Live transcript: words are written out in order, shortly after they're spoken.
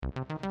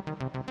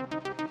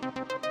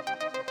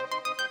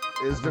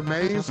Is the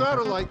main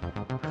satellite.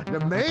 The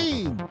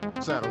main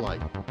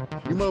satellite.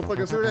 You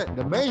motherfuckers hear that?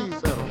 The main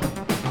satellite.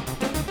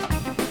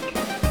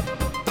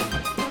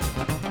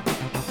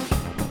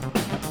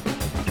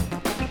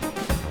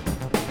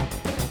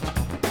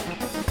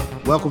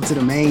 Welcome to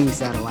the main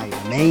satellite.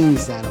 Main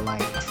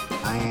satellite.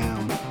 I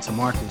am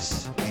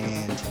Tamarcus,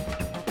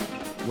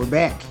 and we're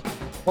back.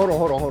 Hold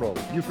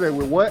on. You said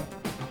with what?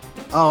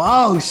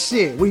 Oh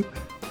shit.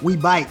 We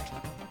bike.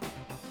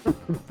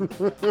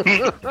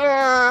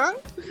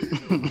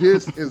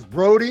 This is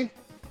Brody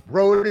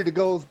that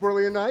goes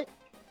brilliant night.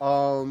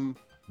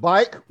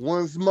 Bike,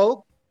 One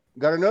Smoke.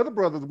 Got another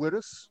brother with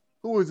us.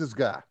 Who is this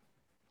guy?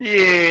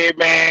 Yeah,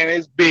 man,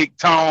 it's Big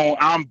Tone.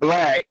 I'm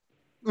black.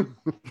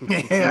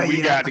 Yeah,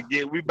 we about to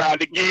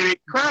get it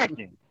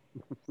cracking.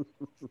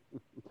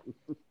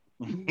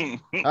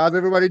 How's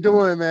everybody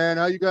doing, man?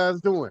 How you guys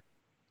doing?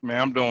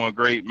 Man, I'm doing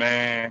great,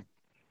 man.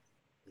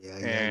 Yeah,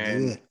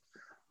 And good.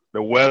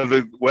 the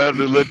weather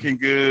looking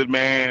good,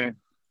 man.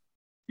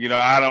 You know,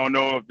 I don't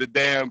know if the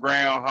damn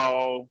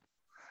groundhog.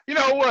 You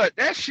know what?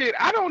 That shit,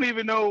 I don't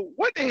even know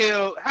what the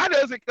hell. How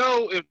does it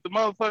go if the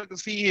motherfucker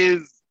see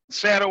his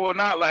shadow or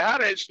not? Like, how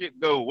that shit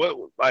go? What,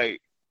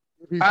 like,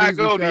 how it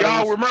go? Do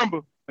y'all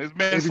remember? It's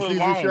been so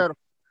long.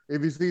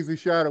 If he sees the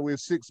shadow,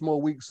 it's 6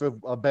 more weeks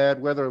of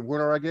bad weather and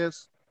winter, I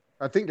guess.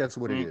 I think that's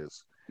what it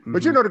is. Mm-hmm.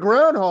 But you know, the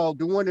groundhog,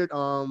 the one that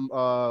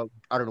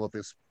I don't know if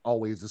it's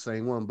always the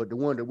same one, but the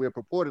one that we're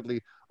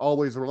purportedly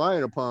always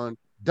relying upon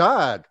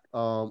died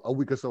a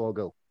week or so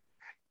ago.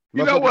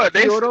 You know what?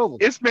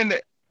 It's been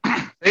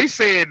they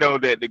said though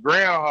that the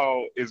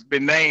groundhog has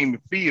been named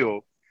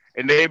Field,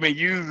 and they've been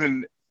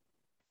using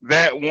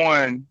that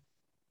one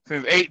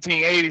since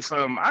 1880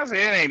 something. I said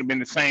it ain't been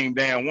the same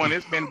damn one.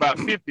 It's been about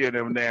 50 of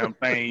them damn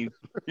things.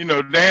 You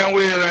know, damn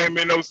well there ain't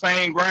been no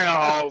same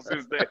groundhog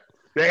since the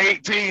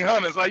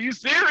 1800s. Are you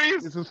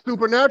serious? It's a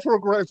supernatural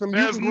groundhog.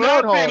 There's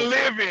nothing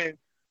living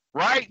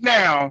right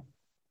now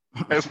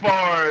as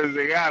far as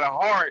they got a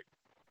heart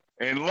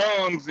and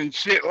lungs and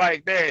shit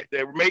like that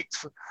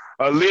makes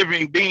a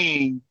living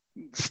being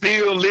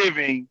still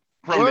living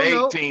from the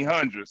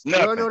 1800s.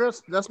 Nothing. No,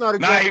 that's not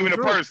exactly not even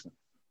true. A person.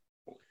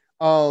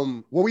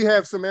 Well, we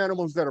have some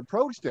animals that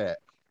approach that.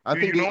 I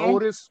think the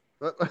oldest.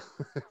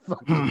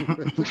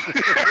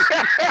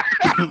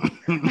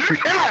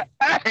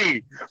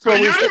 Hey, so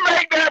you didn't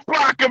make that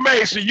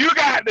proclamation. You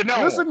got to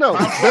know. Listen, no,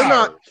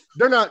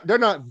 they're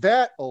not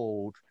that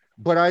old.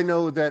 But I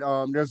know that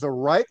there's a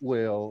right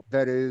whale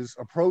that is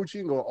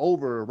approaching or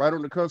over right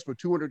on the cusp of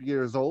 200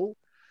 years old.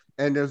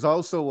 And there's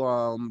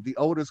also the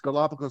oldest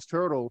Galapagos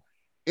turtle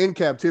in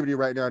captivity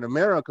right now in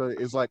America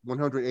is like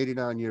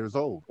 189 years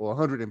old or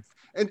 100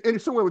 and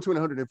it's somewhere between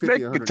 150 they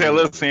and 100. Could tell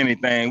us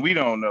anything. We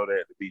don't know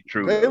that to be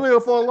true. They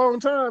live for a long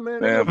time,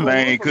 man. Damn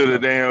thing could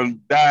have damn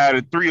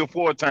died 3 or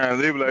 4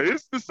 times. They be like,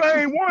 it's the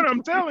same one,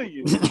 I'm telling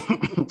you.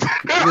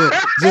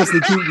 Just to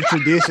keep the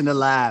tradition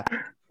alive.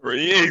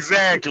 Yeah,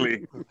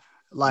 exactly.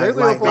 Like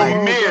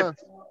myth,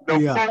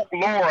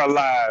 folklore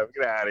alive.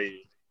 Get out of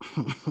here.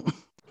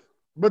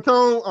 But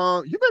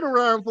Tone, you've been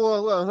around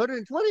for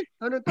 120,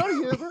 130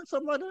 years, or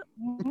something like that?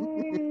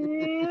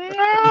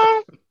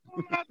 No,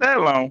 not that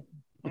long.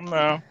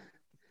 No.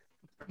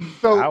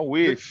 So I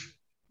wish.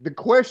 The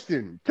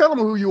question, tell them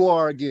who you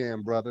are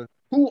again, brother.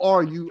 Who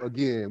are you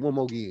again? One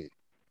more again.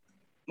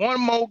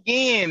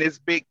 It's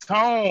Big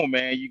Tone,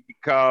 man. You can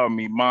call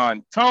me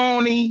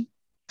Montoni,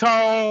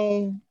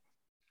 Tone.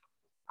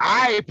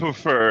 I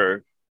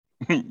prefer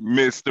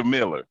Mr.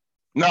 Miller.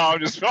 No, I'm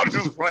just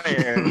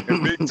playing.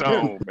 Big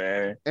Tone,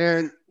 man.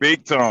 And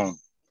Big Tone.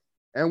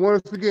 And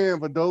once again,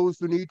 for those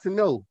who need to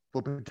know,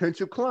 for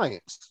potential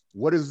clients,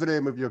 what is the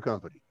name of your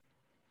company?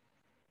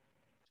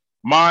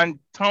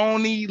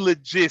 Montoni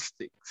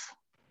Logistics.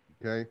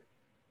 Okay.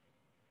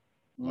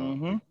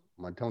 Mm-hmm.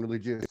 Montoni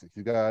Logistics.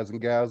 You guys and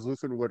gals,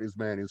 listen to what this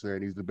man is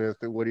saying. He's the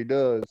best at what he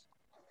does.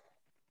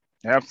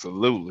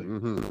 Absolutely.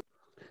 Mm-hmm.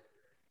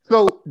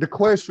 So the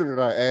question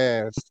that I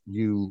asked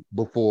you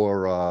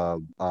before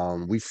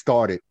we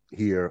started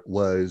here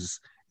was,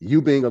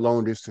 you being a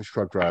long distance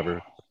truck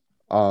driver,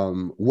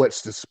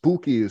 what's the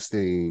spookiest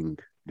thing,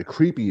 the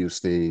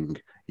creepiest thing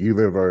you've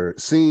ever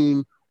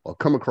seen or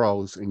come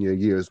across in your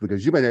years?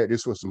 Because you've been at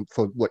this for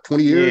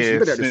 20 years? Yeah,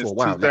 you've been at this for a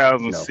while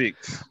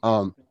 2006.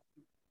 Now,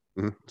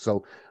 you know?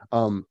 So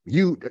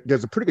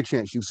there's a pretty good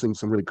chance you've seen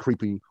some really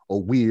creepy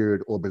or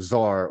weird or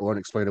bizarre or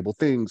unexplainable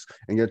things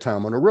in your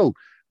time on the road.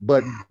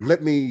 But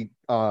let me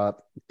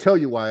tell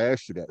you why I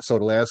asked you that. So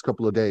the last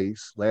couple of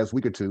days, last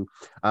week or two,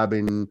 I've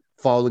been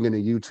falling into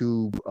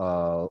YouTube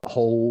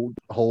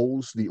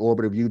holes, the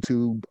orbit of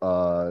YouTube,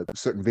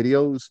 certain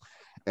videos,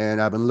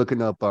 and I've been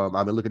looking at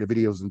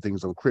videos and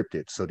things on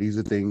cryptids. So these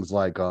are things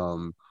like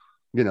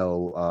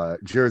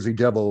Jersey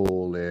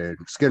Devil and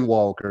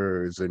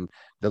Skinwalkers, and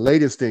the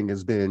latest thing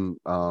has been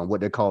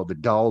what they call the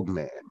Dog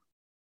Man.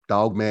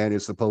 Dog Man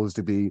is supposed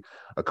to be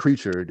a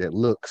creature that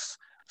looks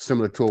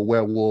similar to a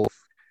werewolf.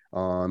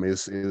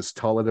 Is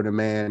taller than a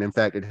man. In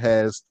fact, it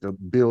has the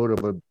build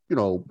of a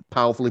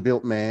powerfully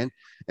built man,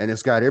 and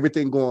it's got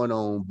everything going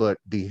on but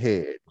the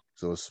head.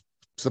 So it's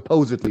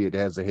supposedly it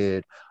has the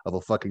head of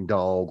a fucking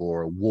dog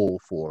or a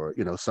wolf or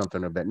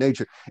something of that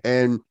nature.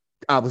 And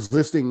I was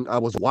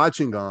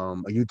watching a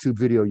YouTube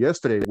video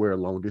yesterday where a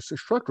long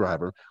distance truck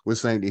driver was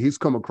saying that he's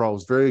come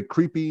across very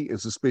creepy and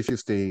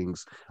suspicious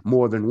things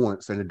more than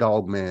once, and the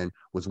dog man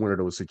was one of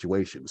those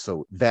situations.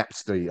 So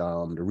that's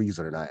the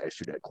reason that I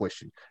asked you that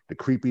question. The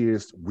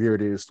creepiest,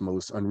 weirdest,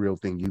 most unreal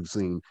thing you've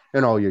seen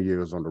in all your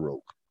years on the road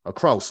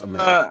across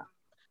America.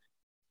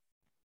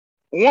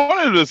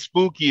 One of the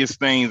spookiest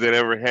things that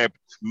ever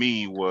happened to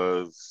me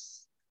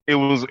was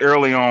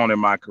early on in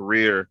my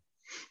career.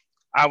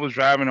 I was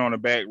driving on a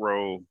back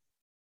road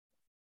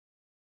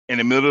in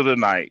the middle of the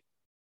night,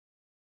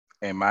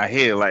 and my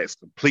headlights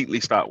completely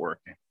stopped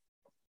working.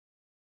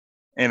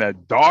 In a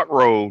dark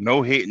road, no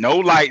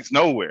lights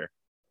nowhere.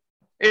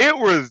 It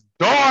was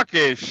dark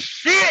as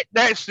shit.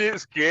 That shit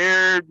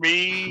scared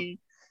me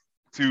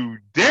to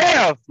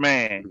death,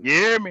 man. You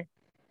hear me?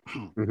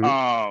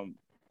 Mm-hmm.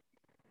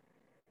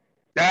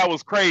 That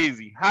was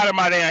crazy. How did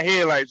my damn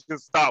headlights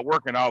just stop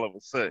working all of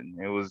a sudden?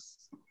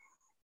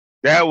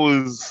 That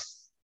was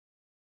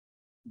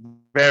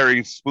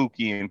very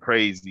spooky and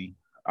crazy.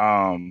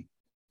 How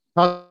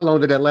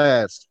long did that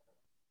last?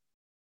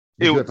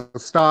 Did you have to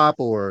stop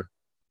or?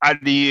 I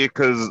did,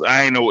 because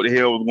I didn't know what the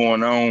hell was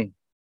going on,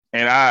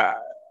 and I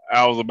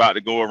was about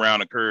to go around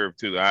the curve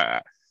too.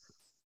 I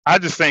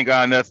just thank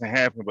God nothing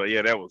happened, but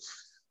yeah, that was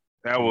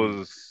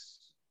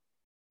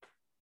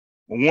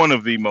one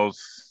of the most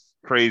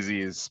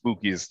craziest,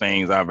 spookiest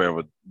things I've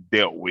ever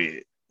dealt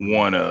with.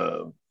 One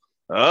of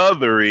the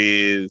other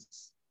is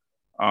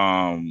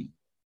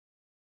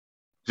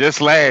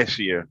just last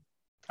year,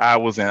 I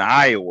was in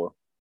Iowa,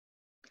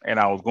 and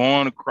I was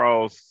going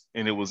across,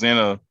 and it was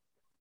a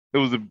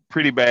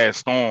pretty bad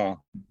storm.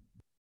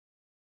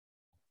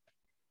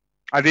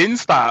 I didn't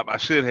stop. I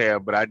should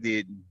have, but I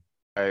didn't.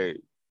 I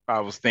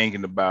was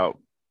thinking about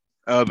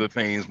other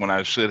things when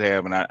I should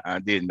have, and I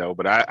didn't know.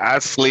 But I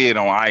slid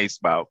on ice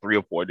about 3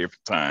 or 4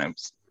 different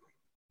times,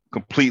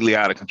 completely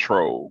out of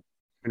control.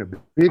 In a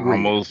big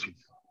almost,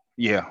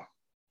 yeah,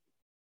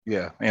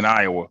 in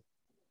Iowa.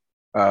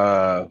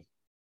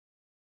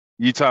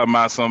 You talking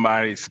about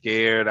somebody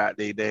scared out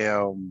their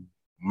damn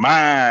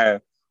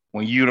mind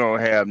when you don't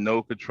have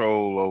no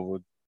control over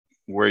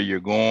where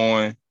you're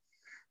going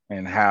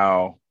and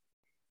how,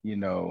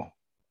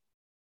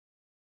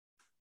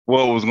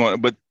 what was going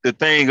on. But the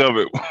thing of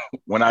it,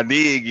 when I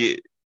did get,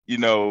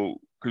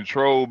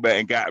 control back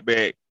and got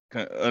back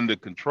under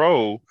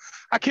control,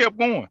 I kept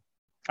going.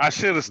 I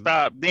should have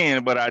stopped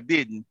then, but I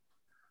didn't,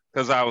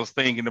 because I was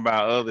thinking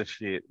about other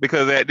shit.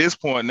 Because at this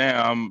point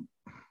now,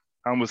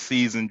 I'm a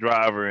seasoned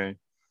driver, and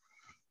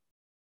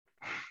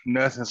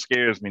nothing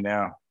scares me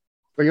now.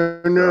 But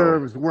your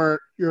nerves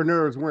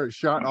weren't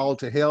shot all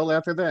to hell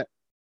after that?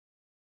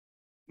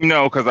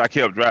 No, because I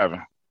kept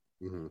driving.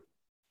 Mm-hmm.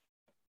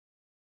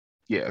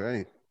 Yeah.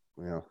 Okay.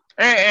 Yeah.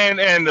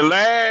 And the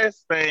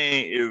last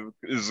thing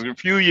is a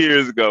few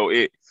years ago,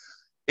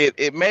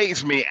 it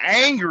makes me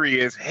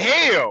angry as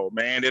hell,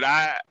 man, that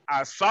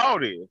I saw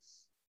this.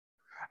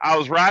 I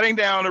was riding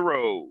down the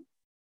road,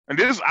 and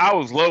I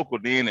was local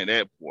then at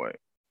that point.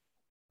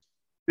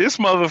 This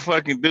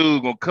motherfucking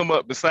dude gonna come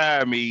up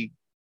beside me,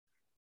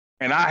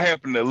 and I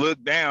happen to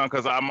look down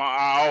because I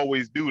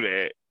always do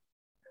that,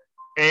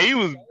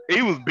 and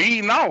he was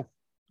beating off.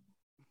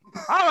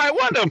 I'm like,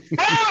 what the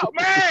fuck,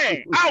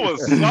 man? I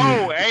was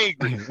so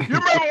angry. You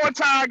remember one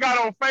time I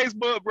got on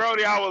Facebook,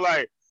 Brody? I was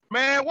like,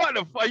 man, what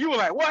the fuck? You were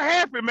like, what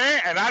happened,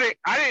 man? And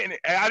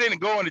I didn't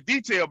go into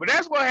detail, but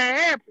that's what had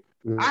happened.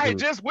 Mm-hmm. I had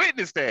just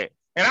witnessed that,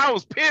 and I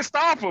was pissed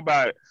off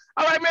about it.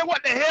 I'm like, man,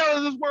 what the hell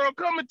is this world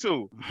coming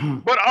to?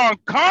 But on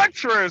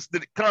contrast,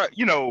 on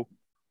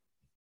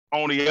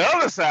the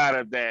other side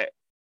of that,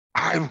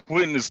 I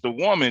witnessed a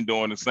woman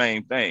doing the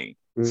same thing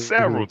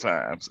several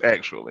times,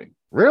 actually.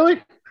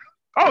 Really?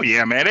 Oh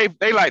yeah, man.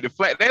 They like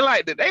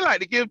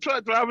to give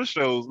truck driver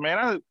shows,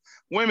 man.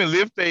 Women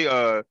lift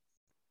their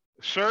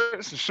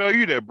shirts to show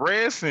you their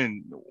breasts,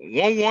 and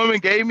one woman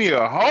gave me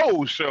a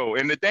whole show.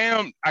 And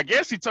I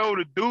guess he told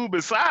the dude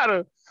beside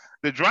her,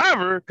 the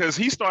driver, because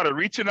he started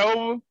reaching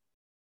over,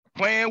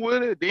 playing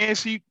with her. Then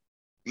she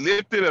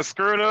lifted her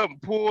skirt up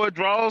and pulled her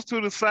drawers to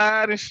the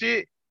side and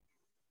shit.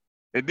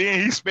 And then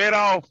he sped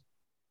off.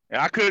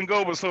 And I couldn't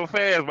go but so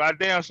fast, but I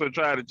damn sure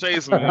tried to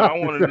chase him. I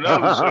wanted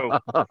another show.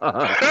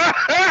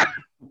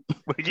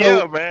 But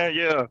yeah, man,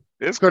 yeah.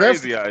 It's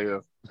crazy out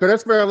here. So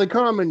that's fairly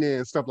common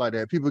then, stuff like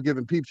that. People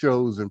giving peep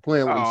shows and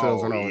playing with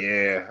themselves and all that.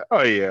 Yeah.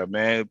 Oh yeah,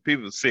 man.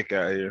 People are sick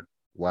out here.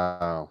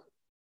 Wow.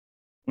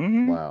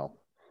 Mm-hmm. Wow.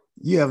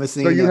 You ever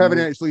seen So you haven't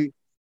actually.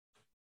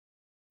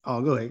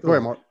 Oh, go ahead. Go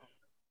ahead, Mark.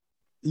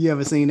 You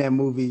ever seen that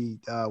movie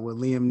with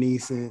Liam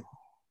Neeson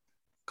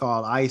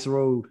called Ice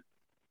Road?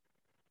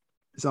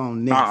 It's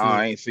on Netflix.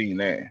 I ain't seen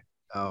that.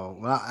 Oh,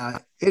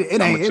 well, it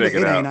ain't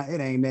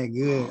that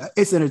good.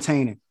 It's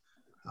entertaining.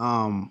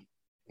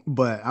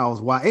 But I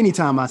was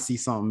anytime I see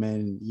something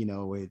and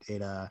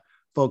it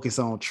focus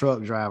on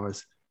truck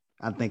drivers,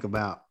 I think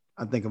about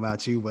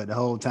you. But the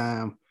whole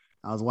time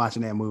I was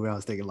watching that movie, I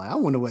was thinking like, I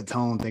wonder what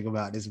Tone think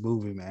about this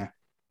movie, man.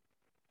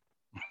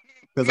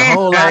 Because a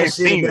whole lot of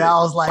shit in there, I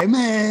was like,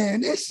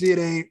 man, that shit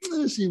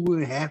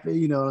wouldn't happen.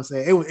 You know what I'm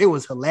saying? It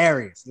was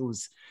hilarious. It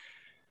was,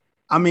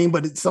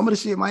 but some of the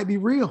shit might be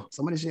real.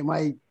 Some of the shit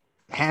might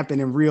happen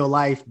in real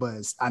life,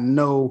 but I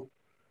know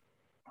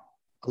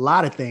a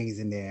lot of things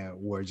in there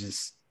were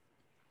just,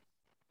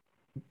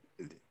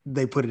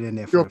 they put it in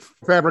there for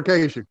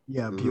fabrication.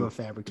 Yeah, pure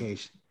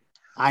fabrication.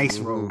 Ice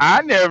road.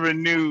 I never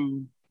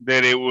knew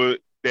that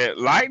that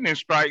lightning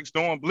strikes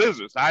during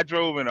blizzards. I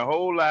drove in a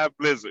whole live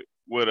blizzard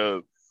with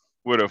a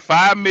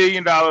 $5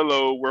 million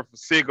load worth of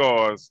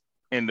cigars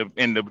in the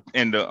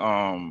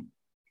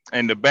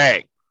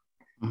back,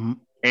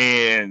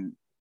 and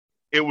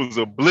it was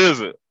a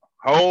blizzard,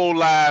 whole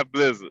live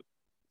blizzard,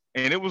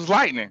 and it was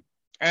lightning.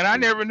 And I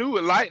never knew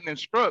it lightning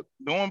struck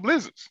during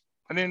blizzards.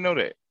 I didn't know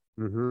that.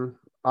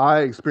 I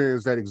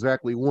experienced that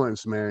exactly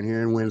once, man,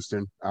 here in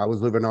Winston. I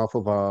was living off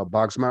of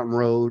Box Mountain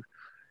Road,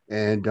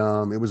 and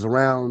it was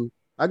around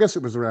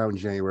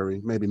January,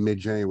 maybe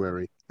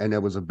mid-January, and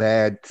there was a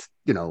bad,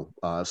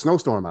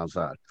 snowstorm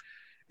outside.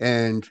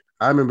 And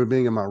I remember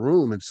being in my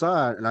room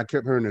inside, and I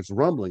kept hearing this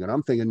rumbling, and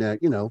I'm thinking that,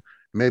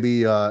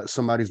 maybe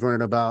somebody's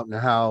running about in the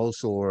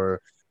house, or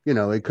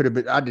it could have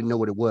been. I didn't know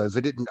what it was. I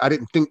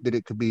didn't think that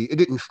it could be. It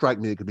didn't strike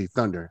me. It could be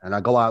thunder. And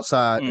I go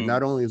outside, and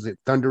not only is it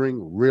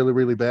thundering really,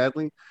 really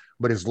badly,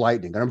 but it's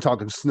lightning. And I'm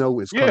talking snow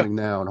is coming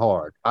down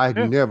hard. I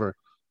had never.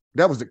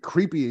 That was the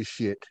creepiest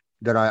shit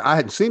that I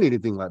hadn't seen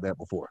anything like that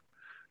before.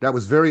 That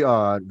was very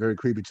odd, very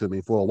creepy to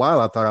me. For a while,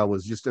 I thought I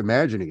was just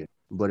imagining it,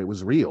 but it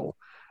was real.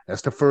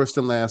 That's the first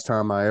and last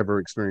time I ever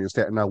experienced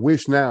that. And I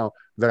wish now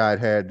that I'd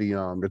had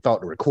the thought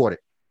to record it.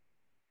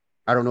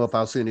 I don't know if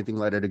I'll see anything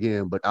like that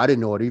again, but I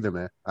didn't know it either,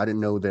 man. I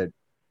didn't know that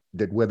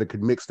weather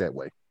could mix that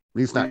way. At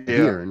least not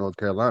here in North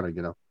Carolina,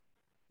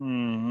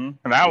 And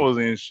I was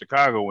in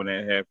Chicago when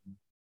that happened.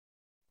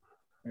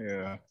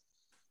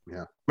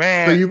 Yeah.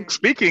 Man,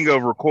 speaking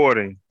of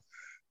recording,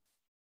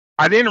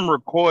 I didn't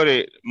record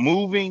it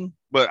moving,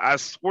 but I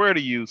swear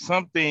to you,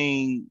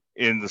 something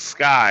in the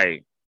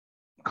sky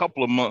a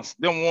couple of months,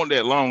 didn't want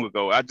that long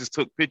ago. I just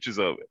took pictures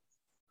of it.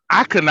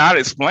 I could not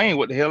explain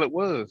what the hell it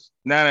was.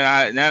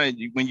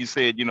 When you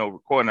said,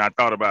 recording, I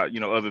thought about,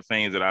 other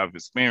things that I've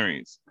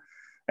experienced.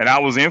 And I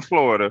was in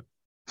Florida.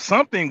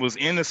 Something was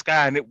in the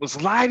sky and it was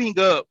lighting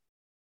up.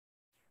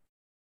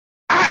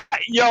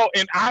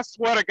 And I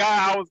swear to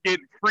God, I was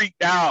getting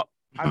freaked out.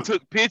 I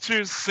took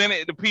pictures, sent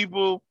it to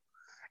people,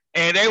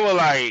 and they were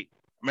like,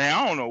 man,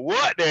 I don't know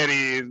what that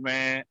is,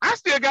 man. I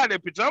still got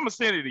that picture. I'm going to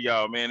send it to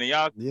y'all, man. And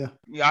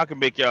y'all can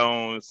make your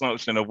own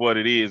assumption of what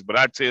it is. But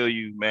I tell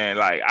you, man,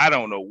 like, I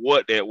don't know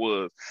what that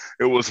was.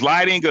 It was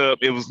lighting up.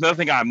 It was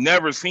nothing I've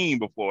never seen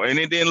before. And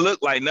it didn't look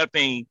like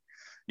nothing,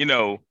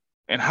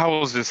 and I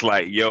was just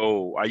like,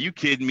 yo, are you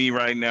kidding me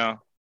right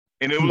now?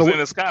 And it was in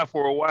the sky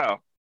for a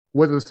while.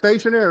 Was it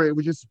stationary? It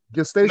was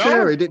just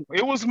stationary. No,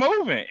 it was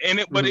moving.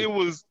 But it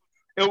was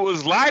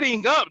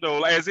lighting up,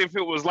 though, as if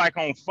it was like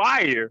on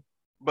fire.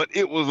 But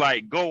it was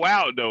like go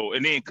out though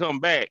and then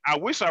come back. I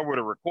wish I would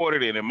have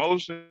recorded it in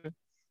motion.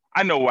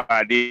 I know why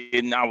I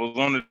didn't. I was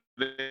on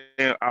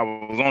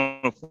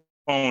the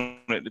phone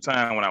at the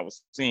time when I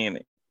was seeing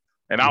it,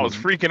 and I was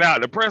freaking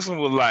out. The person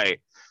was like,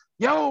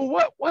 "Yo,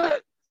 what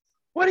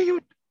are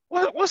you?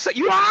 What's that?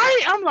 You all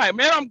right?" I'm like,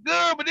 "Man, I'm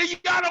good." But then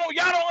y'all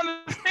don't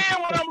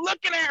understand what I'm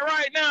looking at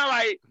right now.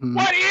 Like,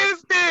 what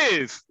is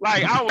this?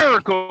 Like, I was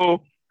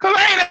miracle. Cause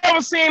I ain't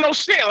ever seen no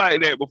shit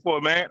like that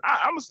before, man.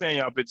 I'm gonna send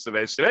y'all pictures of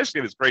that shit. That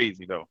shit is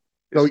crazy, though.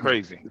 It's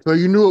crazy. So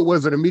you knew it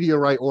wasn't a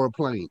meteorite or a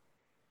plane?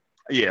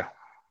 Yeah.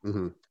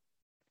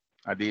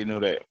 I did know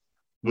that.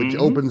 Which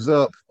opens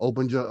up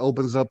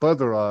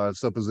other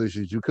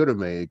suppositions you could have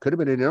made. Could have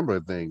been a number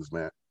of things,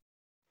 man.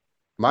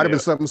 Might have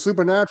been something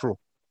supernatural.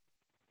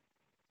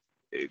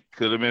 It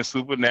could have been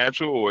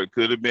supernatural, or it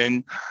could have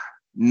been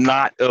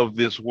not of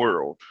this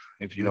world,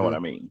 if you know what I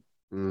mean.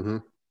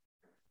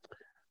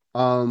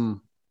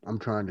 I'm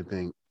trying to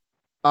think.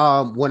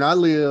 When I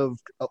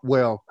lived,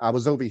 I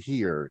was over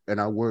here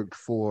and I worked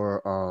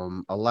for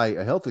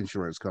a health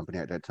insurance company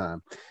at that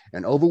time.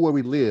 And over where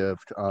we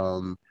lived,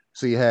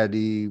 so you had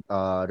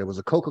there was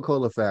a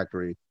Coca-Cola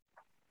factory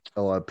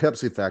or a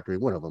Pepsi factory,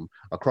 one of them,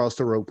 across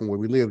the road from where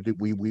we lived.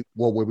 Where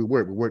we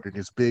worked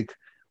in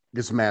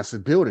this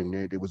massive building.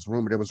 There was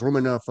room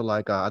enough for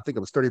like I think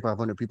it was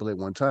 3,500 people at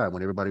one time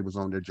when everybody was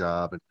on their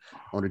job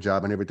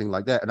and everything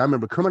like that. And I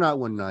remember coming out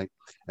one night,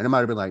 and it might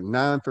have been like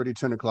 9:30,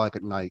 10 o'clock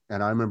at night.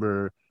 And I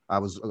remember I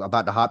was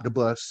about to hop the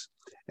bus,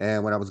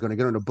 and when I was going to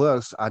get on the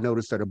bus, I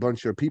noticed that a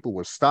bunch of people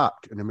were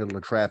stopped in the middle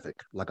of traffic,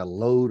 like a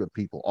load of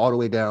people all the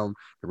way down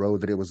the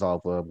road that it was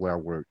off of where I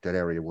worked. That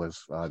area was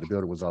the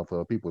building was off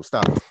of. People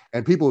stopped,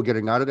 and people were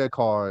getting out of their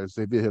cars,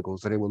 their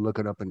vehicles, and they were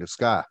looking up in the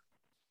sky.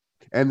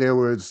 And there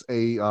was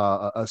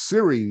a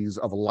series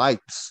of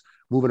lights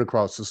moving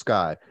across the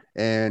sky,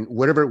 and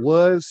whatever it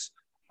was,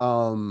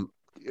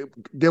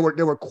 there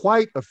were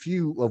quite a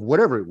few of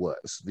whatever it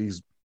was,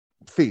 these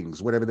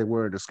things, whatever they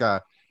were in the sky,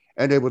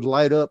 and they would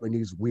light up in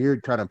these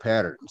weird kind of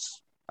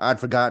patterns. I'd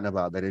forgotten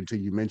about that until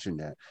you mentioned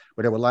that,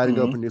 but they were lighting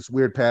up in these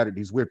weird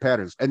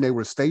patterns, and they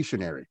were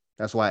stationary.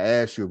 That's why I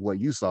asked you if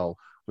what you saw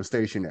was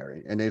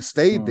stationary, and they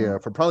stayed there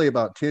for probably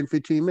about 10,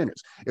 15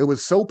 minutes. It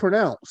was so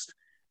pronounced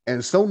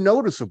and so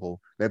noticeable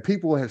that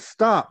people had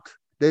stopped.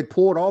 They'd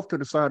pulled off to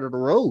the side of the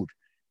road,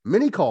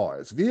 many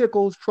cars,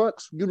 vehicles,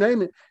 trucks, you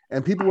name it,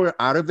 and people were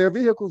out of their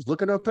vehicles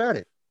looking up at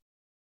it.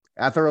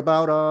 After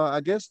about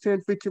I guess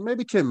 10, 15,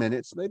 maybe 10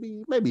 minutes,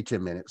 maybe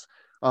 10 minutes,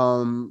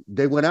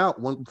 they went out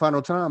one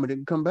final time and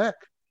didn't come back.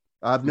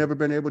 I've never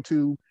been able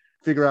to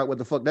figure out what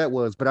the fuck that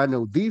was, but I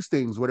know these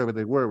things, whatever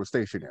they were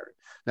stationary.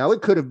 Now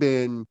it could have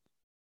been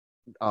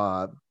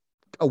a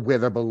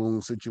weather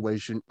balloon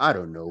situation. I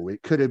don't know.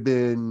 It could have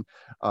been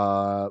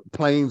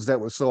planes that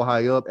were so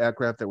high up,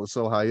 aircraft that were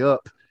so high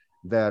up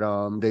that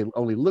they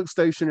only looked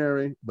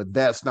stationary, but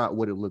that's not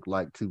what it looked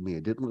like to me.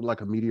 It didn't look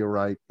like a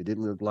meteorite. It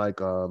didn't look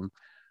like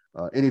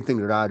anything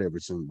that I'd ever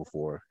seen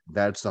before.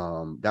 That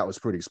was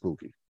pretty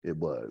spooky. It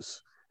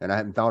was, and I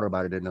hadn't thought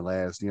about it in the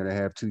last year and a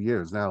half, 2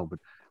 years now. But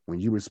when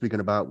you were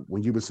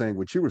saying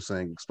what you were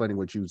saying, explaining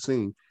what you'd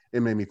seen,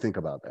 it made me think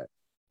about that.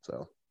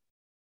 So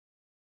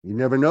you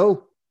never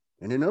know.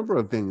 Any number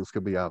of things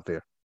could be out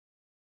there.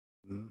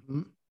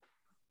 Mm-hmm.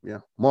 Yeah,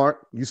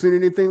 Mark, you seen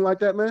anything like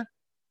that, man?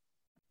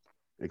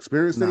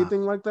 Experienced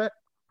anything like that?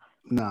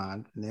 Nah,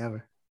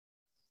 never.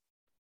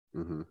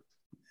 Mm-hmm.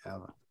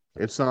 Never.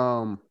 It's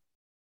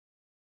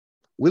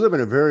we live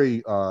in a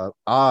very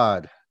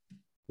odd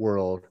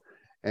world,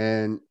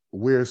 and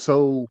we're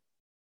so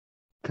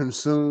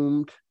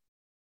consumed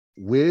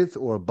with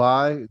or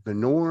by the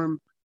norm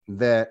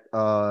that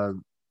that's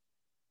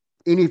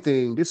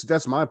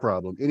my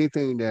problem.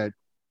 Anything that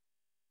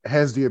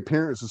has the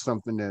appearance of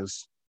something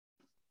that's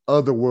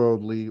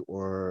otherworldly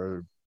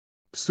or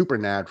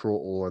supernatural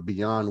or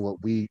beyond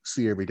what we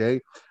see every day,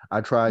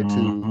 I try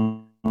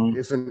to.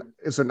 It's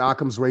an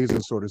Occam's razor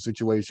sort of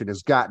situation.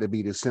 It's got to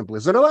be the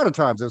simplest, and a lot of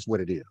times that's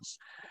what it is.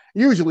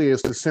 Usually,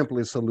 it's the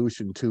simplest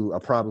solution to a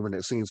problem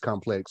that seems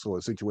complex or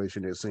a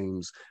situation that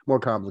seems more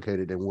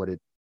complicated than what it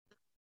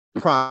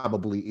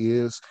probably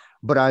is.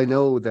 But I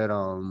know that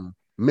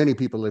many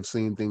people have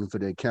seen things that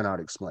they cannot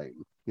explain.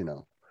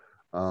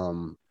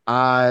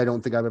 I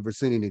don't think I've ever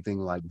seen anything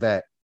like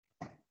that.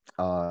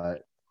 I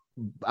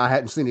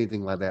hadn't seen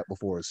anything like that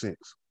before or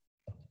since.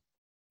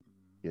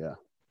 Yeah.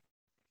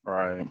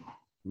 Right.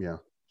 Yeah.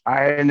 I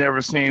had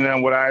never seen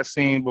them what I had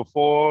seen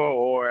before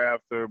or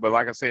after, but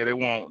like I said, it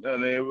won't.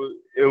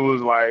 It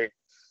was like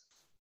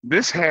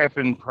this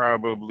happened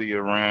probably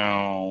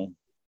around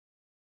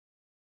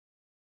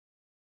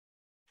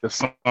the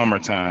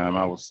summertime,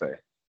 I would say.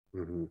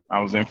 Mm-hmm.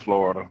 I was in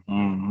Florida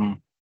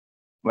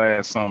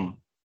last summer.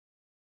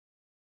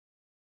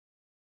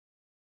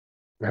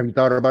 Have you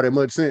thought about it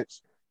much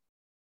since?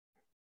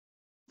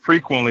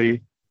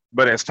 Frequently,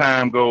 but as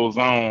time goes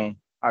on,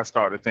 I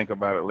start to think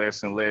about it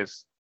less and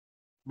less.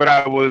 But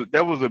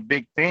that was a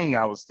big thing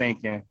I was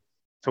thinking,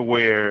 to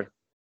where,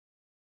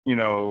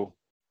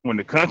 when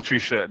the country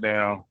shut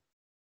down,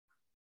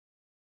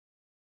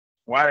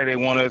 why do they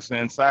want us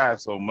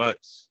inside so much?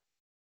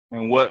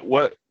 And what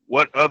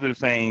other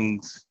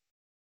things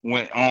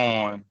went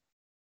on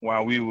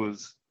while we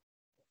was,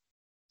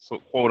 so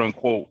quote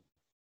unquote,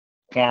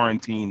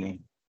 quarantining?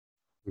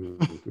 Well,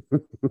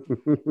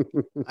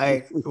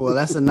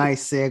 that's a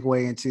nice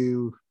segue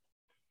into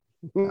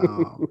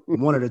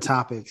one of the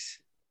topics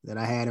that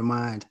I had in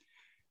mind.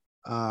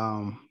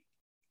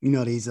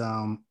 These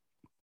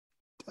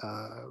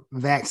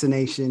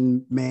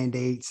vaccination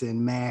mandates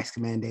and mask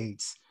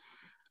mandates.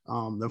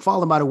 They're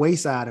falling by the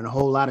wayside in a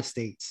whole lot of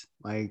states.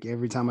 Like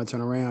every time I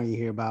turn around, you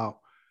hear about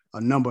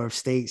a number of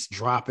states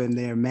dropping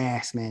their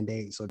mask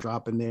mandates or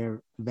dropping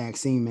their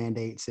vaccine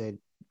mandates at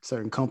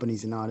certain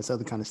companies and all this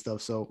other kind of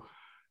stuff. So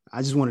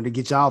I just wanted to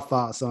get y'all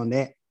thoughts on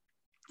that.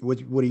 What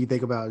do you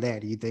think about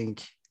that? Do you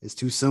think it's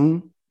too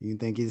soon? Do you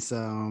think it's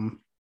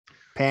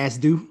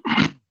past due?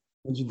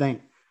 What do you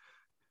think?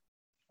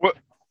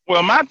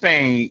 Well, my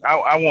thing,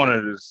 I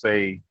wanted to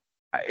say,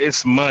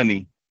 it's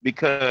money,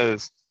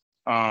 because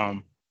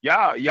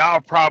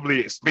y'all probably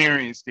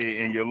experienced it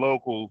in your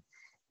local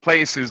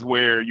places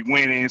where you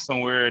went in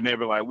somewhere and they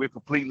were like, we're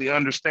completely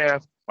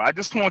understaffed. But I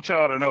just want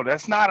y'all to know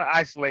that's not an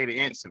isolated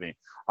incident.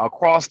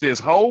 Across this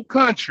whole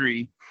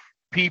country,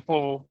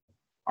 people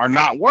are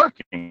not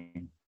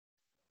working.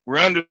 We're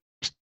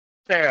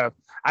understaffed.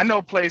 I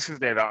know places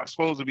that are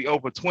supposed to be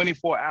open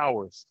 24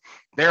 hours.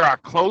 They are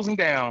closing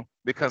down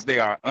because they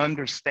are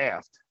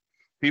understaffed.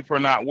 People are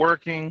not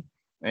working,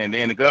 and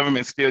then the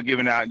government's still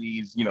giving out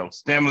these,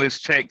 stimulus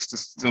checks to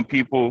some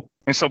people.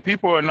 And so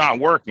people are not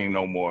working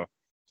no more.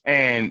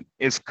 And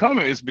it's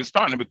been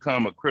starting to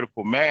become a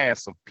critical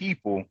mass of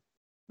people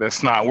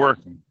that's not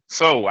working.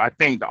 So I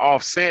think to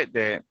offset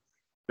that,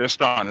 they're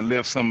starting to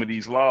lift some of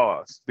these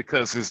laws,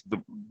 because it's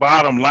the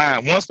bottom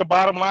line. Once the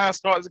bottom line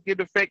starts to get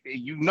affected,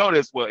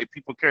 that's what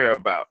people care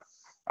about.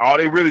 All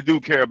they really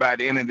do care about at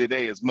the end of the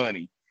day is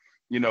money.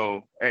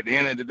 at the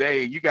end of the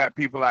day, you got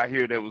people out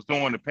here that was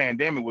doing the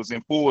pandemic was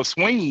in full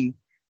swing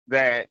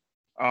that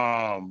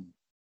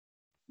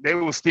there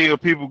was still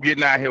people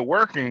getting out here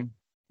working,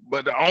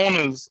 but the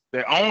owners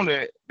that owned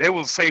it, they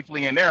was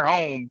safely in their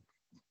home.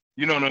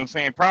 You know what I'm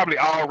saying? Probably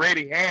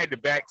already had the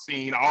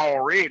vaccine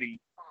already,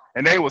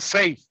 and they were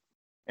safe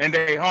in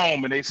their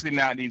home, and they sitting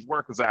out these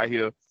workers out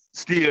here.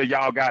 Still,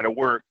 y'all got to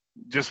work,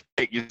 just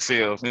pick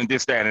yourselves, and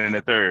this, that, and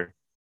the third.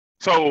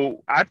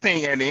 So I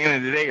think at the end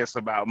of the day, it's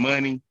about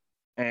money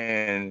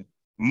and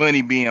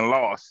money being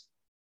lost.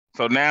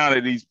 So now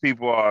that these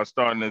people are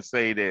starting to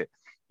say that,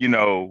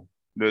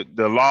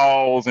 the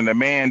laws and the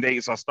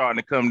mandates are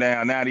starting to come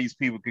down, now these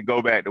people can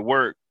go back to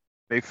work.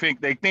 They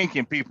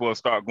thinking people will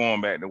start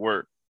going back to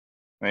work.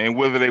 And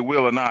whether they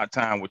will or not,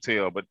 time will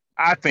tell. But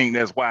I think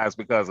that's why it's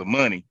because of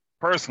money.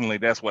 Personally,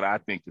 that's what I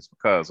think is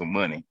because of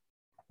money.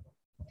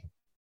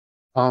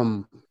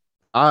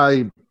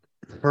 I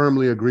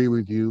firmly agree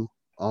with you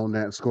on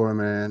that score,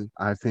 man.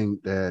 I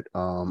think that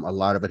a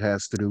lot of it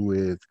has to do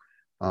with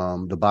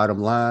the bottom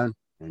line.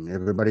 And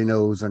everybody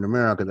knows in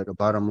America that the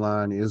bottom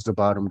line is the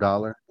bottom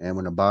dollar. And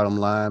when the bottom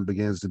line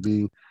begins to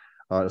be,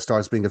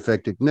 starts being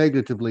affected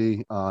negatively,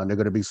 there are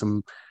going to be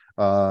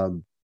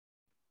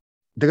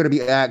there are going to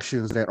be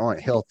actions that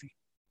aren't healthy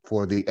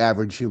for the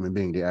average human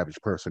being, the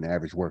average person, the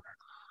average worker.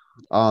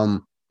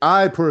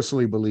 I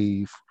personally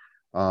believe,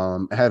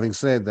 having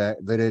said that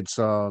it's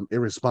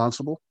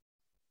irresponsible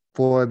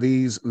for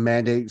these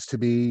mandates to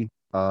be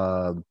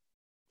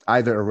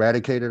either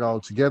eradicated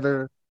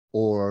altogether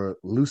or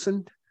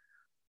loosened,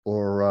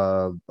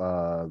 or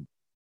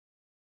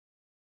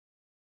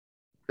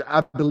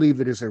I believe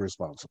that it's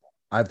irresponsible.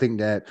 I think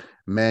that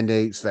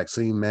mandates,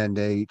 vaccine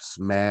mandates,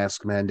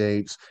 mask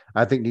mandates,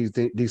 I think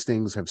these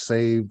things have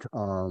saved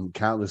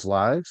countless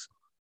lives.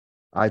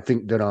 I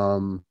think that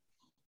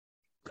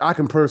I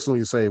can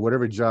personally say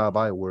whatever job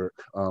I work,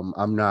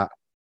 I'm not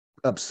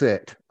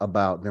upset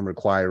about them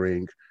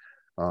requiring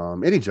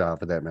any job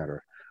for that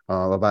matter,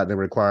 about them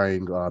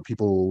requiring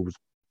people,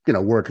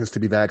 workers to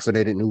be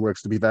vaccinated, new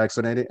workers to be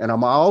vaccinated, and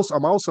I'm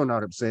also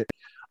not upset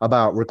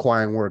about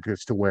requiring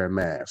workers to wear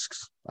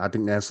masks. I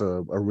think that's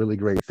a really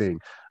great thing.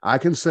 I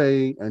can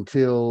say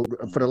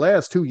for the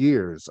last 2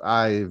 years,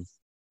 I've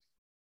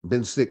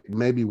been sick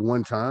maybe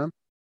one time,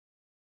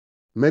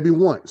 maybe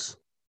once.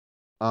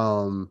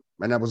 And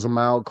that was a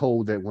mild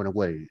cold that went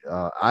away.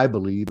 I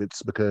believe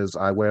it's because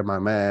I wear my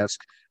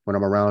mask when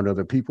I'm around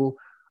other people.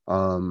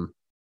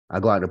 I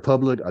go out to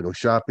public, I go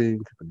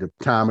shopping. The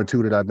time or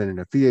two that I've been in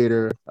the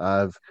theater,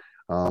 I've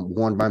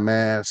worn my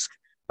mask.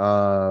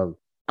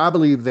 I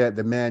believe that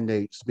the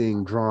mandates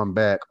being drawn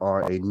back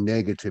are a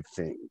negative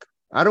thing.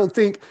 I don't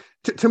think,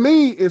 to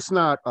me, it's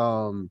not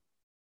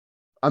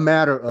a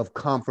matter of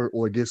comfort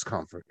or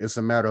discomfort. It's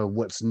a matter of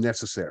what's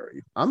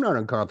necessary. I'm not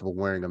uncomfortable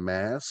wearing a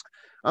mask.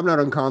 I'm not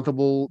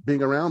uncomfortable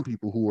being around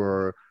people who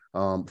are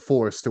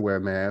forced to wear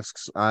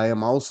masks.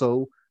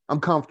 I'm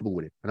comfortable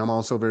with it. And I'm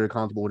also very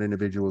comfortable with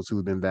individuals who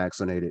have been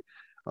vaccinated,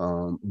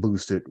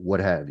 boosted,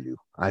 what have you.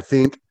 I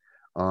think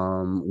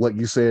what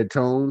you said,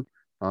 Tone,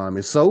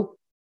 is so.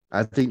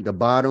 I think the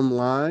bottom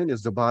line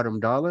is the bottom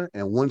dollar.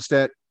 And once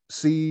that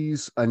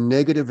sees a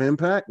negative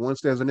impact,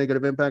 once there's a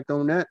negative impact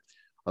on that,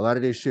 a lot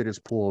of this shit is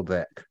pulled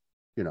back.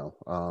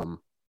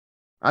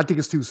 I think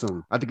it's too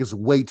soon. I think it's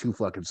way too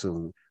fucking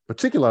soon,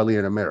 particularly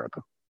in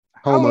America.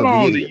 How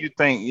long do you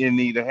think it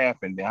need to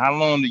happen? Then? How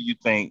long do you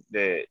think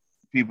that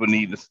people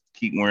need to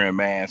keep wearing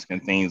masks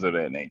and things of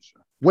that nature?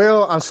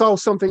 Well, I saw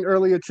something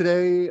earlier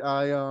today.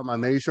 I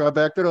made sure I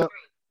backed it up.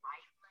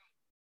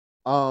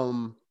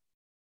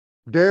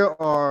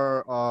 There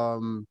are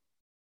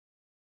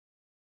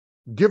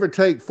give or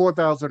take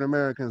 4,000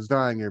 Americans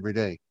dying every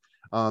day.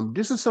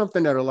 This is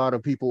something that a lot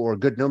of people, or a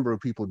good number of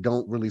people,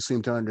 don't really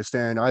seem to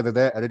understand. Either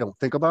that or they don't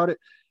think about it.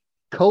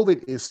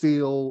 COVID is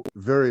still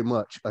very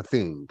much a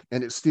thing,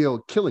 and it's still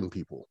killing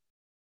people.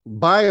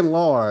 By and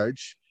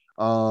large,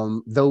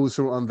 those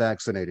who are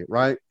unvaccinated,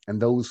 right?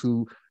 And those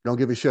who don't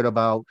give a shit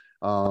about,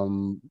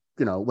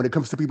 when it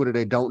comes to people that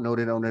they don't know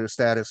their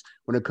status,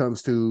 when it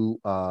comes to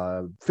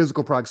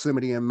physical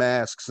proximity and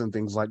masks and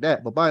things like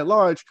that. But by and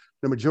large,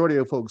 the majority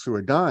of folks who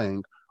are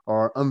dying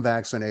are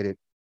unvaccinated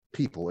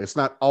people. It's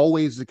not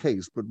always the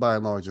case, but by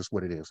and large, it's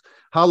what it is.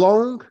 How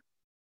long?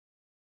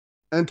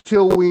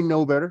 Until we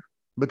know better,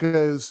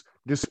 because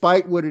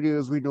despite what it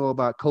is we know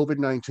about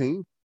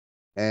COVID-19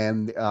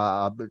 and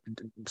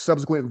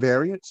subsequent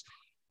variants,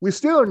 we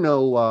still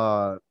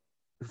know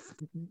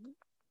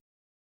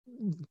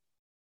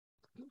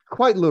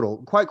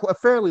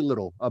fairly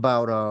little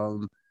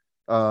about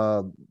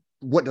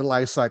what the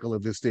life cycle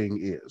of this thing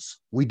is.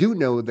 We do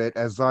know that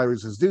as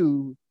viruses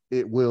do,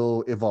 it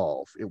will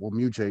evolve. It will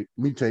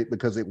mutate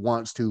because it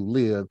wants to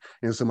live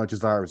in so much as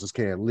viruses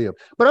can live.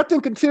 But I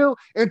think until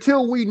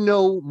we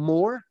know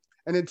more,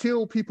 and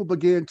until people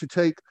begin to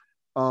take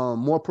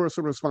more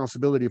personal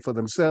responsibility for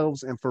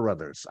themselves and for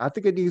others, I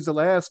think it needs to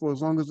last for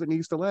as long as it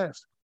needs to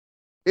last.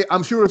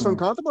 I'm sure it's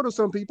uncomfortable to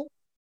some people,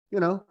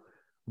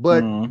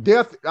 but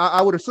death,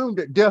 I would assume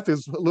that death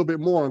is a little bit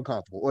more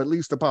uncomfortable, or at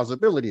least the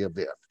possibility of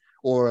death.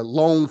 or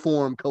long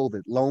form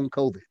COVID, long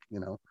COVID, I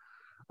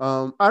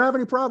don't have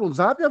any problems.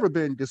 I've never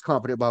been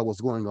discomforted by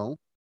what's going on.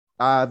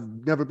 I've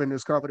never been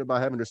discomforted by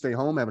having to stay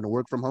home, having to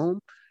work from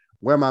home,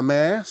 wear my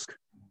mask,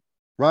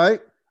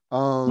 right?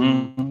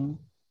 Mm-hmm.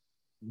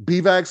 Be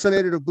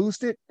vaccinated or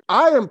boosted.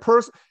 I'm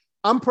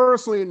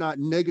personally not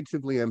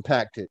negatively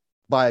impacted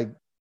by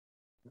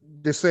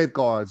the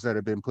safeguards that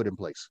have been put in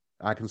place.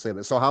 I can say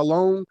that. So how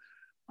long?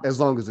 As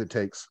long as it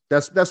takes.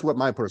 That's what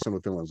my personal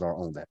feelings are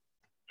on that.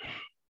 I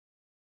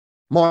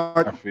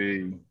Mark,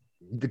 feel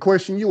the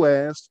question you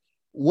asked,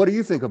 what do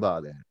you think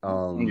about that?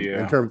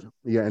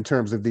 yeah. In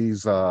terms of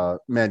these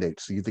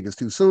mandates, do you think it's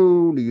too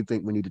soon? Do you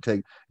think we need to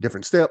take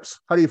different steps?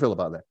 How do you feel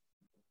about that?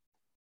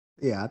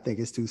 Yeah, I think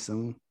it's too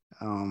soon.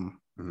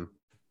 Mm-hmm.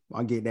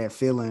 I get that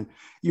feeling.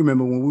 You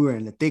remember when we were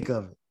in the thick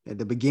of it, at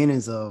the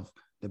beginnings of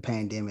the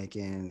pandemic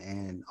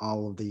and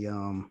all of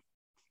the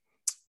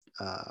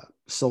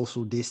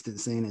social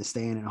distancing and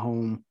staying at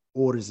home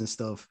orders and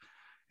stuff,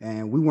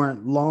 and we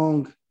weren't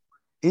long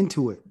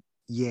into it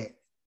yet.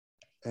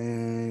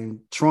 And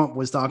Trump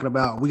was talking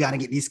about, we got to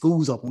get these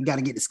schools open. We got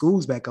to get the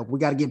schools back up. We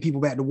got to get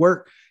people back to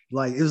work.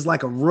 Like, it was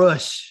like a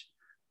rush,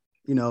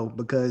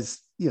 because,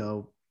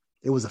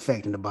 it was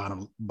affecting the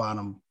bottom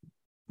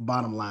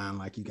line,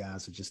 like you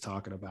guys were just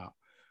talking about.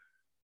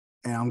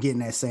 And I'm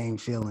getting that same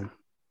feeling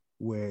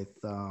with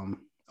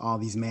all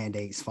these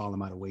mandates falling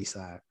by the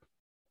wayside.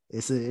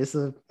 It's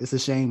a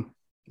shame.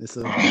 It's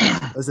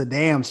a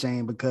damn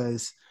shame,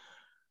 because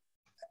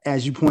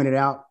as you pointed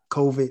out,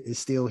 COVID is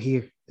still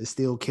here. It's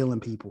still killing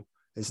people.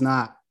 It's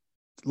not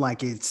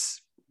like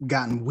it's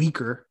gotten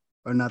weaker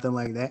or nothing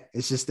like that.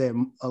 It's just that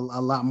a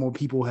lot more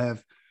people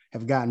have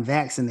gotten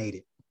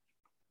vaccinated.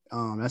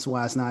 That's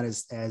why it's not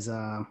as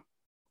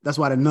that's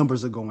why the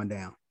numbers are going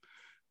down,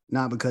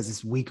 not because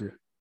it's weaker.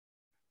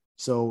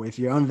 So if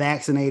you're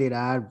unvaccinated,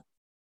 I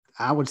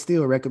would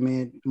still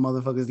recommend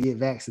motherfuckers to get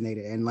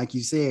vaccinated. And like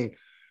you said,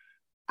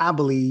 I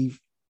believe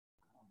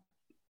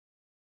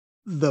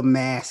the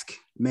mask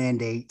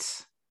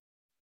mandates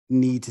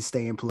need to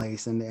stay in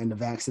place, and the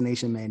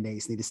vaccination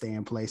mandates need to stay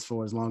in place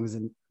for as long as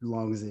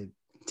it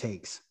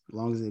takes, as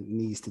long as it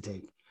needs to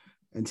take,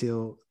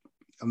 until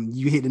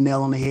you hit the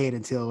nail on the head,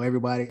 until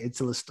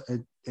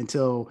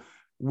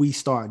we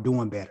start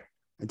doing better,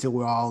 until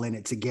we're all in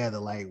it together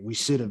like we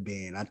should have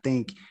been. I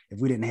think if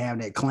we didn't have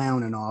that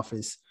clown in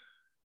office,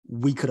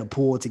 we could have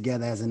pulled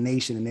together as a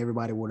nation, and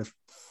everybody would have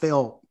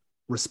felt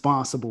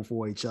responsible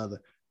for each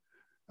other.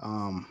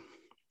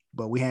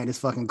 But we had this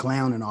fucking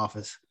clown in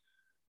office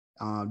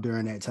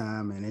during that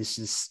time, and it's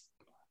just,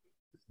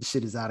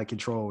 shit is out of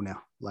control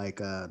now. Like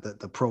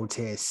the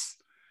protests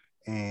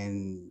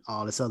and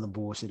all this other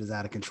bullshit is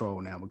out of control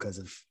now because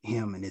of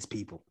him and his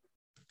people.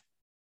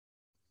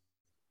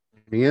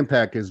 The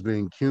impact is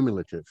being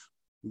cumulative.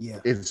 Yeah,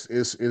 it's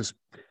it's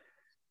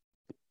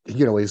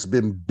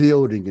been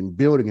building and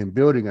building and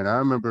building. And I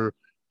remember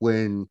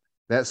when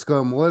that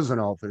scum was in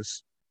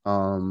office,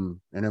 and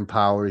in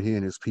power, he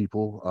and his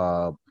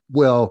people,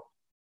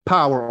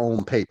 power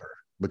on paper,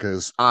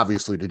 because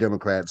obviously the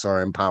Democrats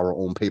are in power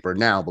on paper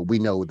now, but we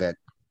know that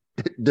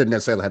it didn't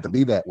necessarily have to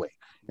be that way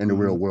in the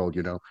real world,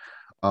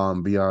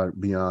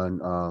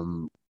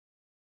 beyond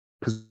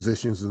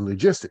positions and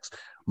logistics.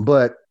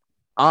 But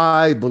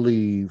I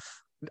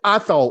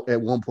thought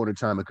at one point in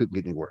time it couldn't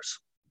get any worse.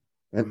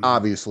 And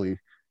obviously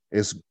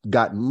it's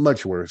gotten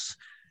much worse.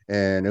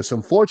 And it's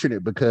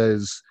unfortunate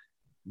because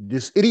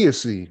this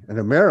idiocy in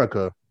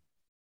America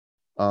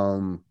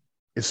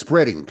is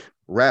spreading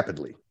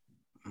rapidly.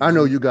 I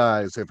know you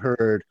guys have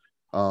heard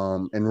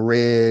and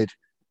read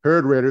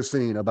or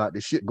seen about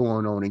the shit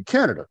going on in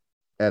Canada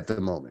at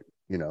the moment,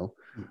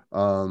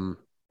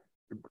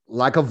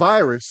 like a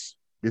virus,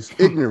 this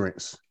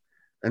ignorance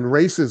and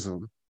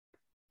racism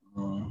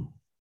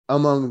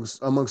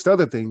amongst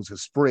other things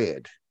has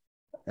spread,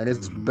 and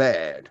it's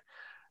bad.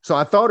 So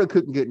I thought it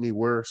couldn't get any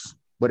worse,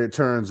 but it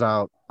turns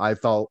out I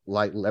thought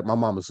like my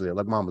mama said,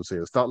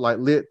 thought like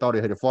lit, thought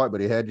it had a fart,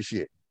 but it had the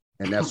shit.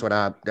 And that's what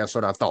I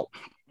thought.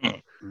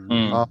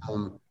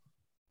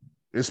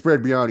 It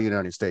spread beyond the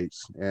United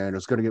States, and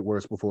it's going to get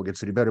worse before it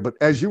gets any better. But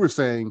as you were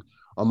saying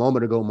a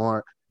moment ago,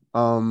 Mark,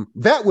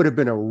 that would have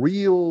been a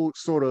real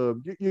sort of,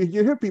 you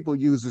hear people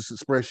use this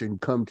expression,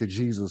 come to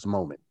Jesus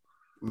moment.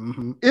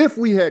 If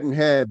we hadn't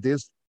had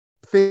this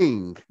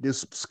thing,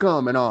 this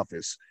scum in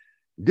office,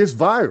 this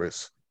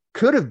virus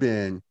could have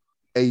been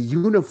a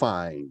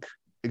unifying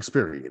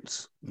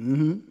experience.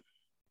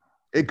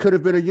 It could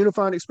have been a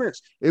unifying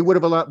experience. It would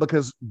have allowed,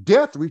 because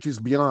death reaches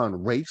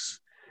beyond race,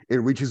 it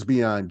reaches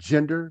beyond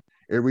gender,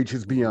 it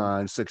reaches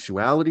beyond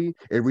sexuality,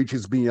 it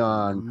reaches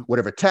beyond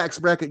whatever tax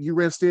bracket you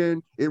rest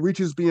in, it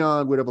reaches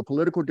beyond whatever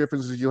political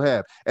differences you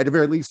have. At the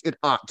very least, it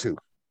ought to.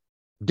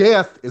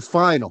 Death is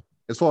final,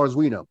 as far as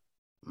we know.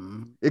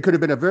 It could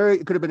have been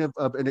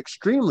an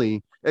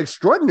extremely,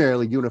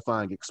 extraordinarily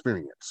unifying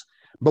experience.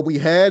 But we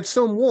had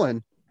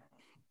someone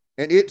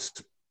and its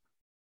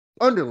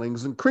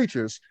underlings and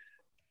creatures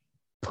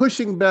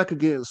pushing back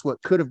against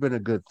what could have been a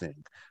good thing.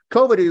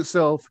 COVID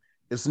itself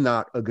is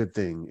not a good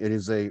thing. It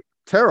is a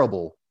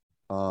terrible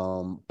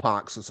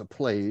Pox is a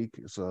plague.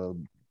 It's a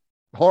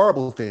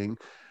horrible thing.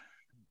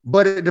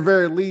 But at the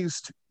very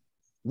least,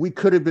 we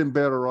could have been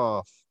better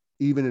off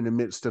even in the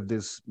midst of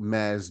this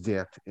mass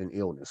death and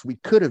illness. We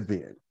could have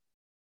been.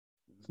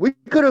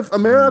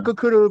 America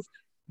could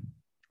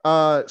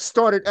have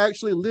started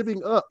actually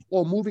living up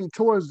or moving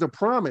towards the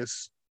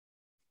promise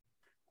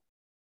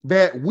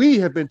that we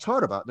have been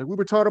taught about, that we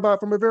were taught about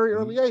from a very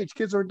early age.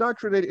 Kids are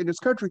indoctrinated in this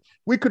country.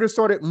 We could have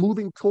started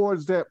moving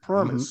towards that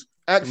promise,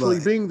 actually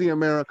being the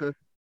America.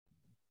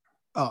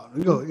 Oh,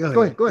 go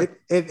ahead.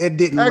 It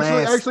didn't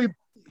last. Actually,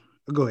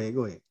 go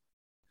ahead.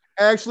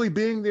 Actually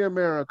being the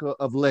America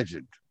of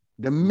legend,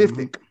 the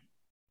mythic,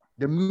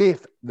 the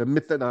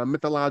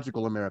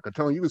mythological America.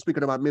 Tony, you were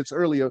speaking about myths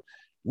earlier.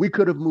 We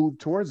could have moved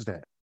towards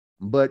that.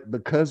 But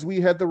because we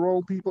had the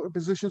wrong people in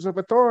positions of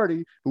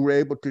authority who were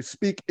able to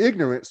speak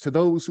ignorance to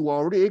those who were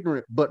already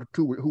ignorant, but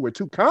who were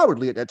too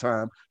cowardly at that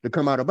time to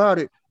come out about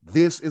it,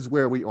 this is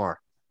where we are.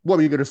 What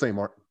were you going to say,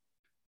 Mark?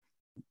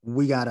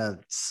 We got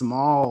a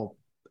small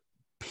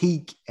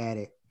peek at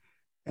it,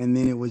 and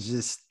then it was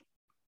just,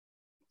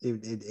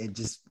 it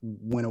just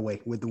went away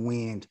with the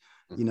wind.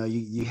 You know,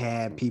 you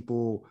had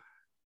people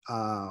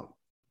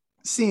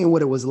seeing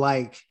what it was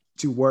like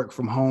to work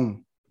from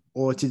home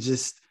or to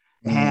just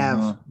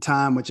have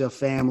time with your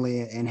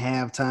family and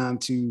have time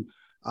to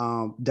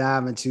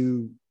dive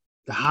into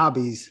the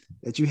hobbies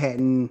that you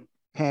hadn't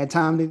had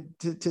time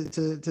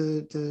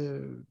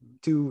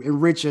to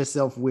enrich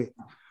yourself with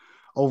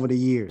over the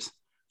years,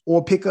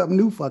 or pick up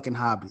new fucking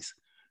hobbies.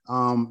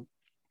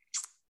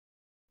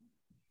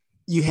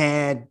 You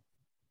had,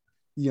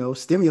 you know,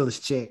 stimulus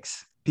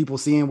checks, people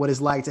seeing what it's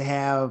like to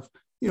have,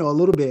 you know, a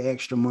little bit of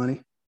extra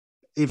money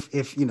if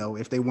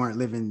they weren't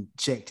living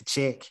check to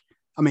check.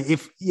 I mean,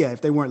 if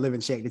they weren't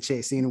living check to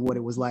check, seeing what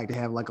it was like to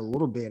have like a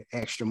little bit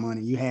extra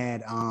money. You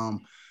had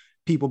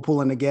people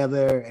pulling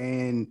together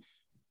and,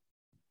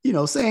 you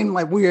know, saying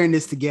like, we're in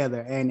this together,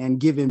 and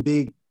giving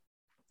big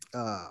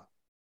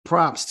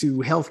props to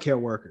healthcare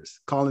workers,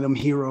 calling them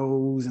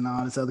heroes and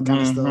all this other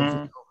kind of stuff. You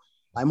know,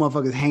 like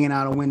motherfuckers hanging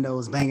out of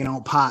windows, banging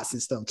on pots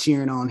and stuff,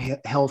 cheering on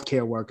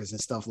healthcare workers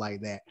and stuff like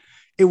that.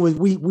 It was,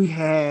 we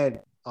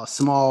had a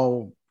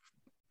small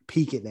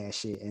peek at that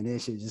shit, and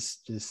that shit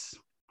just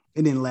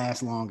it didn't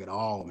last long at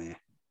all, man.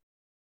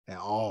 At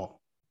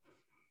all.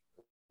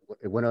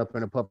 It went up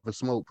in a puff of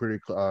smoke pretty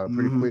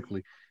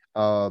quickly.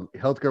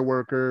 Healthcare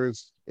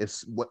workers,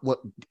 it's what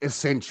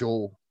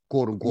essential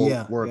quote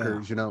unquote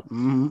workers, you know.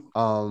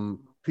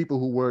 People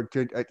who worked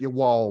at your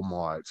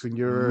Walmarts and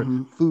your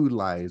Food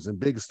Lions and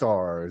Big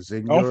Stars,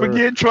 and don't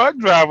forget truck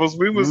drivers.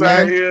 We was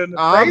out here in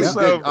the face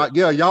of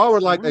it. Y'all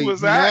were like a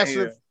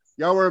massive.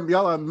 Y'all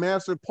are a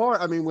massive part.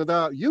 I mean,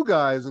 without you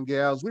guys and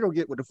gals, we don't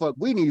get what the fuck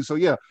we need. So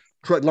yeah,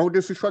 long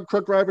distance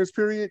truck drivers,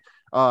 period.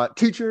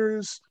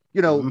 Teachers,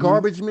 you know,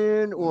 garbage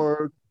men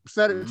or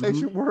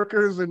sanitation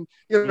workers, and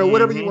you know,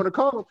 whatever you want to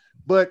call them.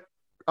 But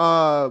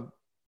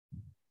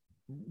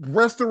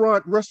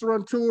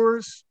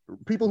restaurateurs,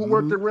 people who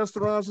worked in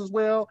restaurants as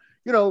well,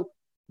 you know,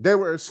 they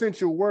were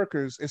essential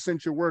workers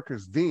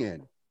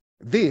then.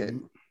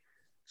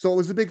 So it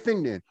was a big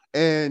thing then.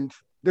 And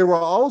there were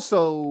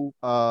also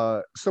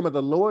some of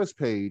the lowest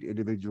paid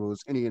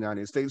individuals in the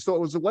United States. So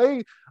it was a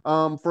way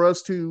for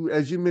us to,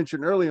 as you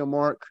mentioned earlier,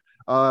 Mark,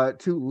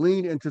 to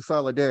lean into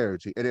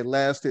solidarity. And it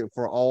lasted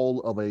for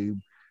all of a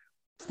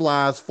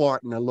flies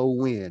fart in a low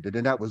wind. And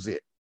then that was it.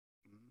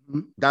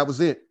 That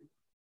was it.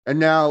 And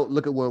now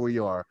look at where we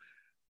are.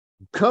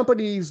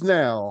 Companies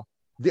now,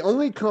 the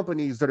only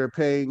companies that are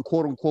paying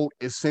quote unquote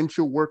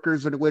essential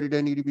workers in the way that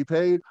they need to be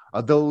paid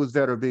are those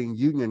that are being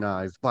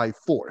unionized by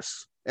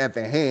force at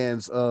the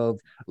hands of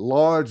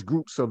large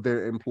groups of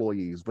their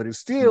employees. But it's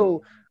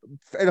still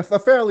a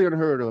fairly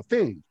unheard of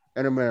thing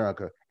in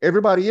America.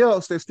 Everybody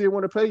else, they still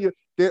want to pay you.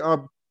 There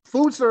are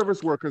food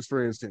service workers,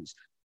 for instance,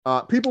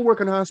 people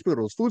work in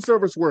hospitals, food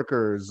service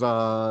workers,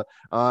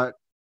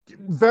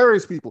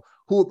 various people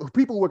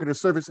work in the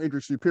service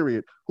industry,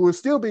 period, who are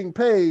still being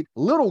paid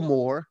little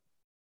more,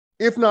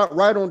 if not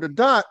right on the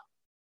dot,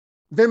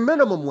 than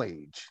minimum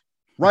wage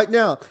right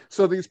now.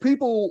 So these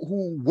people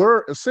who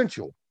were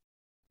essential,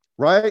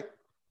 right?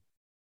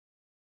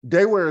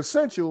 They were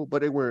essential,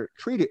 but they were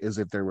treated as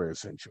if they were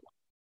essential.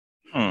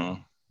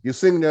 You're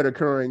seeing that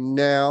occurring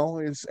now.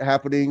 It's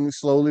happening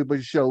slowly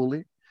but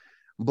surely.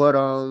 But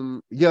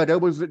there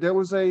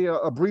was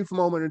a brief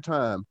moment in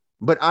time.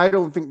 But I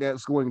don't think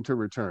that's going to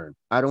return.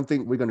 I don't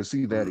think we're going to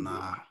see that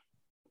again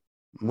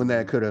when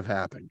that could have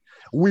happened.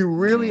 We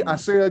really, I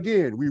say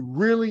again, we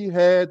really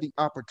had the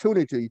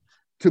opportunity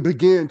to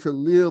begin to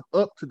live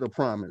up to the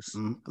promise.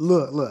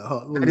 Look,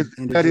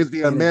 that is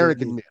the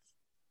American myth.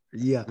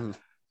 Yeah.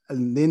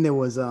 And then there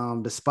was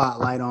the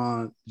spotlight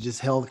on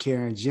just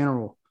healthcare in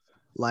general,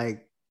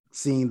 like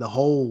seeing the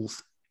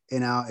holes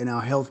in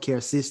our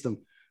healthcare system.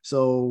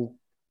 So,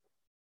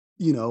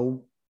 you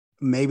know,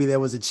 maybe there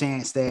was a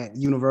chance that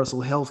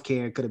universal health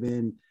care could have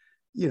been,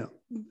 you know,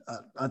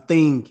 a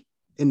thing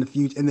in the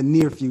future, in the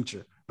near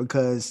future,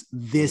 because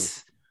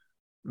this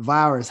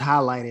virus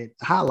highlighted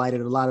a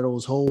lot of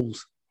those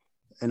holes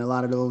and a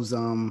lot of those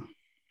a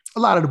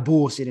lot of the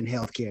bullshit in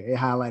healthcare. It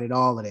highlighted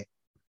all of that.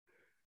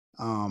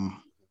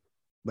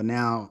 But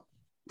now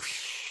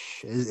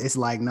it's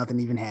like nothing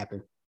even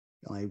happened.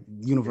 Like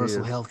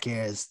universal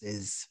healthcare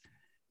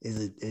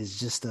is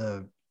just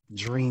a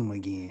dream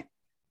again.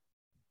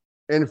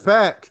 In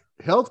fact,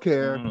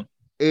 healthcare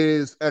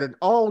is at an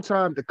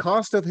all-time. The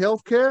cost of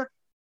healthcare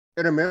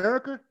in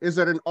America is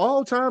at an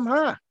all-time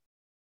high.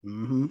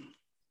 Mm-hmm.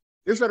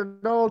 It's at an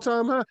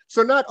all-time high.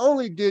 So not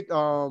only did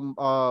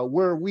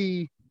were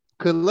we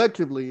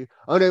collectively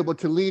unable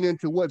to lean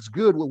into what's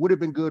good, what would have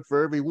been good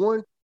for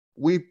everyone,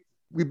 we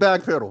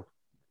backpedal.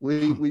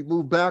 We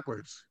move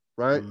backwards,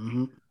 right?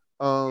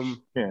 Mm-hmm.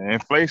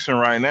 Inflation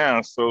right now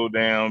is so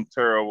damn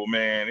terrible,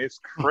 man. It's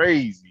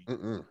crazy.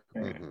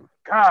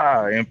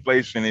 God,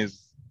 inflation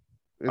is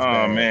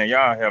bad. Man,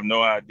 y'all have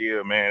no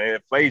idea, man.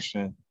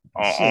 Inflation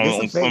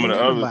on some of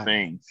the other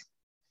things.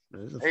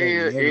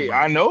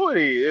 I know it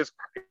is.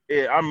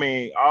 I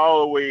mean,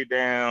 all the way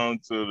down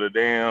to the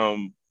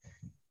damn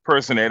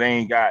person that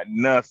ain't got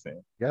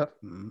nothing. Yep.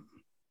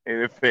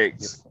 It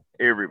affects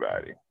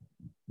everybody.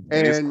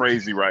 And it's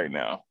crazy right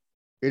now.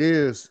 It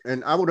is.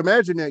 And I would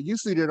imagine that you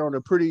see that on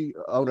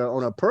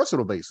a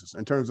personal basis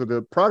in terms of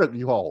the product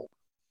you haul.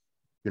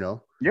 You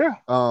know? Yeah.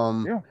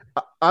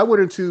 I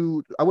went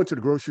to the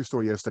grocery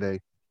store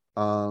yesterday,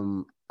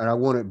 and I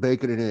wanted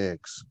bacon and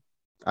eggs.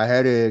 I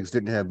had eggs,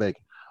 didn't have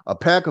bacon. A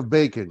pack of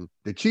bacon,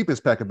 the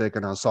cheapest pack of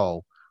bacon I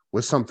saw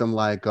was something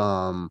like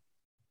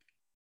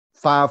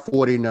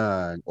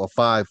 $5.49 or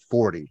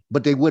 $5.40.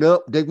 But they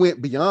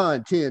went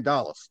beyond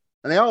 $10.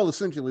 And they all look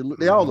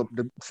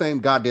the same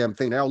goddamn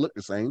thing. They all look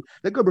the same.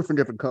 They could be from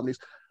different companies.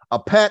 A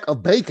pack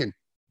of bacon.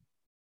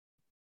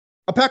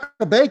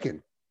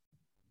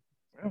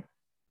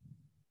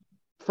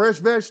 Fresh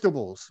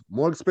vegetables,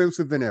 more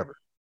expensive than ever.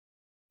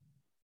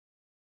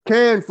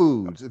 Canned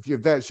foods, if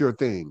that's your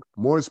thing,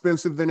 more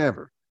expensive than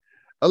ever.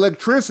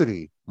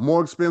 Electricity,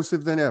 more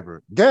expensive than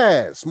ever.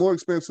 Gas, more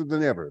expensive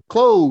than ever.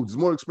 Clothes,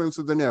 more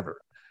expensive than ever.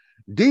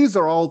 These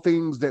are all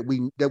things that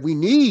we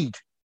need.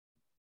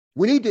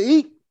 We need to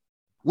eat.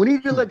 We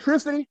need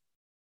electricity.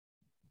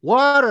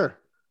 Water.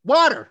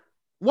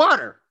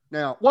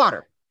 Now,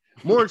 water,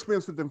 more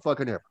expensive than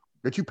fucking ever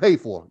that you pay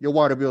for, your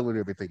water bill and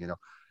everything, you know.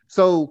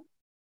 So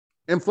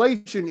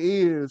inflation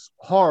is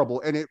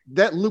horrible, and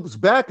that loops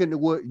back into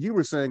what you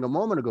were saying a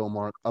moment ago,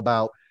 Mark,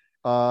 about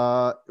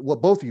what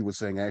both of you were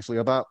saying actually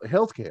about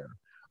healthcare,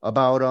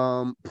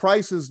 about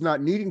prices not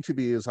needing to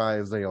be as high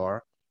as they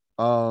are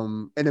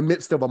in the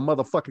midst of a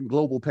motherfucking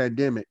global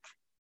pandemic,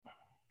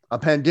 a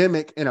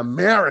pandemic in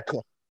America,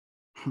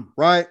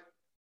 right?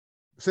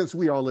 Since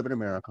we all live in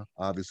America,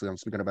 obviously, I'm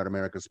speaking about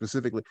America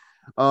specifically.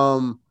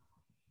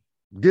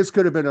 This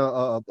could have been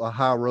a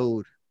high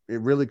road.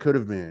 It really could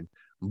have been,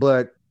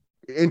 but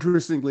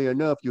interestingly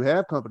enough, you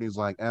have companies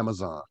like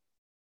Amazon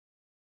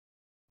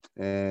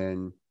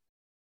and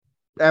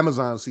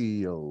Amazon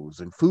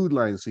CEOs and Food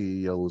Line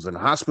CEOs and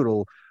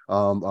hospital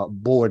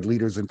board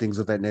leaders and things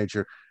of that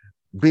nature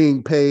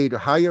being paid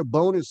higher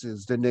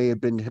bonuses than they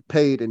have been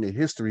paid in the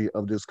history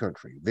of this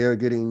country. They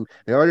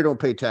already don't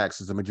pay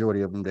taxes, the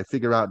majority of them. They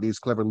figure out these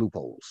clever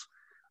loopholes.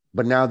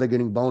 But now they're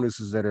getting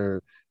bonuses that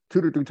are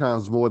 2 to 3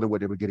 times more than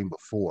what they were getting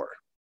before.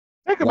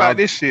 Think about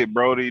this shit,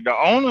 Brody. The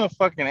owner of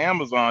fucking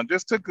Amazon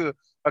just took a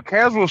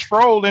casual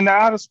stroll into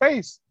outer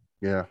space.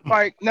 Yeah.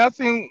 Like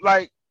nothing,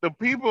 like the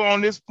people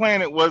on this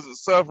planet wasn't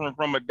suffering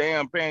from a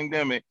damn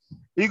pandemic.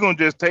 He gonna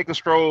just take a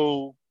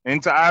stroll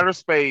into outer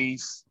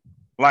space.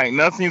 Like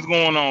nothing's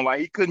going on. Like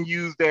he couldn't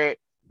use that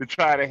to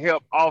try to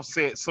help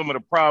offset some of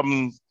the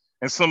problems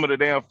and some of the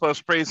damn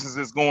frustrations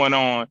that's going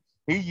on.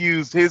 He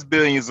used his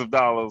billions of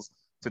dollars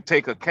to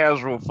take a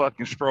casual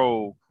fucking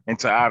stroll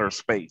into outer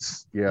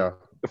space. Yeah.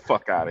 The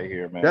fuck out of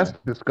here, man. That's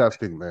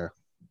disgusting, man.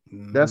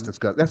 Mm-hmm. That's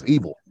disgusting. That's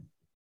evil.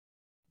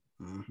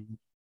 Mm-hmm.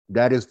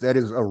 That is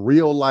a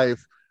real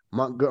life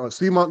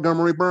C.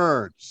 Montgomery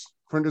Burns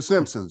from The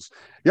Simpsons.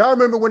 Y'all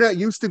remember when that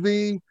used to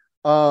be?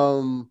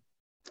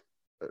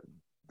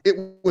 It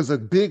was a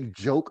big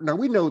joke. Now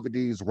we know that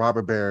these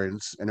robber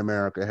barons in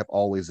America have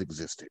always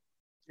existed.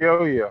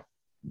 Oh yeah.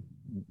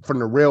 From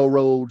the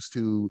railroads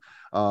to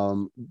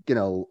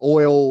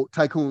oil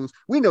tycoons,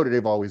 we know that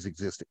they've always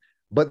existed.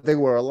 But they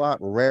were a lot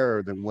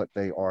rarer than what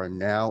they are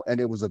now. And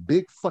it was a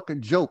big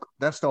fucking joke.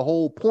 That's the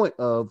whole point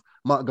of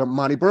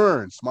Montgomery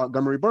Burns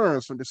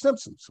from The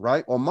Simpsons,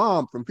 right? Or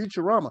Mom from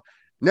Futurama.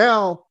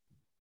 Now,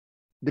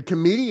 the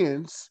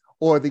comedians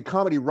or the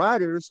comedy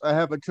writers are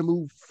having to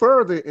move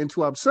further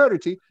into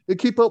absurdity to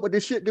keep up with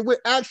the shit that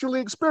we're actually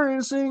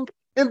experiencing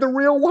in the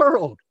real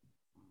world.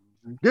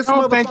 I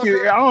don't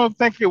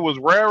think it was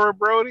rarer,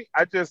 Brody.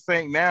 I just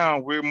think now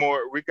we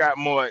got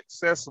more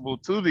accessible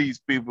to these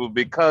people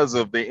because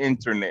of the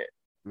internet.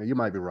 Now, you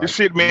might be right. This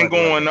shit been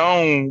going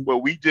on, but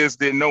we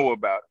just didn't know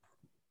about it.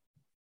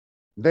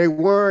 They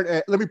weren't.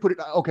 Let me put it.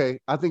 Okay,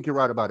 I think you're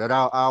right about that.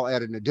 I'll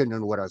add an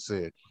addendum to what I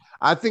said.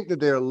 I think that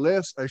they're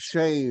less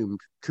ashamed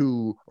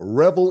to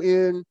revel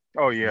in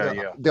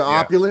the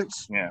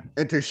opulence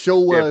and to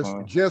show us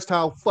just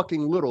how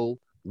fucking little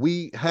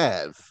we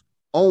have.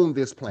 own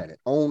this planet,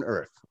 own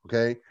Earth.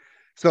 Okay,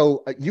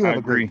 so you I have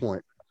a great agree.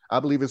 point. I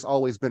believe it's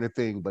always been a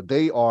thing, but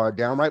they are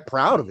downright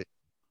proud of it.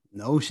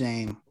 No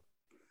shame.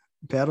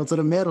 Pedal to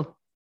the metal.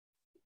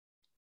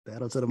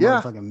 Pedal to the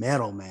Yeah. motherfucking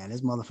metal, man.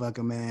 This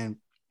motherfucker, man,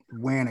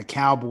 wearing a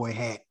cowboy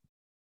hat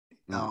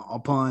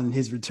upon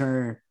his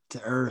return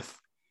to Earth.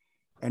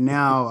 And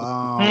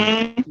now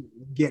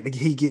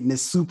he getting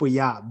this super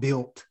yacht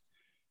built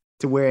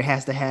to where it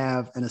has to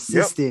have an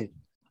assistant,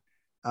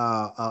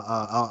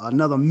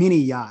 another mini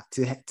yacht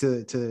to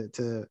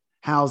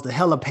house the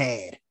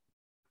helipad.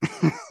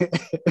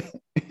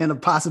 And a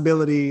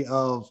possibility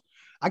of,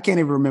 I can't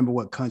even remember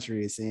what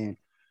country it's in,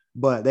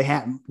 but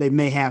they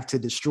may have to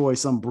destroy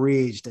some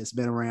bridge that's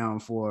been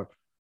around for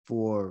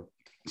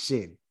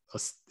shit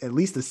at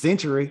least a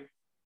century.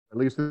 At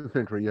least a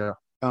century, yeah.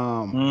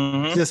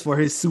 Just for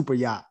his super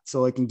yacht,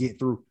 so it can get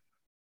through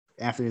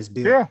after it's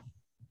built. Yeah.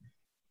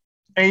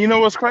 And you know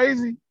what's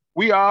crazy?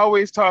 We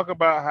always talk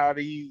about how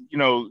you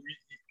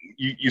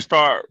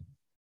start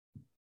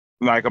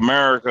like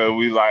America.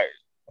 We like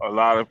a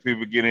lot of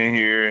people get in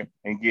here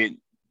and get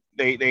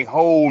they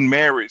hold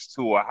marriage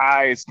to a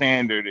high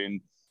standard,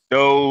 and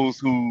those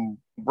who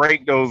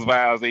break those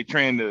vows, they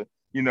trying to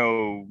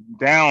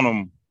down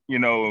them,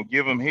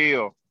 give them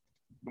hell.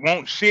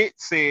 Won't shit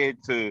said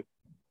to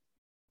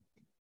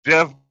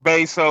Jeff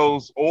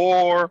Bezos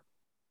or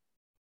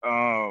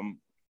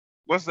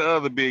what's the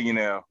other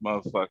billionaire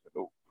motherfucker?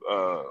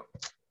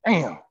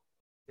 Damn.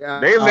 Yeah,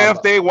 they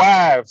left their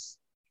wives.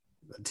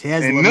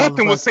 Tesla, and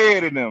nothing was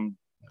said to them.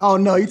 Oh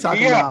no, you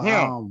talking about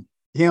him.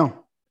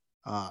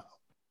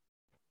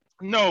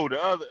 No,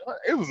 the other,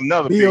 it was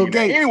another Bill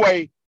billionaire. Gates.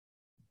 Anyway,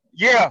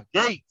 yeah,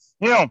 Gates,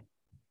 him.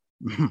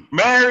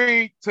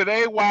 Married to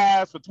their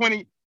wives for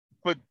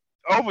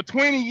over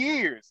 20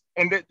 years.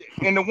 And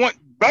the one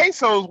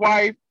Bezos'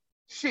 wife,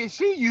 she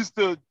used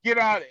to get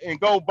out and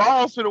go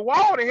balls to the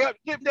wall to help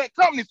get that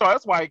company started.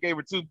 That's why he gave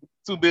her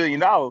 $2 billion.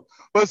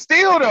 But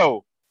still,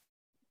 though,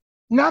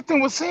 nothing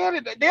was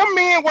said. Them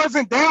men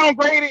wasn't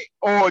downgraded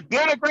or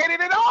denigrated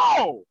at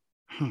all.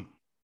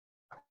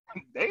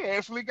 They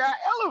actually got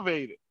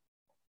elevated.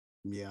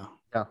 Yeah.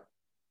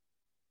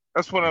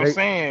 That's what I'm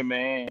saying,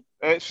 man.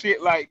 That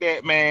shit like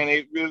that, man,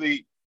 it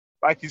really,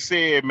 like you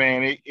said,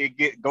 man, it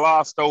get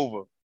glossed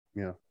over.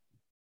 Yeah.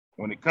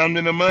 When it comes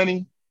to the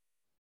money,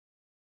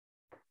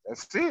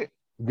 that's it.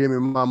 Give me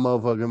my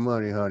motherfucking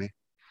money, honey.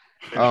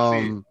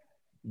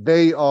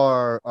 They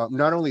are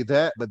not only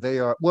that, but they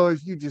are, well,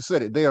 as you just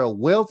said it, they are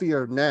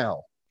wealthier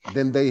now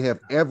than they have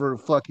ever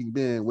fucking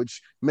been,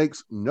 which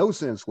makes no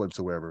sense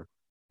whatsoever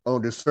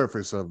on the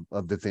surface of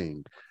the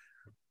thing.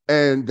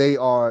 And they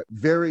are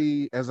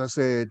very, as I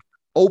said,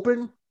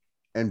 open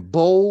and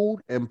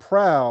bold and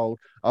proud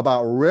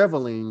about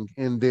reveling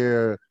in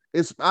their,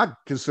 I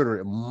consider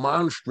it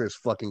monstrous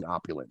fucking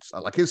opulence.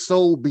 Like, it's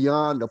so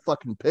beyond the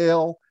fucking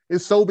pale.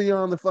 It's so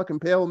beyond the fucking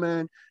pale,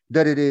 man,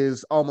 that it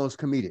is almost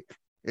comedic.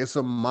 It's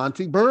some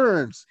Monty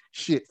Burns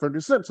shit from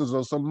The Simpsons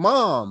or some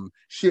mom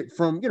shit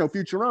from,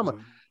 Futurama.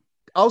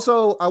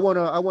 Also, I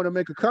wanna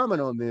make a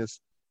comment on this.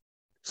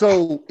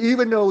 So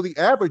even though the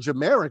average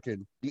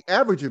American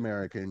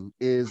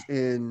is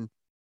in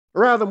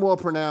rather more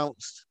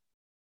pronounced,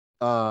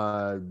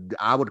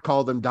 I would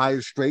call them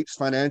dire straits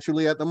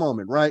financially at the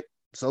moment, right?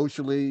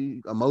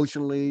 Socially,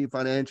 emotionally,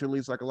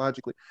 financially,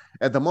 psychologically.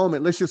 At the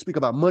moment, let's just speak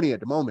about money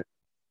at the moment.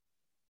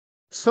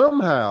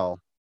 Somehow,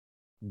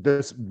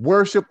 this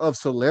worship of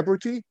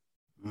celebrity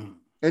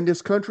in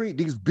this country,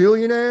 these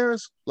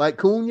billionaires like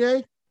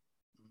Kanye,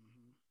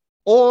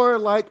 or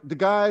like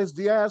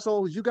the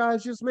assholes you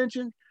guys just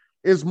mentioned,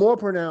 is more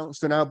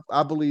pronounced than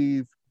I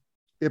believe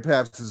it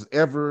perhaps has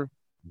ever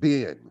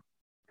been.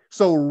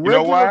 So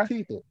regular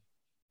people,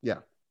 yeah.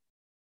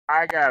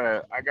 I got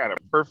a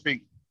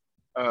perfect.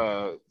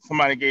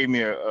 Somebody gave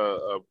me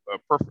a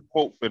perfect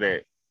quote for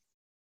that.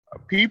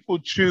 People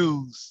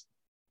choose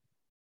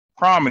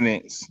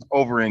prominence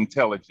over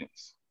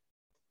intelligence.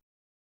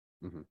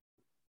 Mm-hmm.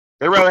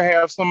 They rather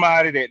have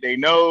somebody that they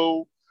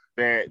know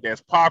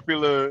that's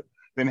popular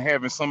than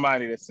having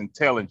somebody that's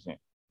intelligent.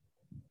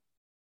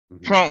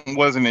 Mm-hmm. Trump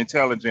wasn't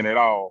intelligent at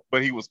all,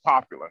 but he was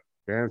popular.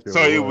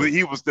 So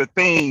he was the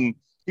thing.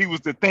 He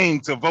was the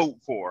thing to vote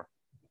for,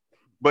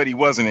 but he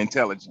wasn't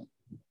intelligent.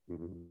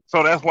 Mm-hmm.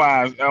 So that's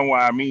why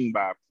I mean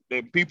by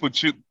that people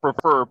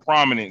prefer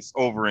prominence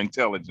over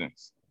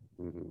intelligence.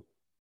 Mm-hmm.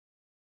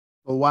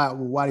 Well,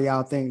 why do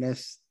y'all think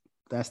that's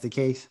the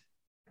case?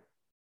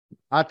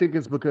 I think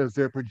it's because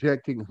they're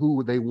projecting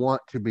who they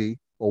want to be,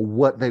 or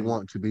what they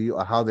want to be,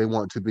 or how they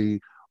want to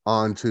be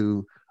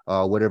onto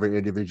whatever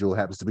individual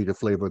happens to be the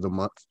flavor of the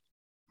month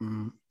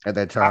at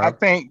that time. I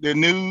think the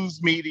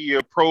news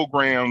media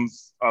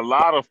programs a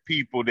lot of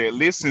people that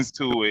listens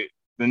to it.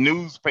 The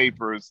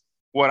newspapers,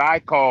 what I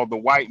call the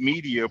white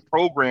media,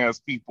 programs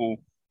people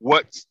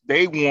what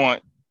they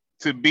want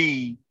to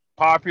be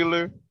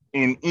popular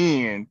and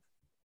in.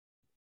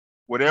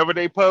 Whatever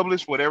they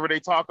publish, whatever they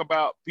talk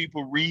about,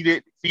 people read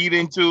it, feed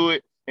into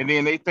it, and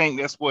then they think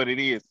that's what it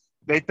is.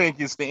 they think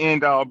it's the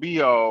end all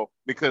be all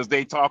because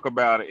they talk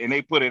about it and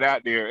they put it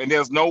out there. And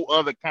there's no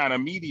other kind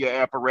of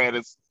media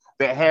apparatus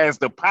that has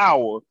the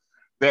power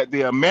that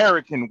the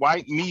American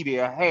white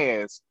media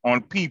has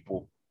on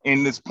people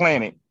in this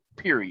planet,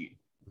 period.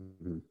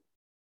 Mm-hmm.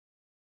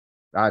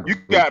 You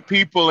got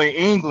people in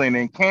England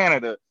and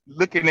Canada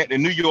looking at the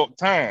New York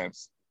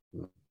Times.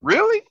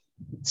 Really?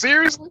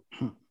 Seriously?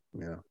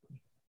 Yeah.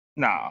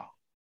 Nah.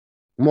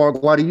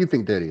 Mark, why do you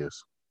think that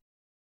is?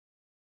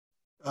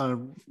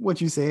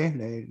 What you said,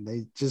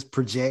 they just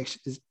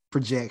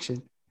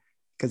projection.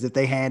 Because if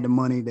they had the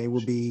money, they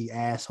would be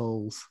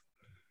assholes,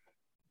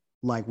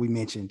 like we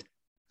mentioned.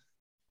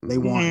 They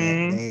want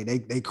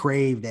that. They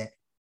crave that.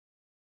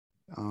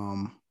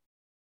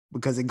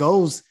 Because it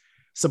goes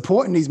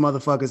supporting these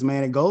motherfuckers,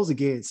 man. It goes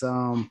against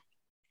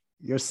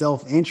your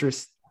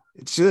self-interest.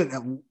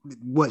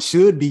 What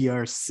should be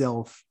your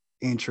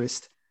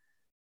self-interest.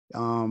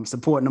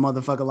 Supporting a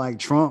motherfucker like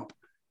Trump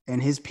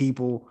and his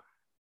people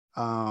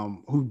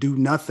who do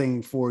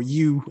nothing for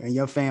you and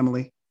your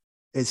family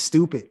is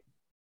stupid.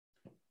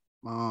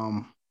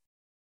 But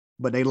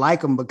they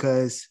like them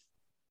because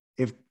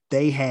if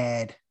they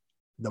had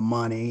the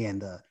money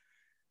and the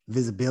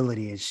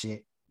visibility and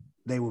shit,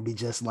 they would be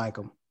just like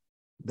them.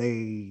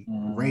 They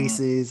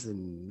racist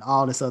and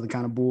all this other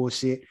kind of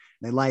bullshit.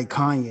 They like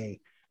Kanye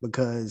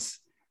because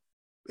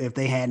if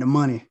they had the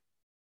money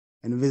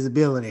and the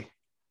visibility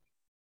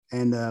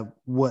and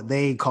what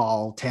they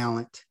call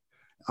talent,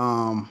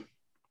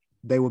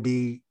 they would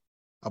be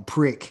a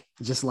prick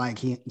just like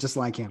him.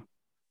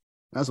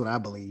 That's what I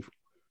believe.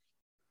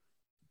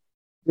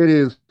 It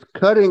is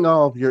cutting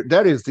off your.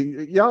 That is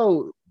the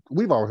y'all.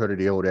 We've all heard of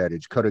the old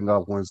adage: cutting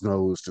off one's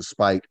nose to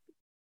spite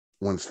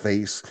one's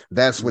face.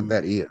 That's what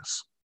that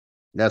is.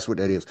 That's what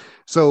that is.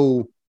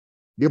 So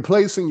you're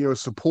placing your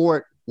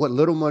support, what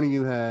little money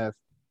you have,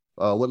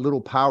 what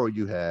little power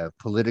you have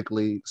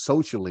politically,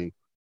 socially,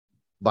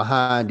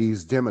 behind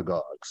these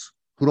demagogues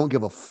who don't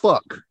give a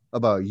fuck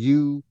about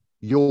you,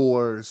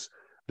 yours.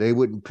 They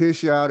wouldn't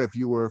piss you out if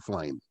you were a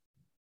flame.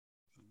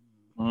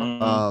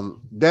 I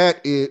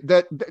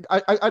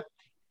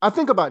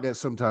think about that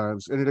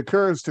sometimes, and it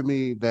occurs to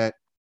me that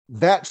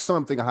that's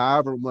something,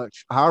 however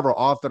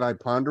often I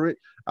ponder it,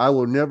 I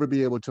will never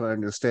be able to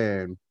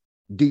understand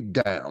deep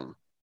down.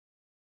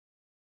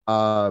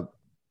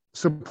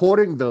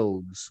 Supporting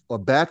those or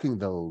backing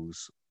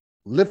those,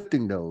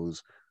 lifting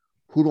those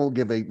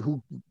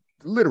who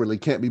literally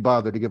can't be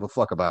bothered to give a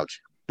fuck about you.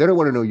 They don't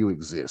want to know you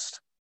exist.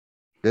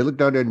 They look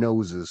down their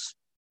noses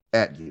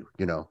at you,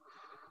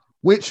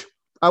 which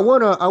I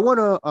wanna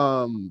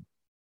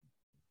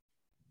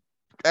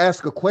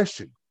ask a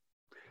question.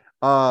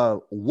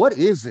 What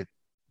is it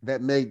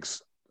that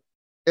makes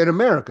in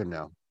America,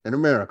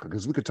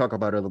 because we could talk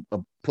about other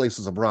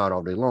places abroad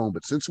all day long,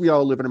 but since we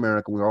all live in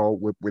America,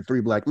 we're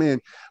three black men.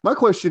 My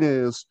question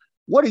is,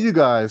 what do you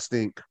guys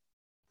think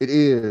it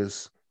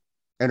is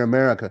in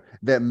America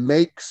that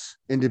makes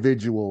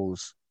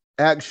individuals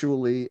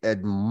actually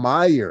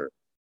admire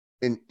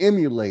and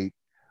emulate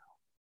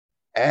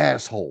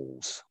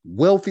assholes,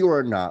 wealthy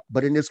or not?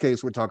 But in this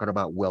case, we're talking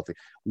about wealthy.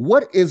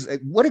 What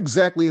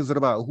exactly is it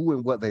about who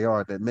and what they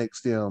are that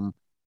makes them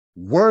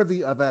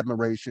worthy of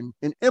admiration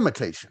and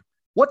imitation?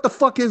 What the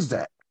fuck is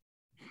that?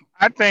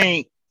 I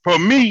think for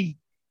me,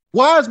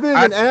 why is being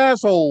an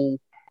asshole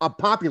a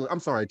popular? I'm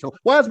sorry, Joe.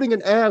 Why is being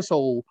an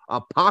asshole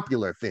a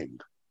popular thing?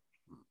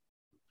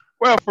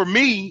 Well, for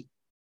me,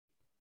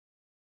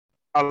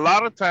 a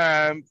lot of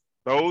times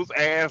those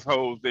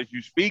assholes that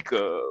you speak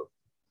of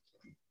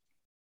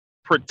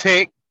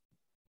protect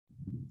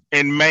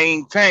and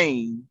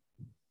maintain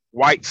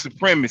white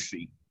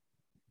supremacy.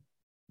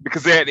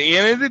 Because at the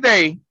end of the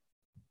day,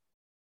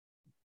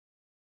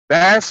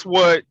 that's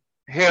what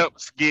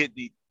helps get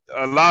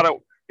a lot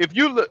of, if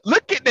you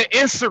look at the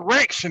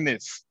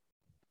insurrectionists,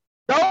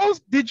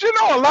 did you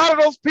know a lot of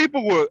those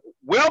people were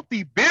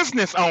wealthy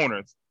business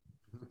owners?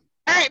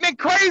 Acting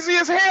crazy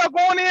as hell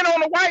going in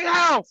on the White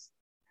House.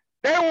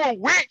 They were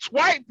rich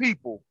white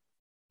people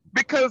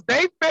because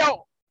they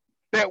felt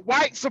that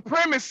white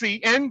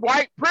supremacy and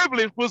white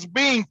privilege was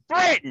being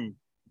threatened.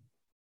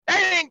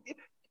 They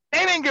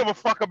didn't give a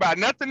fuck about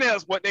nothing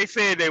else what they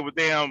said they were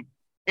damn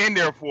in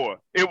there for.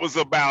 It was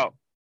about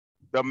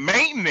the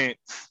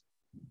maintenance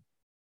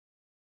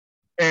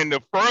and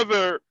the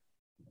further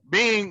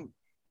being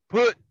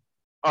put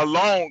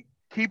along,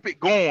 keep it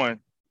going,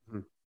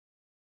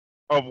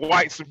 of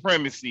white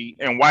supremacy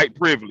and white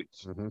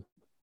privilege.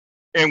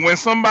 And when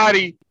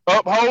somebody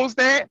upholds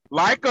that,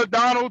 like a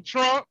Donald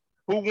Trump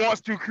who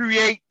wants to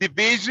create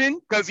division,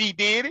 because he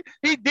did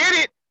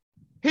it,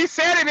 he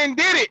said it and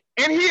did it,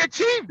 and he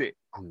achieved it.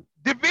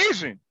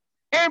 Division.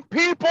 And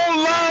people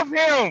love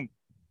him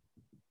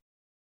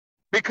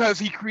because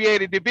he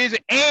created division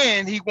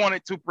and he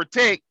wanted to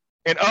protect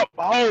and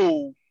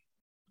uphold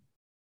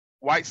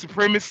white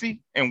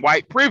supremacy and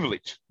white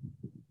privilege.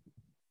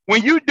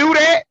 When you do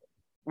that,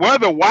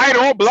 whether white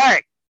or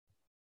black,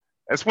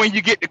 that's when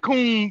you get the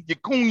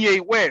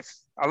Kanye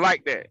West. I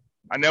like that.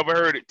 I never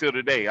heard it till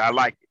today. I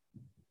like it.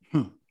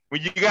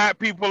 When you got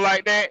people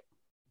like that,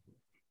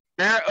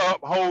 they're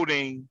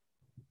upholding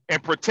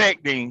and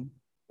protecting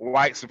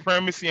white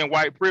supremacy and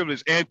white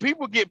privilege. And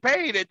people get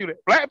paid to do that.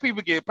 Black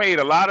people get paid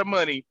a lot of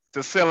money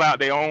to sell out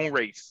their own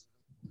race.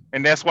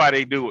 And that's why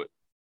they do it.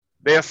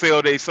 They'll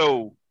sell their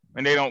soul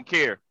and they don't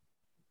care.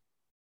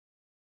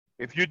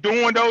 If you're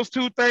doing those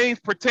two things,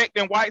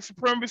 protecting white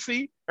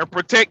supremacy and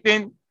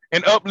protecting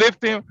and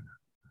uplifting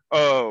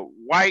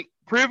white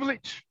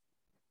privilege,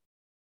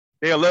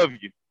 they'll love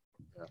you.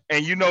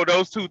 And you know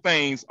those two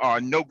things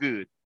are no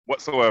good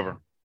whatsoever.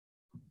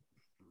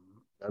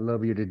 I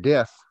love you to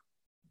death.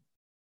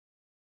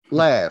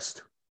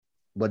 Last,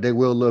 but they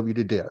will love you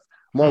to death.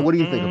 Mark, what do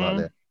you think about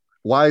that?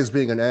 Why is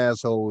being an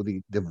asshole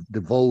the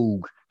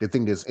vogue, the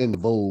thing that's in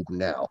vogue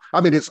now? I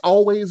mean, it's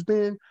always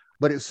been,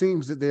 but it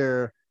seems that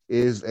there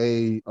is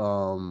a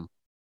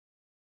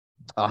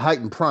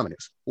heightened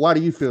prominence. Why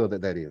do you feel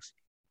that is?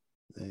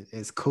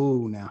 It's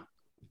cool now.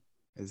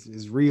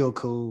 It's real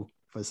cool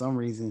for some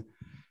reason.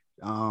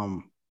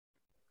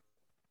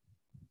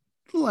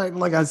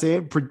 Like I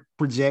said,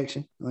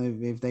 projection.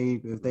 If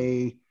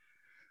they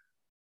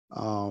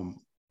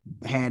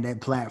had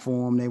that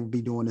platform, they would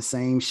be doing the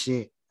same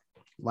shit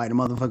like the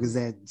motherfuckers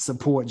that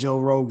support Joe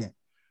Rogan.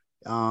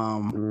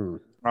 Oh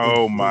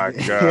my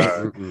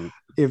God.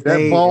 If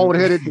that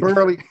bald-headed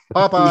burly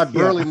Popeye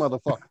burly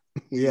motherfucker.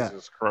 Yeah.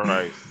 Jesus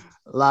Christ.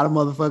 A lot of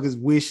motherfuckers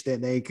wish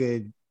that they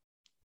could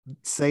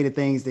say the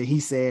things that he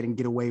said and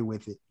get away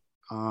with it.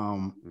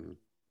 A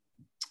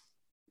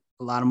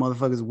lot of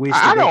motherfuckers wish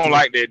I don't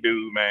like that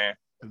dude, man.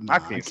 Nah, I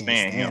can't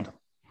stand him.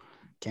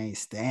 Can't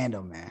stand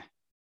him, man.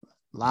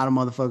 A lot of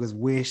motherfuckers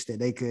wish that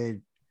they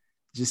could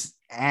just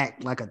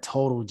act like a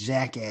total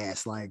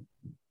jackass, like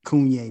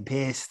Kanye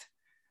Pest,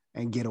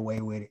 and get away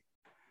with it.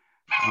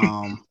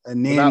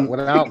 And then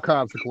without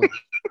consequences.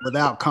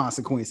 Without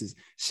consequences.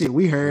 Shit,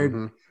 we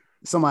heard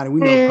somebody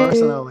we know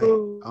personally,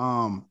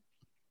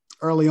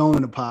 early on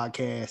in the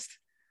podcast,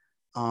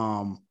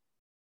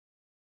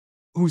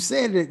 who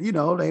said that, you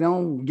know, they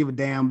don't give a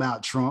damn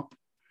about Trump,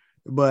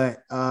 but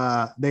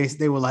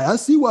they were like, I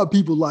see why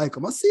people like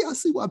him. I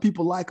see why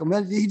people like him.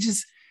 He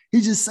just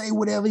say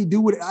whatever he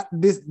do with it.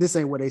 This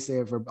ain't what they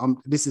said for.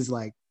 This is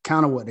like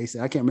kind of what they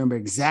said. I can't remember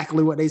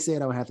exactly what they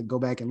said. I would have to go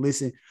back and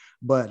listen.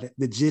 But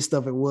the gist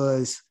of it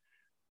was,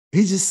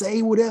 he just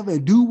say whatever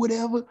and do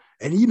whatever.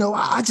 And you know,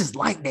 I just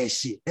like that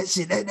shit. I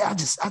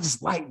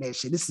just like that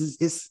shit.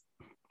 It's.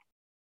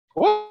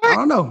 What? I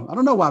don't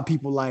know why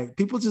people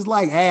just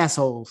like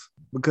assholes,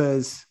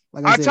 because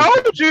like I said,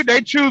 told you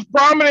they choose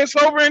prominence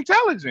over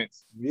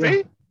intelligence. Yeah.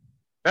 See,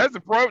 that's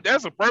a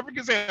perfect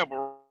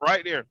example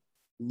right there.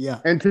 Yeah,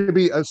 and to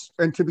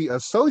be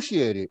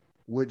associated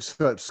with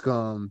such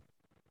scum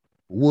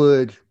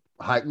would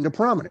heighten the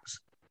prominence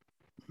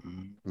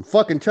and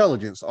fuck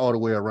intelligence all the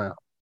way around.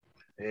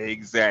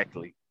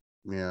 Exactly.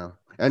 Yeah,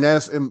 and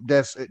that's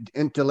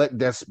intellect.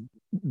 That's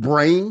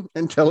brain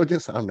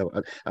intelligence. I don't know.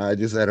 I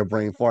just had a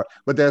brain fart,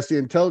 but that's the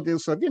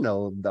intelligence of, you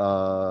know,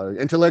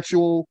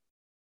 intellectual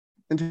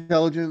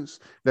intelligence.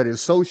 That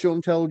is social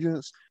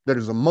intelligence. That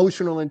is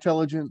emotional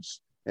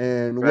intelligence,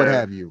 and what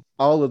have you.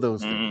 All of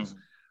those things.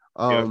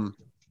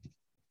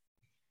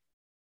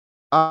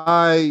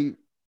 I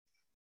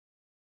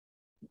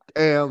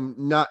am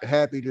not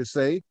happy to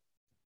say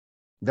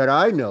that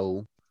I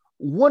know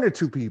one or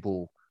two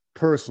people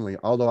personally,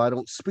 although I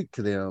don't speak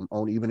to them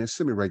on even a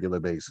semi-regular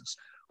basis,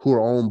 who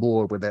are on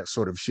board with that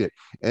sort of shit.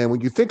 And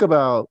when you think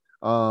about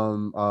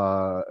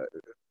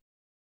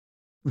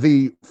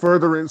the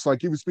furtherance,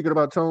 like you were speaking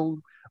about,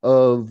 Tone,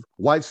 of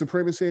white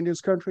supremacy in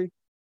this country,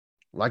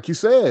 like you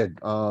said,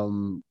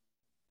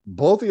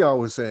 both of y'all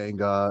were saying,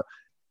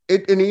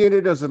 in the end,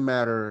 it doesn't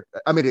matter.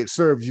 I mean, it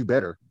serves you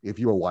better if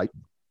you're white,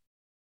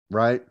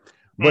 right?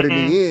 But in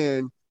the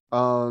end,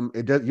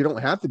 you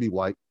don't have to be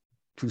white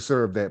to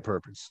serve that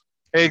purpose.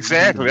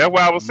 Exactly. That's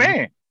what I was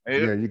saying.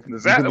 Yeah,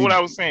 exactly what I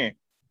was saying.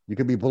 You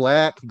could be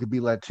black, you could be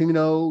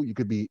Latino, you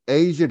could be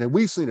Asian, and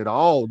we've seen it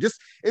all. Just,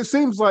 it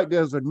seems like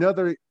there's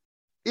another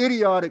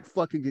idiotic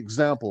fucking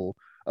example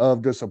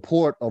of the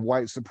support of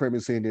white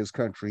supremacy in this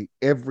country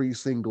every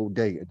single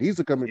day. And these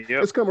are coming,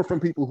 it's coming from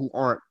people who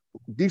aren't,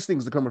 these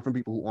things are coming from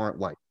people who aren't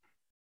white.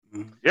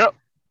 Yep.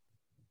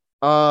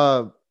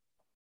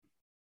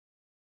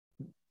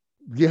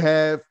 You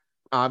have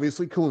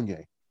obviously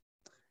Kanye.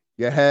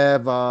 You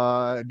have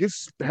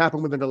this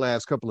happened within the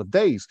last couple of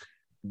days.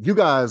 You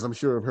guys, I'm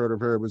sure, have heard of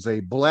her. Was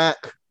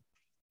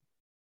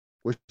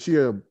she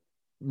a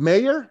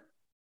mayor,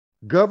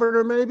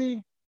 governor,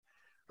 maybe,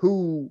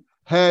 who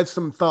had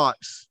some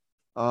thoughts,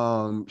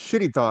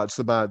 shitty thoughts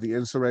about the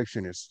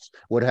insurrectionists,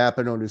 what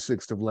happened on the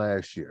 6th of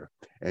last year.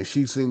 And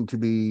she seemed to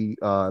be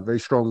very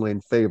strongly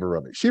in favor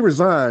of it. She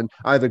resigned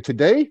either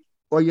today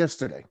or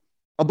yesterday.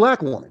 A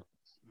black woman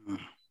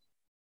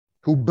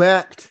who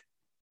backed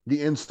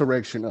the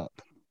insurrection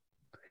up.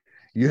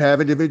 You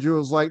have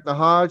individuals like the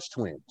Hodge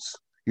twins.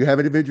 You have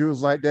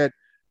individuals like that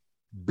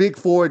Big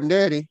Ford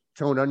Natty.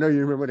 Tony, I know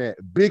you remember that.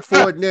 Big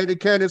Ford Natty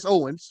Candace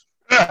Owens.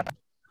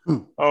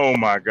 Oh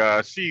my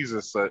God. She's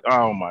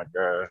oh my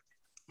God.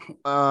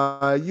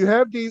 You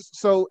have these,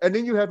 and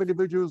then you have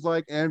individuals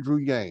like Andrew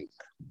Yang,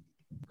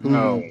 who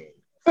No.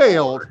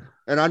 failed,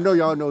 and I know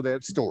y'all know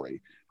that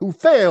story, who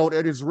failed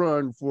at his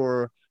run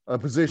for a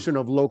position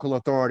of local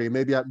authority,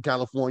 maybe out in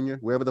California,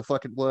 wherever the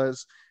fuck it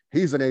was.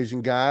 He's an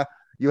Asian guy.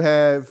 You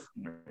have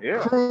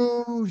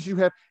Cruz,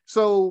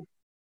 so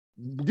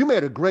you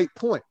made a great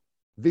point.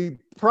 The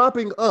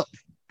propping up,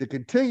 the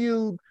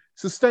continued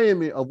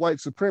sustainment of white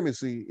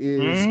supremacy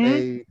is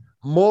a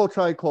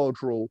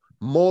multicultural,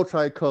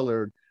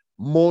 multicolored,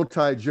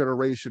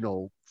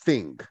 multi-generational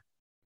thing.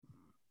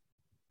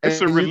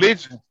 It's a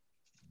religion.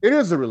 It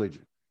is a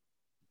religion.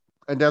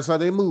 And that's how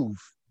they move,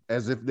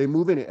 as if they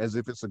move in it, as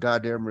if it's a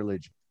goddamn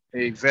religion.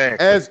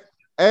 Exactly.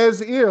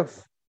 As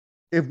if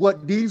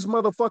what these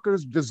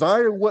motherfuckers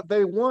desire, what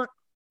they want,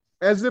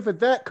 as if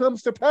that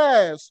comes to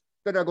pass,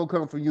 they're not gonna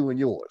come for you and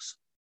yours.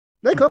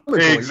 They coming for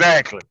you.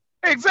 Exactly.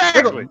 I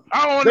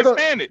don't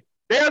understand it.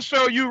 They'll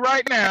show you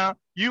right now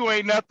you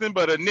ain't nothing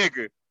but a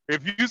nigga.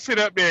 If you sit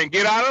up there and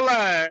get out of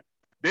line,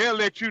 they'll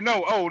let you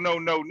know. Oh no.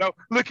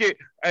 Look at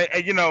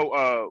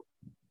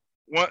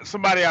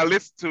somebody I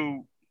listen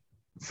to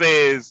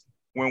says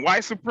when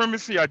white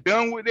supremacy are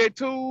done with their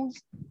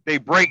tools, they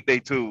break their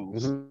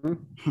tools.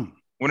 Mm-hmm.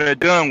 When they're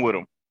done with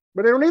them,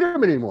 but they don't need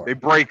them anymore. They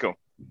break them.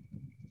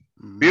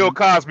 Mm-hmm. Bill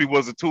Cosby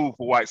was a tool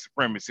for white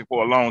supremacy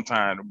for a long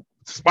time.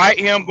 Despite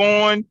him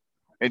going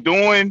and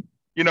doing,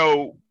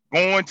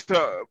 going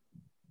to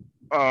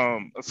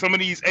some of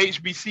these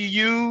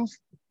HBCUs,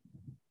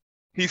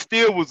 he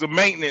still was a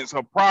maintenance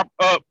or prop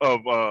up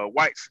of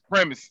white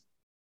supremacy.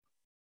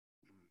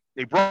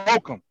 They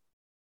broke him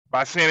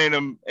by sending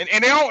them, and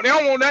they don't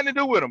want nothing to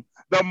do with him.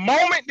 The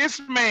moment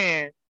this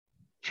man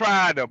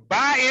tried to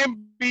buy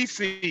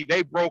NBC,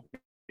 they broke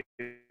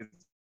his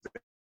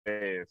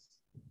ass.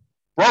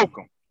 Broke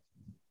him.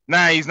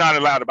 Now he's not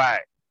allowed to buy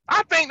it.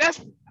 I think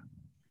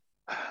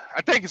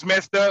it's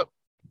messed up,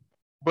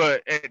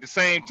 but at the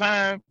same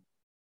time,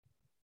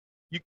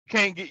 you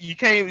can't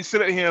even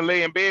sit up here and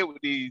lay in bed with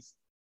these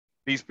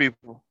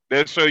people.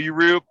 They'll show you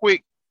real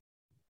quick.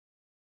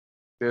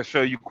 They'll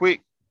show you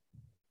quick.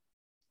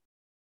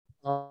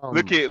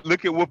 Look at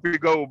Whoopi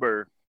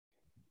Goldberg.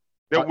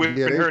 They're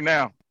whipping her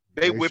now.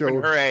 They whipping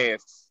her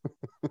ass.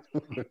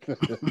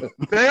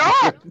 They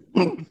are.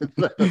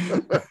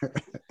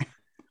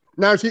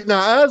 Now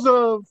as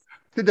of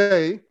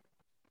today,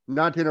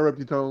 not to interrupt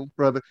you, Tone,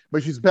 brother,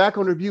 but she's back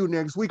on review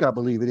next week, I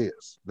believe it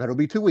is. That'll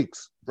be 2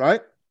 weeks,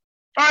 right?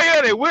 Oh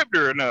yeah, they whipped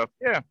her enough.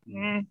 Yeah.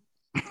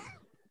 Mm-hmm.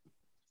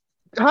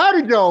 How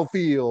did y'all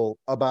feel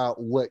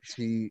about what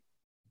she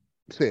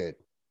said?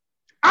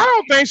 I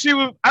don't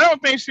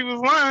think she was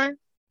lying.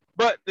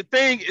 But the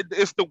thing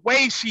is the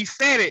way she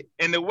said it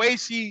and the way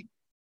she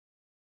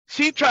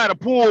tried to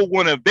pull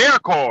one of their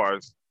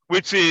cards,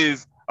 which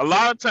is a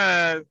lot of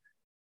times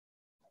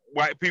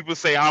white people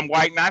say I'm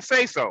white and I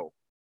say so.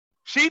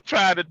 She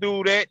tried to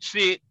do that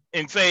shit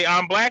and say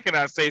I'm black and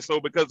I say so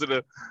because of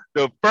the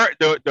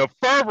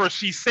fervor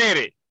she said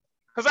it.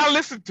 Because I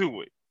listened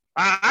to it.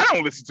 I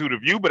don't listen to The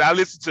View, but I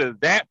listen to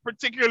that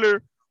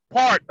particular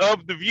part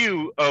of The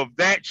View of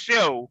that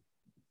show,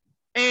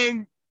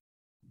 and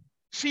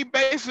she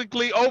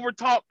basically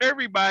overtalked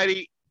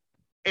everybody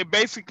and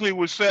basically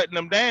was shutting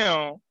them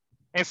down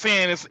and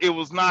saying it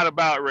was not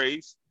about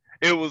race.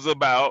 It was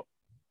about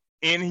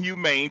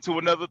inhumane to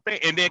another thing.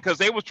 And then because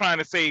they was trying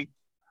to say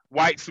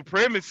white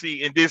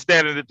supremacy and this,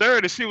 that, and the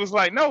third, and she was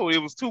like, no, it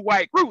was 2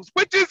 white groups,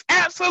 which is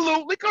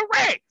absolutely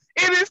correct.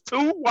 It is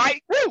 2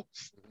 white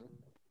groups.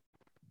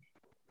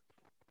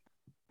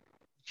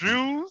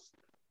 Jews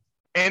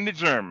and the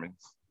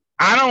Germans.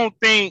 I don't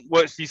think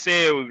what she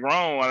said was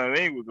wrong. I don't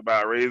think it was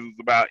about race. It was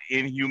about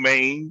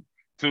inhumane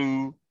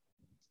to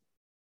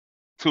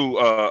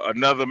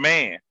another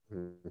man.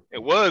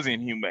 It was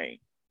inhumane.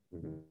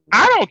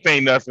 I don't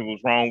think nothing was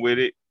wrong with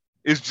it.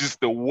 It's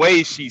just the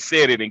way she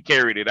said it and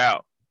carried it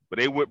out. But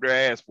they whipped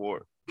their ass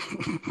for it.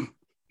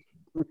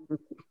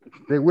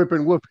 They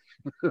whipping.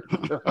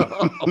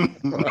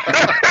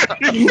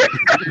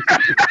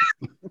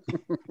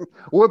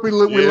 Whoopi,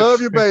 we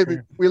love you, baby.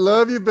 We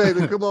love you,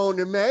 baby. Come on,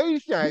 the man.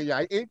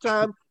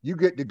 Anytime you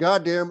get the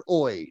goddamn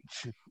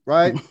age,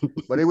 right?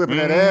 But they whipping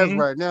that ass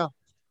right now.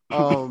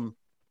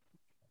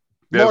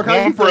 There's Mark,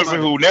 one person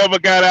who never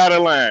got out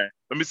of line.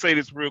 Let me say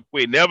this real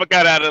quick. Never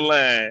got out of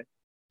line.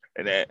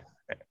 And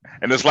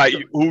it's like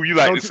who you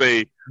like to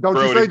say. Don't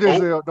you say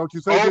Denzel. Don't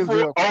you say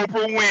Denzel.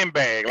 Oprah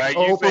Winbag. Like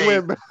you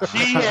say,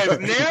 she has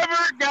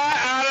never got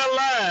out of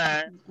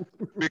line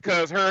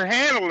because her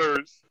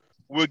handlers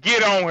will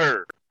get on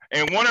her.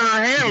 And one of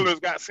her handlers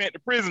got sent to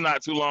prison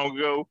not too long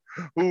ago,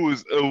 who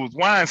was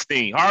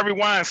Weinstein. Harvey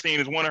Weinstein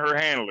is one of her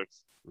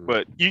handlers.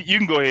 But you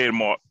can go ahead,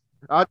 Mark.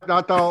 I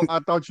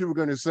thought you were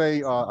gonna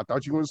say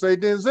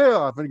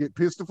Denzel. I'm gonna get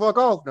pissed the fuck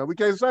off. No, we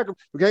can't sack him.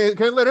 We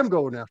can't let him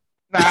go now.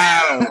 Nah,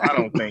 I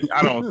don't think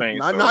so.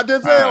 Not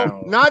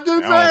Denzel. Not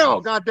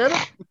Denzel. God damn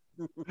it.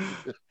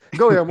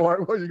 Go ahead,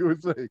 Mark. What are you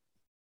gonna say?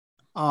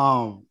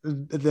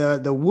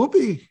 The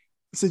Whoopi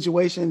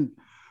situation.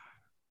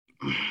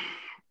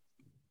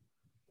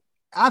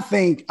 I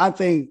think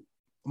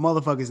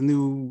motherfuckers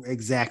knew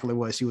exactly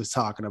what she was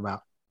talking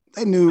about.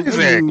 They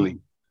knew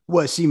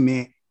what she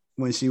meant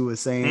when she was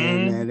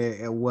saying that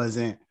it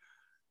wasn't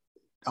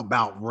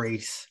about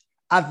race.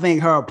 I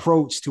think her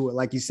approach to it,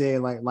 like you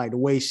said, like the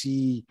way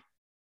she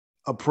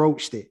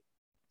approached it,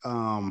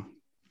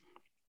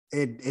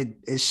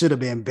 it should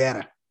have been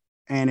better,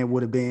 and it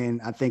would have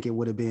been. I think it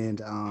would have been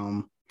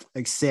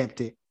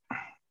accepted.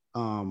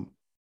 The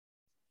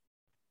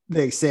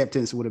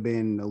acceptance would have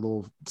been a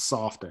little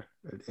softer.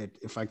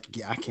 If I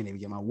can't even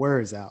get my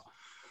words out.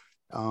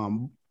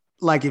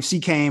 Like if she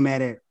came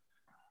at it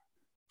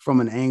from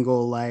an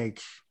angle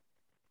like,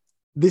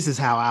 this is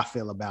how I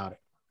feel about it.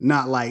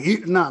 Not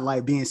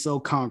like being so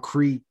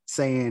concrete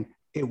saying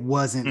it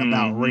wasn't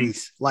about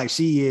race. Like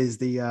she is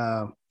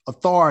the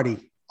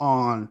authority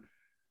on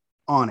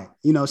it.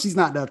 You know, she's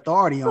not the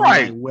authority on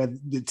like whether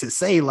to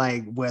say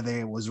like whether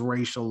it was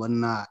racial or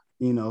not.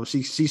 You know,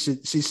 she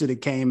should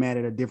have came at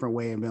it a different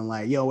way and been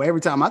like, yo,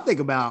 every time I think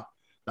about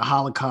the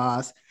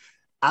Holocaust,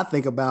 I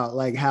think about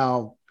like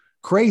how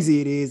crazy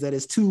it is that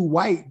it's two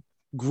white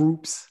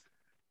groups,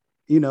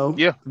 you know,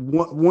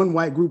 one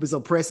white group is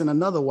oppressing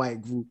another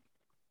white group.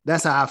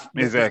 That's how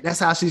that's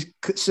how she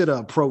should have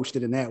approached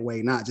it in that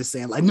way, not just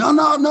saying like,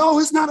 no,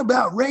 it's not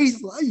about race.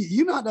 Like,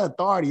 you're not the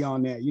authority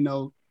on that, you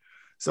know.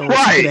 So you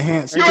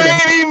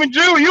ain't even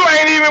Jew. You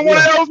ain't even one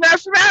of those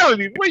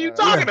nationalities. What are you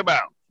talking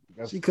about?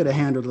 She could have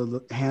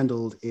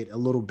handled it a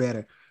little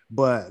better,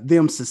 but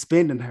them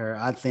suspending her,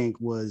 I think,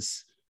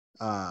 was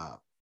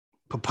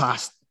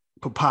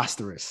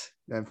preposterous.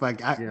 In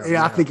fact,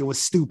 I think it was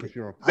stupid.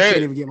 Sure. I can't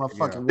even get my fucking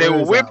words out. They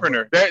were whipping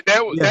her.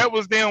 That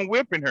was them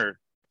whipping her.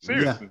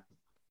 Seriously.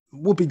 Yeah.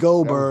 Whoopi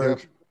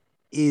Goldberg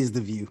is the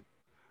View.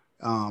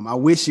 I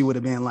wish she would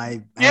have been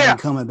like, I ain't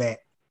coming back.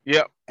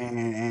 Yep.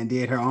 And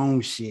did her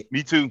own shit.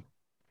 Me too.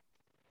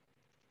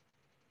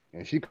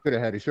 And she could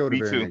have had a show the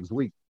very next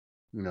week,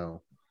 you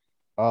know.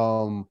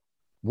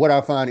 What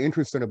I find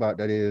interesting about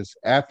that is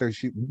after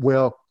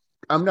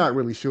I'm not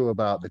really sure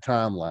about the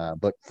timeline,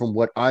 but from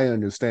what I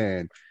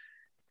understand,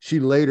 she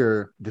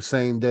later the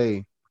same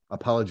day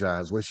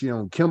apologized. Was she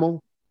on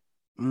Kimmel?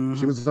 Mm-hmm.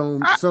 She was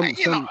on some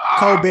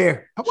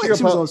Colbert.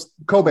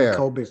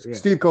 Colbert. Yeah.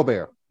 Steve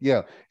Colbert.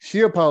 Yeah.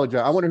 She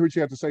apologized. I want to hear what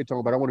you have to say,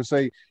 Tone, but I want to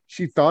say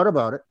she thought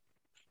about it.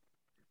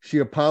 She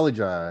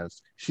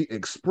apologized. She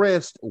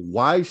expressed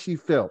why she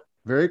felt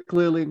very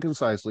clearly and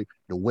concisely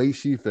the way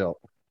she felt.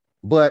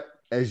 But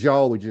as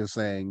y'all were just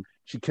saying,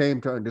 she came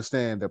to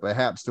understand that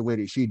perhaps the way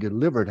that she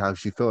delivered how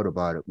she felt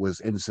about it was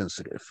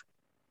insensitive.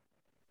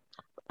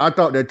 I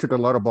thought that took a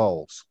lot of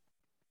balls.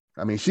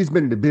 I mean, she's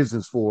been in the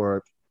business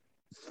for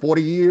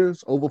 40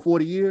 years, over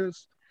 40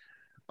 years.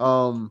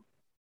 And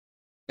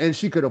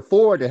she could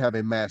afford to have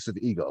a massive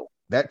ego.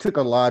 That took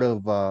a lot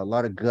of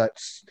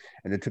guts,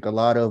 and it took a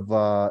lot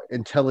of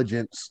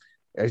intelligence,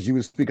 as you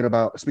were speaking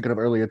of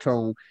earlier,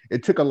 Tone.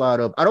 It took a lot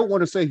of, I don't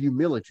want to say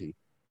humility.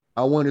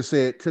 I want to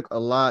say it took a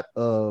lot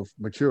of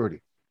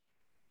maturity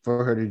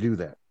for her to do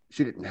that.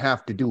 She didn't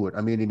have to do it.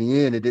 I mean, in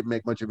the end, it didn't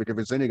make much of a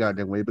difference any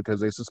goddamn way because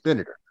they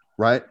suspended her,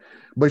 right?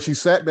 But she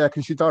sat back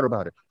and she thought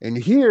about it. And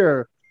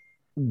here,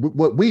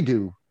 what we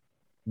do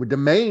with the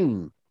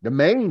main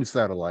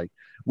satellite,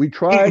 we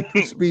try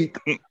to speak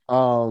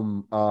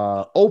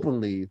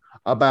openly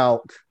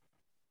about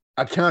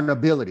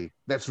accountability.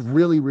 That's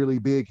really, really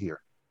big here.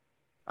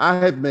 I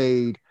have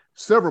made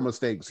several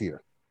mistakes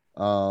here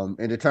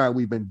in the time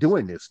we've been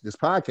doing this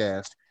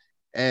podcast,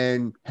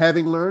 and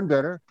having learned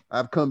better,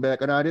 I've come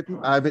back and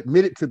I've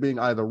admitted to being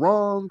either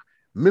wrong,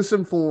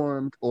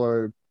 misinformed,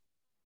 or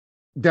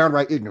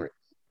downright ignorant.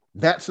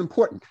 That's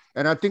important.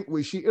 And I think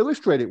what she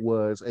illustrated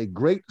was a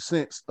great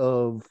sense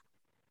of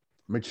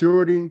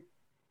maturity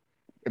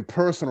and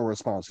personal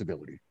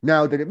responsibility.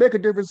 Now, did it make a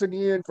difference in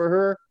the end for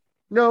her?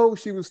 No,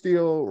 she was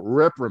still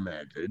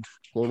reprimanded,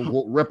 quote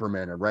unquote,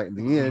 reprimanded right in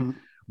the end.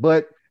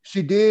 But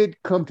she did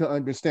come to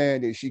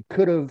understand that she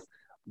could have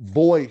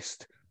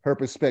voiced her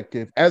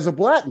perspective as a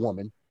Black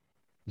woman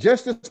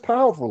just as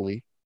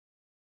powerfully,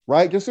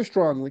 right? Just as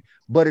strongly,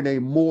 but in a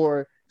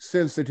more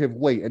sensitive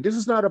way. And this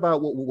is not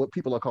about what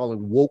people are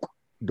calling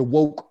the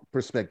woke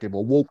perspective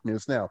or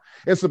wokeness now.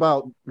 It's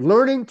about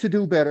learning to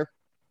do better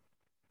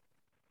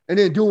and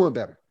then doing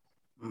better.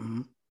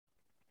 Mm-hmm.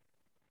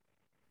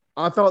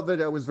 I thought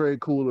that was very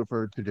cool of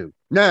her to do.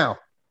 Now,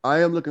 I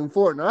am looking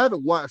forward. Now, I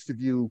haven't watched The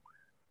View.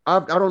 I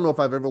don't know if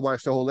I've ever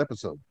watched the whole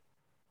episode.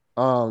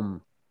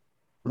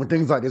 When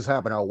things like this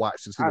happen, I'll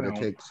watch to see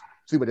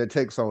what it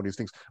takes on these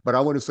things. But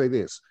I want to say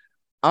this.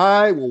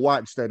 I will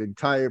watch that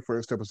entire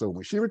first episode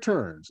when she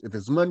returns. If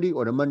it's Monday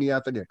or the Monday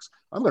after next,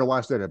 I'm going to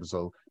watch that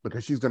episode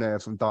because she's going to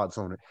have some thoughts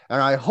on it.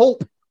 And I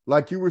hope,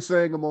 like you were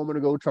saying a moment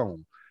ago,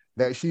 Tone,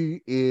 that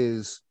she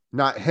is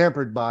not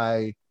hampered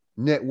by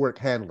network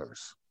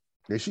handlers,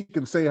 that she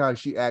can say how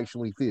she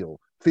actually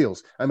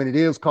feels. I mean, it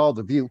is called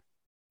The View.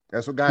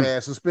 That's what got her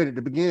ass suspended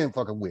to begin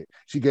fucking with.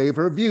 She gave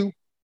her view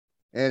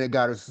and it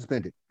got her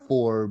suspended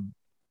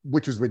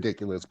which is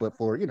ridiculous, but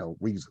for,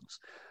 reasons.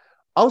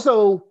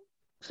 Also,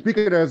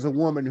 speaking as a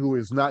woman who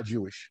is not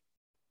Jewish,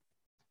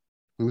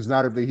 who is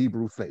not of the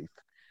Hebrew faith,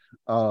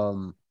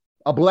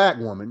 a black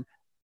woman,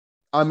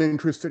 I'm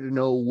interested to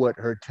know what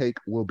her take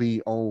will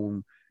be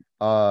on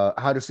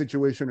how the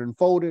situation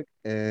unfolded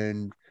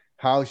and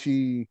how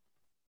she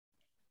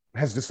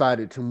has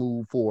decided to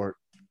move forward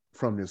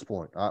from this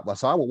point.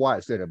 So I will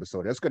watch that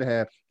episode. That's going to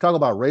have talk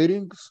about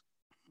ratings.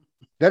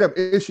 That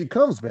if she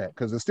comes back,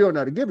 because it's still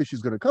not a given,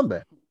 she's going to come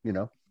back. You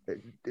know,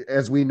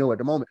 as we know at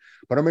the moment.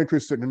 But I'm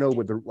interested to know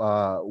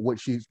what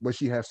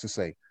she has to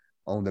say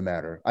on the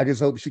matter. I just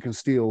hope she can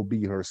still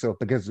be herself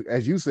because,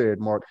 as you said,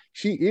 Mark,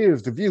 she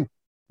is the View.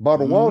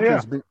 Barbara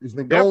Walters has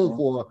been gone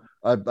for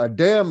a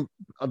damn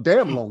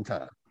long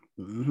time.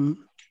 Mm-hmm.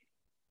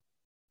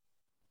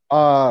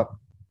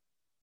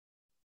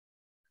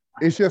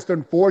 It's just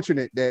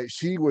unfortunate that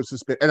she was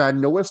suspended, and I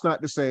know it's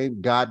not the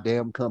same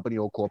goddamn company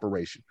or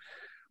corporation,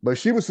 but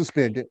she was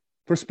suspended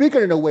for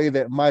speaking in a way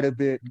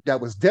that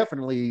was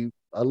definitely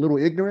a little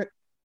ignorant.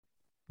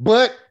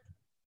 But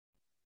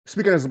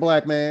speaking as a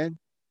black man,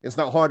 it's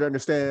not hard to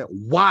understand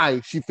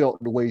why she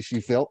felt the way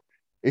she felt.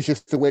 It's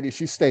just the way that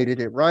she stated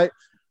it, right?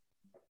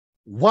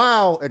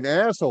 While an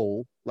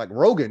asshole like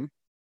Rogan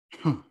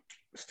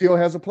still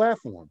has a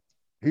platform.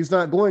 He's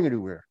not going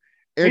anywhere.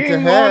 And he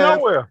ain't going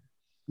nowhere.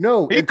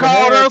 No. He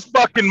called us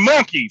fucking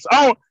monkeys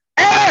on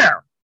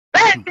air.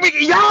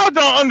 Y'all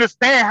don't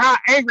understand how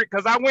angry,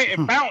 because I went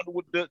and found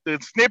the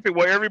snippet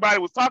where everybody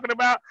was talking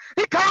about.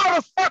 He called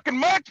us fucking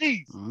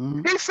monkeys.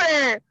 He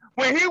said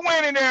when he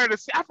went in there to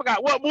see, I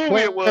forgot what movie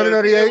it was.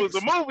 It was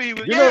a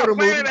movie. He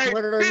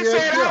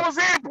said I was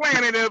in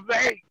Planet of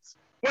the Apes.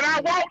 When I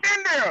walked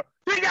in there,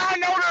 do y'all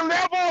know the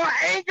level of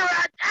anger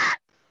I got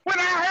when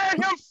I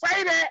heard him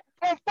say that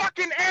on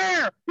fucking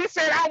air? He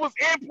said I was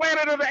in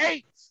Planet of the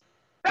Apes.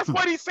 That's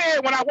what he said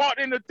when I walked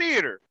in the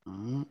theater.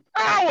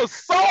 I was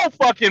so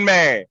fucking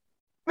mad.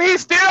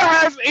 He's still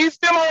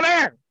on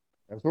air.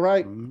 That's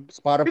right.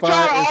 Spotify. He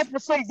trying to offer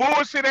some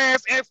bullshit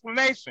ass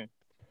explanation.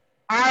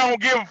 I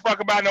don't give a fuck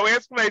about no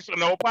explanation,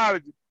 no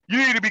apology. You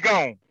need to be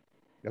gone.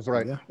 That's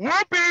right.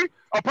 Whoopi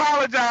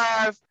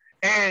apologized,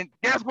 and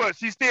guess what?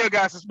 She still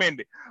got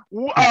suspended.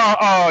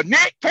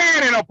 Nick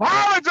Cannon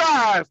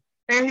apologized,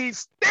 and he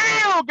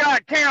still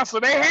got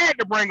canceled. They had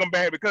to bring him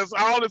back because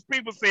all his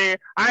people said,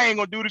 I ain't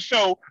gonna do the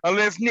show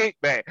unless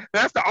Nick back.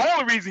 That's the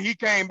only reason he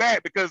came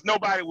back, because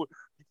nobody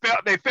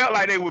felt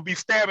like they would be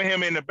stabbing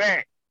him in the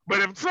back. But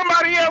if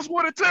somebody else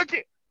would have took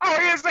it,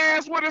 his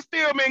ass would have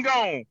still been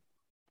gone.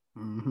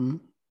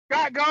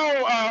 Got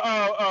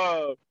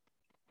gone.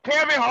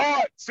 Kevin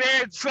Hart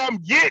said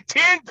something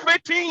 10,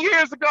 15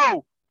 years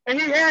ago,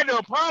 and he had to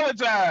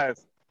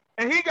apologize.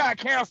 And he got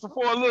canceled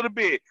for a little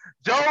bit.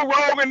 Joe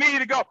Rogan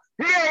needed to go.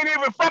 He ain't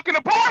even fucking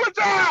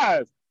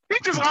apologized. He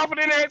just offered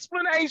an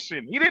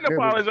explanation. He didn't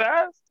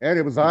apologize. And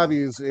it was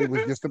obvious. It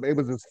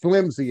was as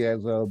flimsy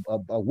as a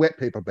wet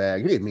paper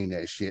bag. He didn't mean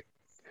that shit.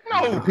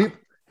 No.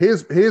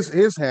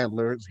 His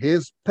handlers,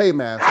 his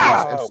paymasters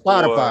at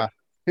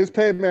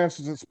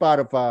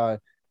Spotify,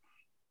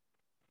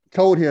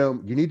 told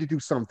him, you need to do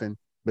something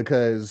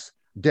because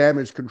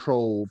damage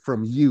control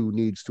from you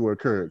needs to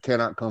occur. It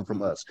cannot come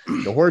from us.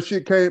 The horse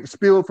shit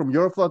spilled from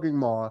your fucking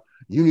maw.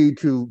 You need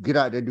to get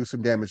out there and do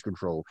some damage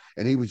control.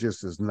 And he was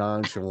just as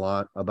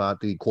nonchalant about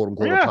the quote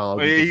unquote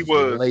apology. He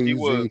was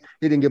lazy.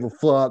 He didn't give a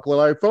fuck.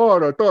 Well, I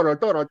thought.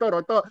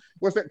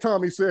 What's that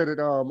Tommy said at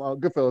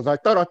Goodfellas? I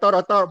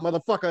thought,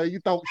 motherfucker, you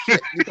thought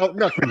shit. You thought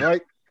nothing,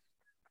 right?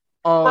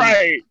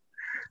 Right.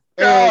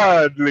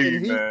 Godly,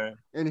 man.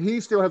 And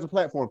he still has a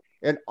platform.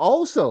 And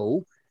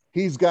also,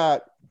 he's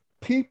got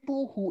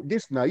people who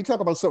now you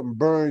talk about something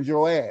burns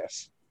your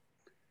ass.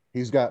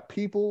 He's got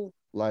people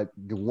like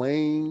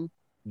Dwayne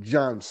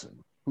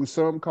Johnson, who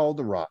some call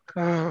The Rock.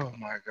 Oh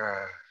my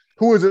God.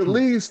 Who is at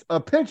least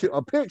a pinch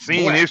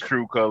seeing black. His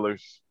true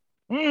colors.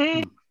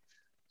 And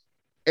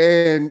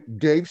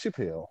Dave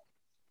Chappelle.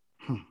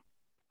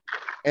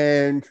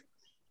 And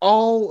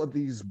all of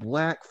these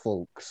black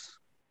folks,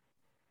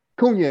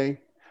 Kanye,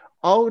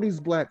 all of these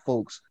black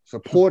folks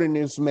supporting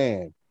this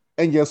man.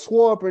 And you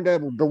swore up and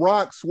down, The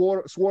Rock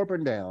swore up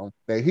and down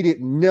that he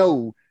didn't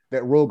know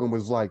that Rogan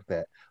was like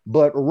that.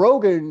 But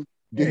Rogan,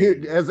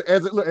 as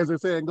the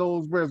saying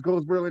goes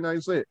really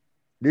nice said,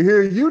 to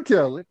hear you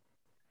tell it,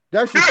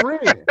 that's your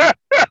friend.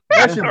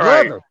 That's your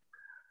brother. Right.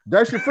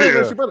 That's your friend.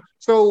 That's your brother.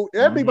 So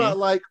everybody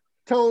like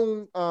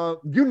Tone,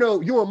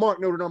 you and Mark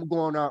know that I'm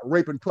going out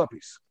raping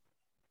puppies.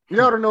 You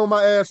ought to know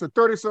my ass for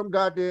 30-some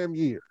goddamn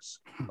years.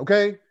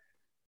 Okay?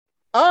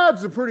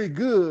 Odds are pretty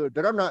good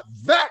that I'm not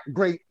that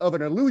great of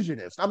an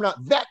illusionist. I'm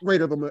not that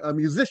great of a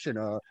musician,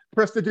 a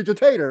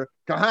prestidigitator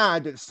to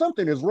hide that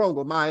something is wrong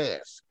with my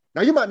ass.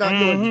 Now, you might not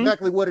know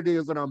exactly what it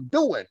is that I'm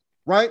doing,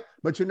 right?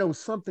 But you know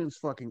something's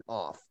fucking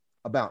off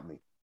about me.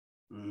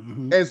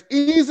 As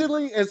easy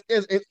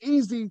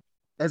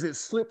as it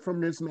slipped from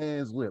this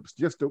man's lips,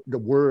 just the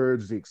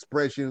words, the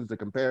expressions, the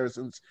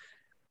comparisons.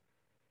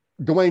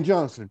 Dwayne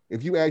Johnson,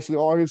 if you actually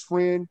are his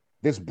friend,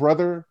 this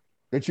brother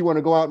that you want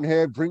to go out and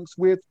have drinks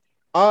with,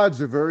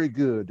 odds are very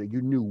good that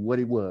you knew what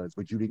he was,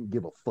 but you didn't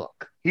give a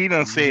fuck. He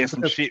done said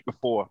some shit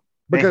before,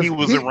 because he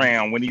was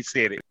around when he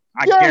said it.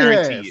 I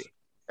guarantee it.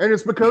 And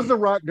it's because The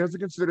Rock doesn't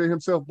consider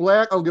himself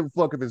black. I don't give a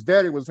fuck if his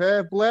daddy was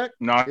half black.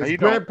 No, his he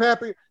don't.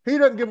 grandpappy, he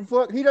doesn't give a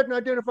fuck. He doesn't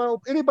identify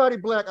with anybody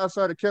black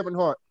outside of Kevin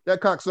Hart.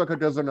 That cocksucker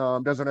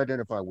doesn't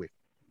identify with.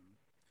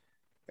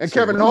 And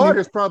So Kevin Hart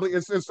is probably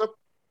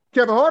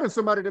Kevin Hart is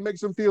somebody that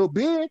makes him feel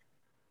big,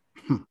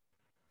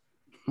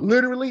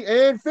 literally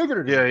and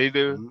figuratively. Yeah, he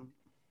do.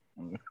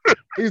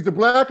 He's the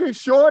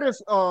blackest,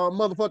 shortest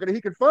motherfucker that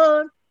he could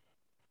find.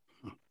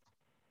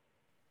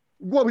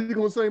 What were you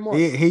gonna say, Mark?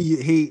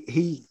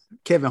 He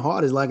Kevin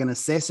Hart is like an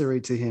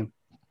accessory to him.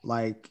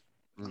 Like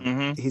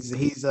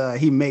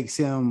he makes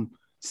him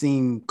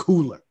seem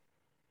cooler.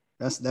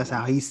 That's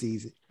how he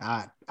sees it.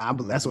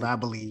 That's what I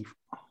believe.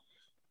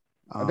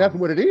 That's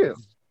what it is.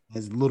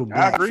 His little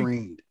black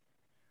friend.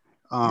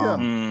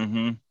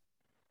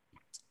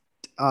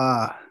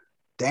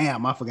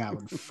 Damn, I forgot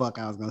what the fuck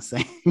I was gonna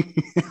say.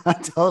 I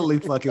totally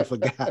fucking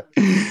forgot.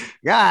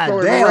 God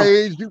so damn.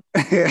 Rage,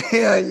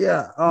 hell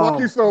yeah. Mark,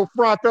 you so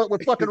frothed up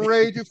with fucking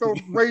rage. You so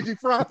ragey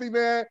frothy,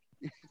 man.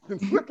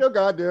 Flip your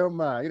goddamn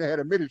mind. You done had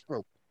a mini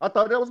stroke. I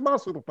thought that was my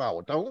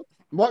superpower, don't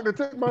Mark to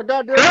take my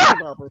goddamn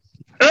superpower.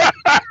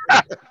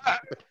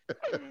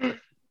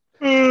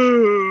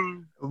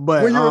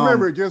 But when you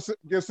remember it, just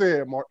say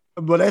it, Mark.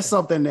 But that's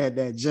something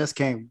that just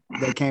came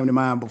to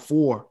mind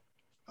before.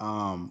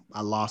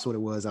 I lost what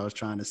it was I was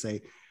trying to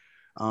say.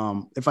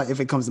 If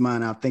it comes to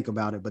mind, I'll think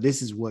about it. But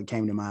this is what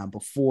came to mind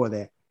before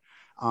that.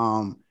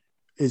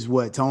 Is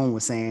what Tone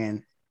was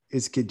saying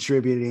is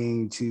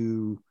contributing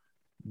to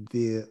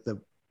to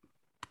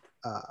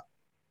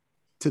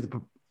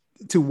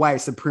white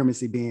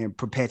supremacy being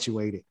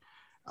perpetuated.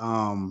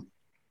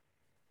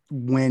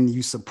 When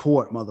you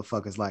support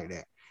motherfuckers like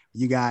that,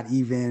 you got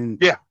even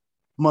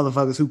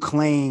motherfuckers who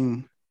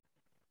claim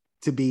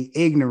to be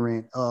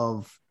ignorant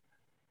of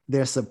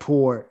their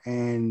support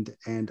and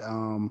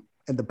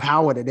the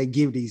power that they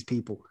give these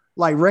people,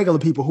 like regular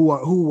people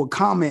who were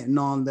commenting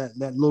on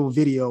that little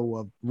video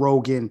of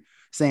Rogan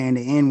saying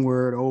the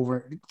N-word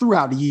over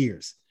throughout the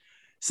years,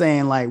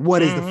 saying like,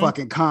 what is the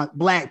fucking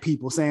black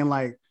people saying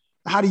like,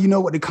 how do you know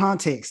what the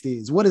context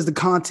is? What is the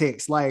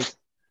context? Like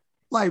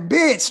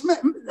bitch, man,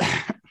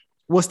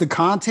 what's the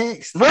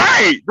context?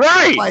 Right.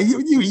 Like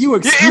you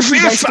excusing,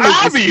 it's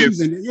obvious.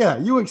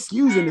 You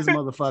excusing this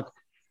motherfucker.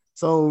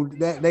 So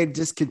that they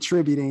just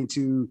contributing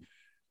to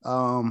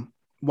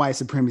white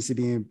supremacy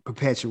being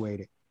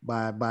perpetuated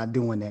by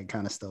doing that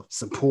kind of stuff,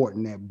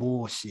 supporting that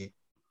bullshit.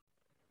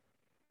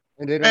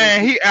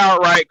 And he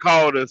outright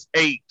called us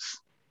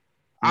apes.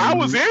 I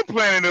was in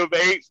Planet of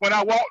the Apes when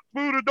I walked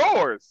through the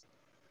doors.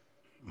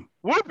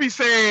 Whoopi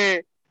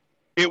said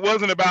it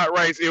wasn't about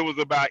race, it was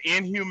about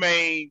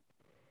inhumane,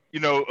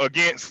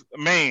 against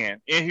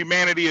man,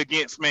 inhumanity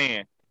against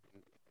man.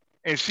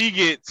 And she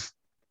gets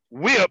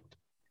whipped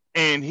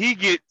and he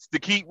gets to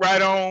keep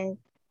right on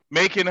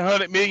making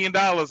 $100 million,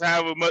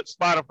 however much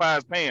Spotify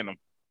is paying them.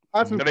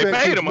 So they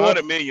paid him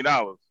 $100 million.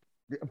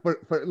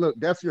 But look,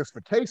 that's just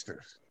for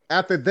tasters.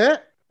 After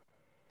that,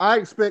 I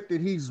expect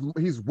that he's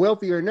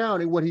wealthier now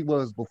than what he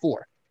was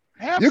before.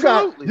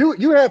 Absolutely.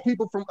 You have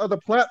people from other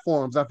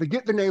platforms. I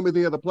forget the name of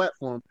the other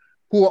platform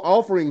who are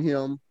offering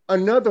him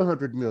another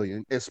 $100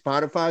 million if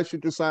Spotify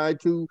should decide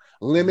to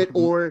limit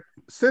or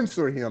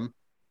censor him.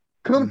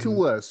 Come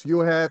to us. You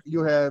have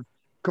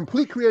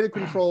complete creative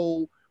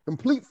control,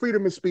 complete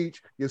freedom of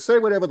speech. You say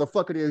whatever the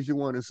fuck it is you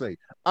want to say.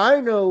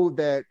 I know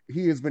that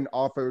he has been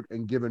offered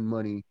and given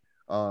money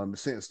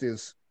since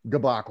this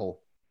debacle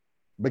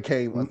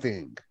became a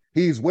thing.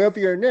 He's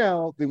wealthier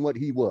now than what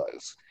he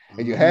was.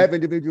 And you have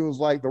individuals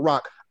like The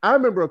Rock. I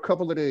remember a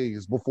couple of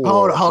days before.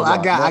 Hold on.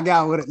 I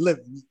got what it. Look,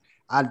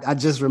 I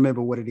just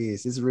remember what it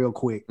is. It's real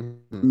quick.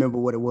 Remember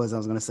what it was I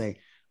was gonna say.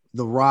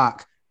 The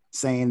Rock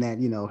saying that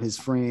his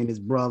friend, his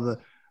brother,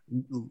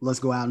 let's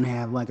go out and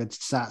have like a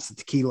shots of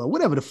tequila,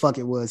 whatever the fuck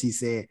it was. He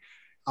said,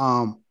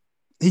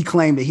 he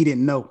claimed that he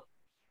didn't know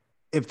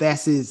if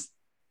that's his,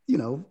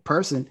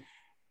 person.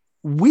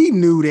 We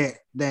knew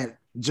that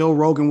Joe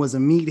Rogan was a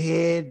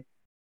meathead.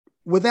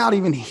 Without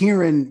even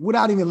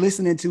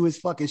listening to his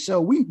fucking show,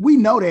 we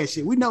know that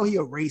shit. We know he a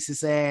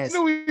racist ass,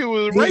 he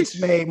was a racist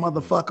made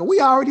motherfucker.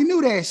 We already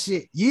knew that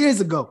shit years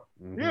ago.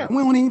 Yeah, we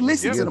don't even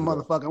listen to the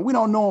motherfucker. We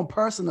don't know him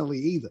personally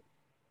either.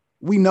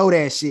 We know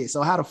that shit.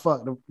 So how the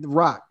fuck the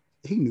Rock?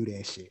 He knew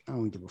that shit. I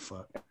don't give a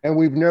fuck. And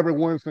we've never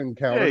once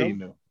encountered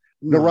him.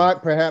 The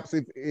Rock, perhaps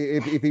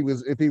if he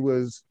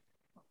was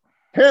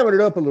hammering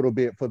it up a little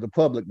bit for the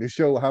public to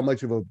show how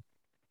much of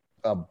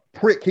a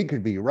prick he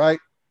could be, right?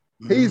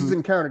 He's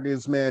encountered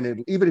this man,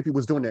 and even if he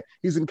was doing that,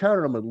 he's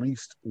encountered him at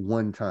least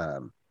one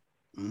time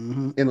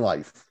in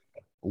life.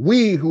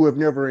 We who have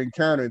never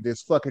encountered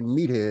this fucking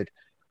meathead,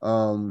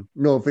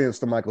 no offense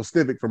to Michael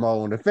Stivic from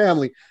All in the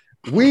Family,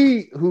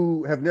 we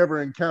who have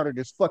never encountered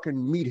this fucking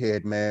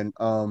meathead, man,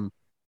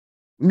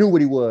 knew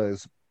what he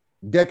was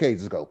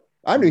decades ago.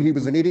 I knew he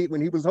was an idiot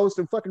when he was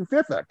hosting fucking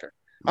Fear Factor.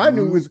 I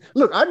knew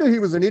he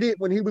was an idiot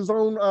when he was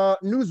on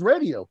news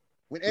radio.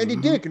 With Andy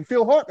Dick and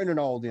Phil Hartman and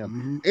all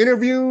them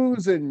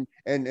interviews and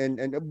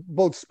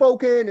both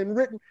spoken and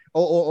written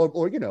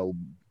or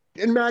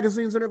in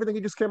magazines and everything,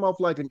 he just came off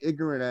like an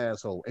ignorant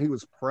asshole. He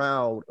was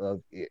proud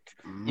of it.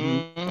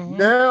 Mm-hmm.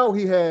 Now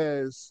he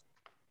has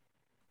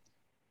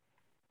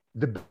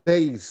the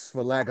base,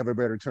 for lack of a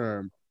better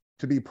term,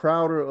 to be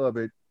prouder of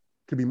it,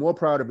 to be more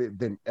proud of it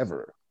than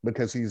ever,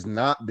 because he's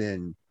not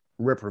been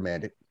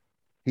reprimanded.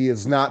 He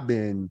has not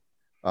been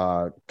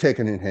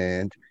taken in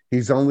hand.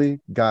 He's only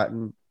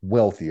gotten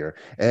wealthier.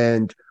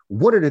 And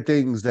one of the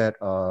things that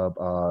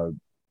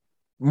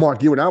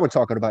Mark, you and I were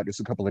talking about this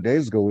a couple of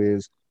days ago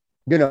is,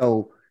 you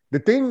know, the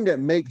thing that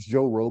makes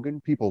Joe Rogan,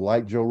 people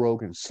like Joe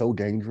Rogan, so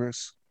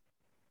dangerous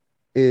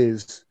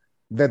is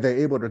that they're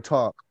able to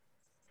talk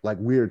like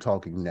we're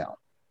talking now,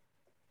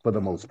 for the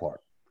most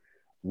part.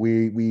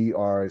 We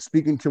are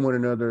speaking to one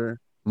another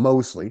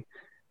mostly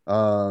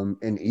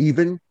in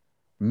even,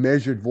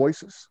 measured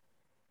voices.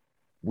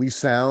 We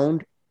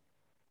sound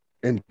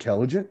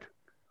intelligent.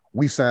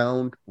 We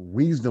sound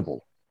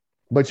reasonable.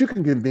 But you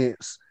can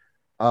convince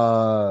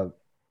uh,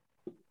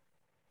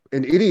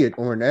 an idiot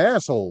or an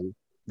asshole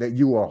that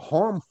you are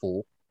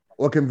harmful,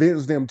 or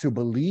convince them to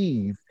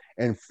believe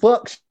and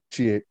fuck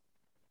shit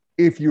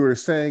if you are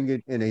saying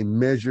it in a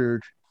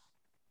measured,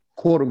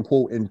 quote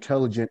unquote,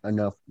 intelligent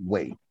enough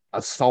way,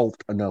 a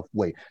soft enough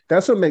way.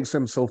 That's what makes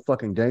him so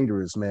fucking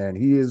dangerous, man.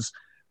 He is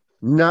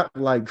not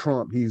like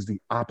Trump. He's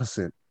the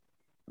opposite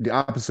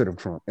of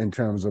Trump in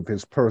terms of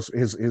his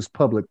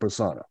public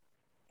persona.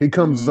 He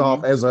comes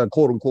off as a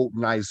quote unquote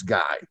nice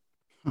guy.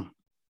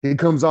 He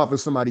comes off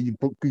as somebody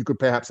you could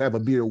perhaps have a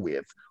beer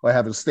with or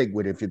have a steak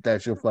with if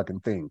that's your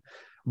fucking thing.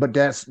 But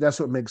that's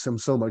what makes him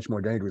so much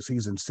more dangerous.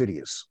 He's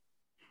insidious.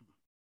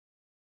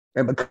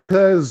 And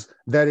because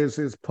that is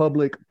his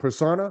public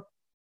persona,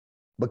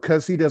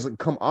 because he doesn't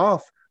come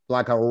off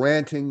like a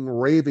ranting,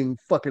 raving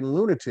fucking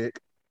lunatic,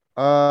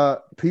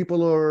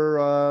 people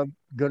are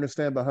going to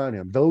stand behind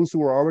him. Those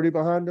who are already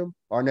behind him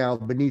are now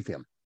beneath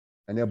him,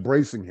 and they're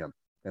bracing him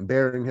and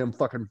bearing him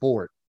fucking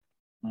forward.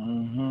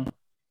 Mm-hmm.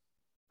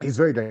 He's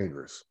very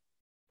dangerous.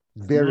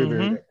 Very,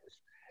 very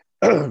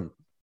dangerous.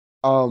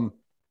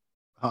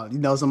 You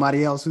know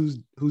somebody else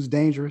who's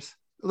dangerous?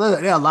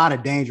 There are a lot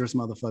of dangerous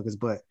motherfuckers,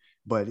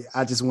 but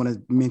I just want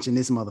to mention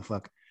this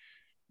motherfucker,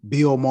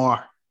 Bill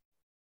Maher.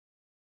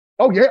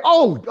 Oh yeah.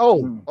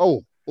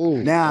 Oh.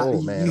 Now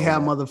man, you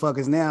have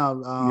motherfuckers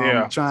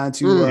now trying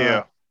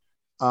to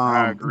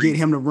get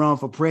him to run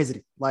for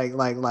president. Like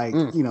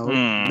you know,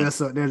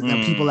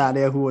 there's people out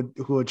there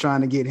who are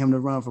trying to get him to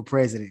run for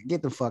president.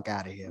 Get the fuck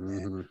out of here,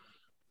 man.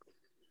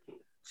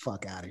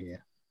 Fuck out of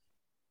here.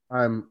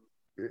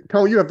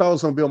 Tony, you have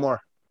thoughts on Bill Maher?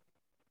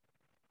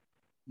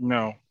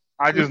 No,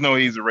 I just know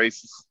he's a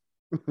racist.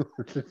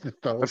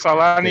 That's all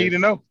I need to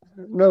know.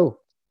 No,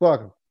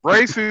 fuck him.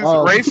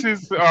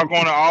 Racists are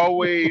going to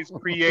always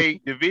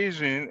create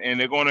division, and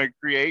they're going to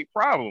create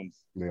problems.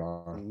 They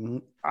are.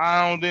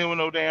 I don't deal with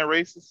no damn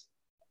racists.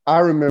 I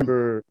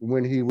remember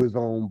when he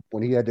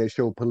had that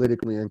show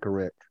Politically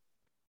Incorrect.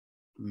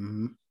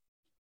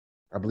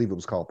 I believe it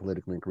was called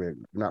Politically Incorrect,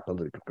 not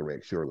Politically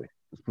Correct, surely.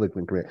 It's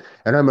Politically Incorrect.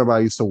 And I remember I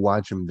used to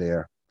watch him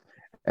there.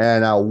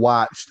 And I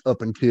watched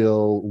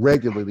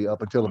regularly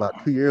up until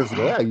about 2 years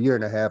ago, a year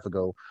and a half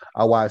ago,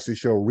 I watched the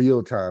show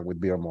Real Time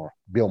with Bill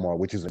Maher,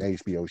 which is an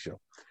HBO show.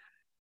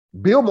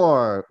 Bill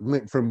Maher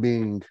went from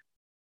being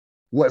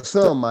what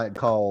some might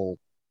call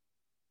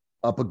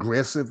a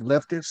progressive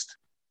leftist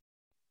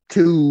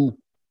to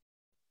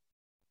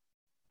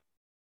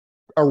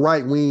a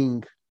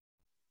right-wing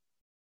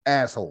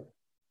asshole.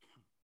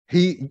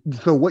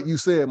 So what you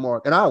said,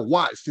 Mark, and I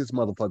watched this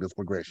motherfucker's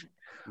progression.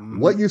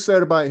 What you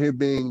said about him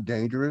being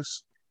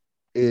dangerous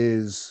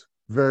is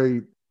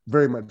very,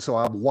 very much so.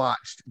 I've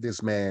watched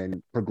this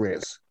man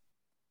progress.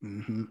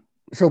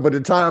 So by the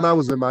time I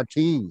was in my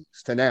teens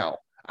to now,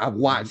 I've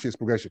watched his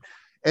progression.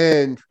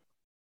 And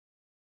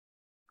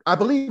I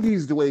believe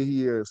he's the way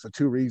he is for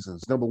two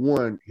reasons. Number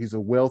one, he's a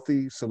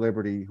wealthy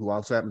celebrity who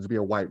also happens to be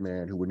a white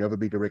man who would never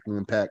be directly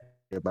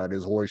impacted by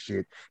this horse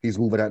shit he's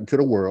moving out into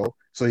the world,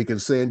 so he can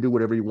say and do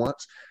whatever he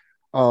wants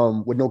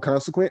with no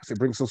consequence. It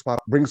brings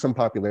some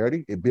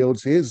popularity. It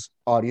builds his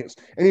audience.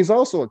 And he's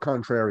also a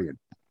contrarian.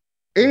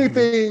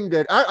 Anything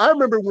that I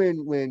remember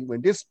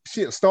when this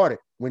shit started,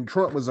 when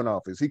Trump was in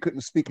office, he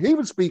couldn't speak. He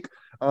would speak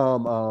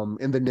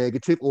in the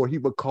negative, or he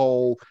would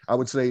call, I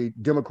would say,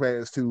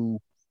 Democrats to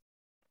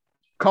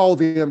call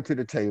them to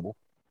the table,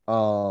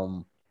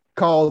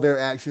 call their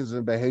actions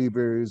and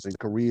behaviors and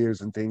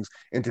careers and things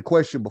into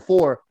question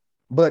before.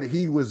 But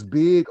he was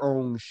big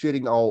on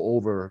shitting all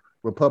over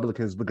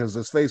Republicans because,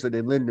 let's face it,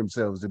 they lend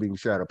themselves to being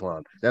shat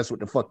upon. That's what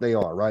the fuck they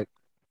are, right?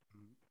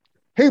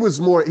 He was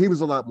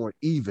a lot more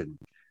even.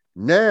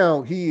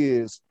 Now he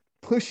is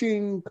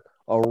pushing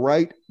a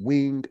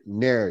right-wing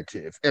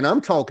narrative. And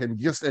I'm talking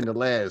just in the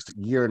last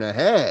year and a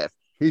half,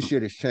 his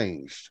shit has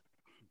changed.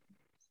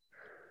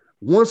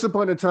 Once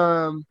upon a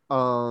time,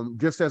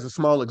 just as a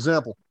small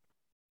example,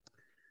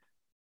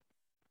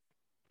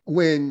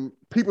 when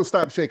people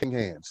stopped shaking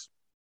hands,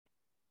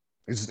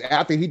 This is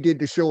after he did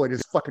the show in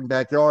his fucking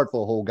backyard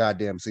for a whole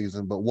goddamn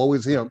season. But woe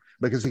is him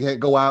because he can't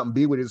go out and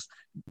be with his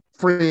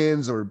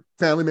friends or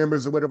family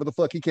members or whatever the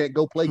fuck. He can't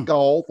go play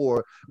golf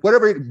or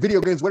whatever, video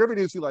games, whatever it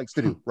is he likes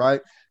to do,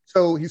 right?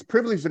 So he's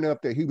privileged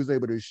enough that he was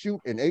able to shoot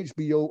a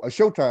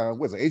Showtime,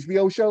 was it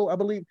HBO show, I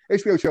believe?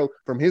 HBO show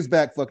from his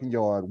back fucking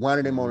yard,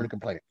 whining and moaning and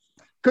complaining.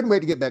 Couldn't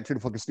wait to get back to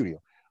the fucking studio.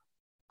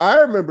 I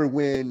remember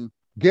when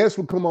guests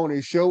would come on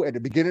his show at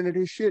the beginning of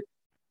this shit,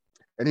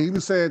 and he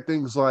was saying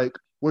things like,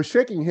 well,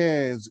 shaking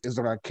hands is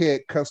an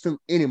archaic custom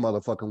any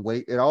motherfucking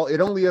way. It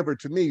only ever,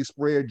 to me,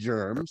 spread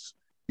germs.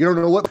 You don't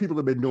know what people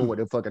have been doing with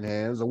their fucking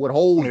hands or what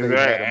holes they've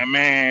had.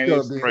 Man,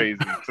 it's crazy,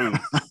 too.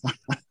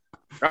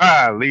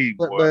 Golly,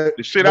 boy. But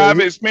the shit I've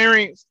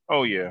experienced,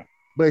 oh, yeah.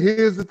 But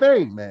here's the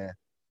thing, man.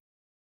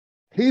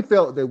 He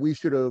felt that we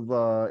should have,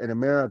 in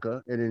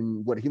America and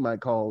in what he might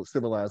call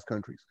civilized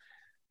countries,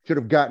 should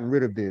have gotten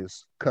rid of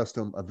this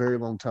custom a very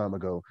long time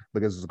ago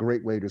because it's a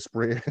great way to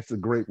spread. It's a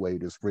great way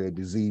to spread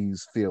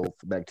disease, filth,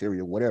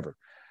 bacteria, whatever.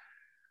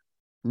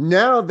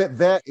 Now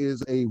that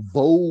is a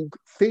vogue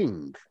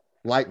thing,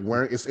 like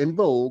it's in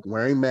vogue,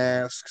 wearing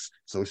masks,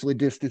 socially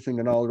distancing,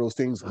 and all of those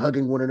things,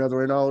 hugging one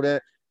another, and all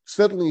that.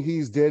 Suddenly,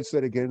 he's dead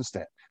set against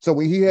that. So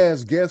when he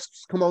has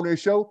guests come on their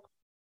show,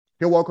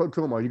 he'll walk up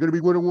to them. Are you going to be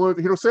one of the ones?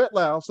 He'll say it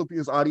loud so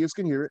his audience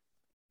can hear it.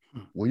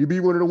 Will you be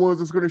one of the ones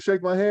that's going to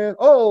shake my hand?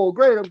 Oh,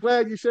 great. I'm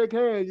glad you shake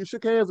hands. You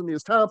shook hands with me.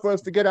 It's time for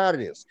us to get out of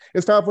this.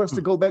 It's time for us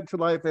to go back to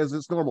life as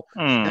it's normal.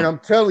 And I'm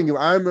telling you,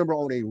 I remember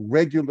on a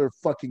regular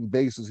fucking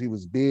basis, he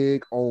was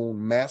big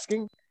on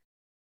masking.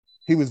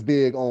 He was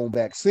big on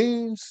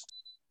vaccines.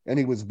 And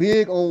he was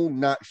big on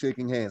not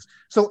shaking hands.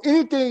 So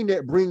anything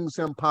that brings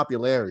him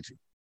popularity.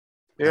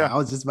 Yeah, I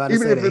was just about to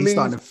say that he's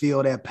starting to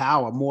feel that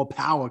power, more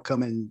power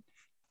coming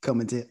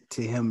to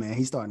him, man.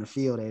 He's starting to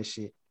feel that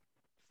shit.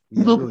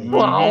 The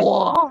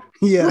power.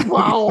 Yeah. The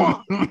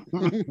power.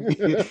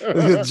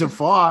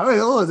 Jafar.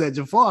 What was that,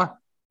 Jafar?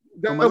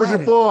 That was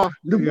Jafar.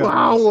 The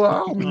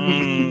power.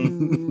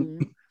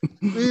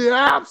 The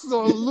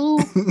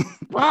absolute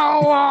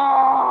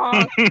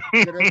power.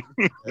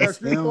 That's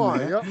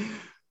Jafar. Yep.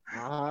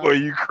 Boy,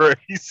 you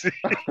crazy.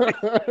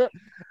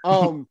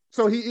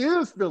 So he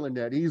is feeling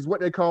that. He's what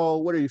they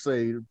call, what do you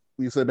say?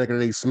 You said back in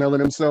the day,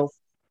 smelling himself.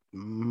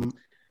 Mm-hmm.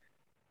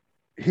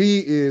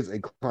 He's a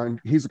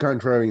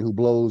contrarian who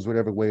blows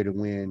whatever way the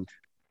wind.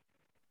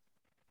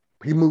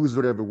 He moves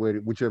whichever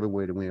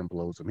way the wind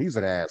blows him. He's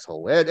an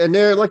asshole. And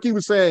they're, like you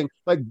were saying,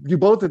 like you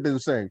both have been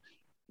saying,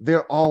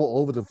 they're all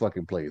over the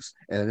fucking place.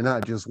 And they're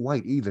not just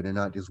white either. They're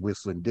not just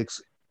whistling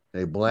Dixie.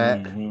 They're black.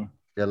 Mm-hmm.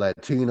 They're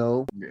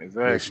Latino.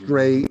 Exactly. They're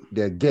straight.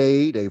 They're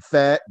gay. They're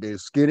fat. They're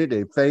skinny.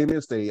 They're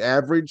famous. They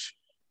average.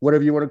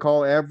 Whatever you want to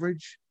call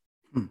average.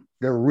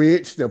 They're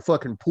rich, they're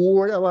fucking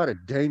poor. There are a lot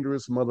of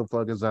dangerous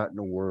motherfuckers out in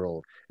the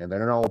world. And they're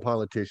not all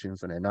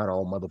politicians and they're not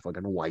all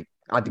motherfucking white.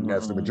 I think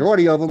that's the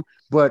majority of them,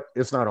 but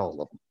it's not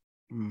all of them.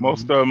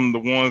 Most of them, the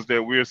ones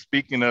that we're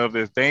speaking of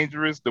as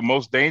dangerous, the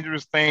most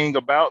dangerous thing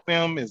about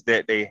them is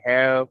that they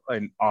have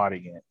an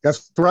audience.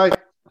 That's right.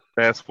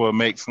 That's what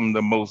makes them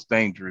the most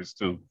dangerous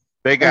too.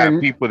 They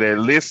got people that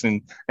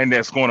listen and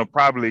that's going to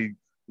probably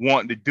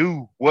want to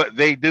do what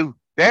they do.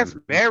 That's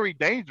very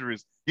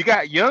dangerous. You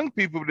got young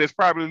people that's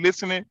probably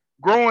listening,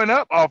 growing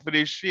up off of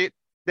this shit.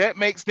 That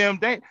makes them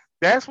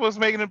that's what's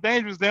making them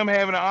dangerous. Them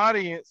having an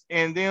audience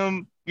and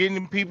them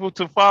getting people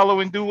to follow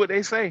and do what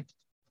they say.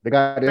 They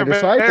got their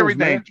disciples, very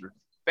dangerous.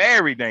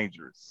 Very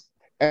dangerous.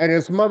 And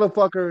it's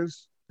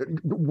motherfuckers.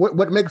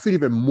 What makes it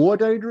even more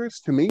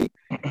dangerous to me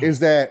is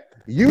that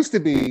used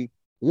to be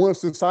once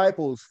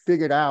disciples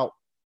figured out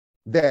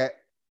that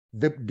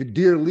the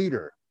dear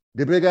leader,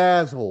 the big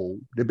asshole,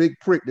 the big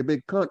prick, the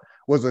big cunt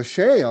was a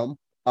sham,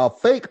 a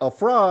fake, a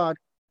fraud,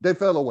 they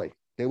fell away.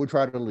 They would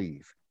try to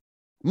leave.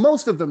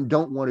 Most of them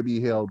don't want to be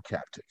held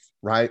captive,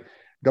 right?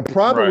 The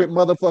problem with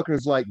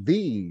motherfuckers like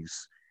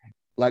these,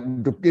 like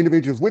the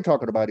individuals we're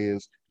talking about,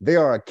 is they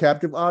are a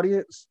captive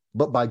audience,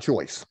 but by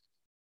choice.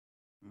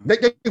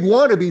 They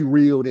want to be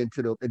reeled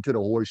into the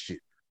horse shit.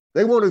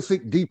 They want to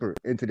sink deeper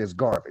into this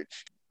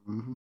garbage.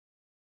 Mm-hmm.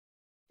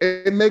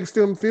 It makes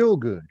them feel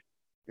good.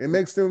 It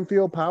makes them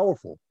feel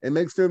powerful. It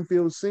makes them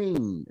feel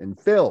seen and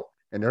felt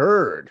and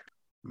heard.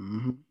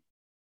 Mm-hmm.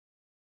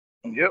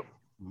 Yep.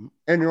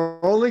 And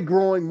they're only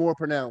growing more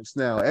pronounced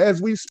now.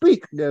 As we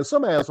speak, there's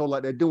some asshole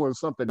like they're doing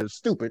something that's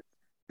stupid.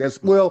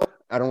 That's, well,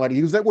 I don't like to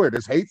use that word.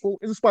 It's hateful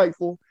and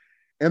spiteful.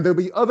 And there'll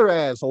be other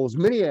assholes,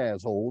 many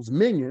assholes,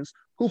 minions,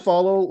 who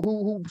follow,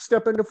 who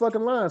step in the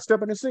fucking line,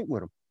 step in the sync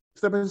with them.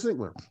 Step in the sync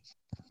with them.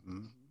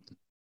 Mm-hmm.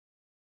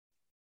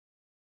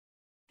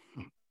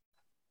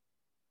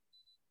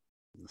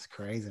 It's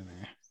crazy,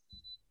 man.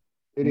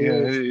 It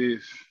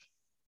is.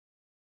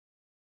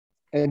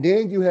 And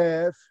then you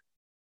have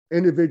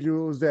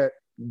individuals that,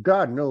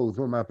 God knows,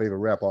 one of my favorite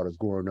rap artists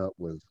growing up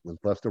was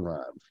Busta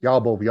Rhymes. Y'all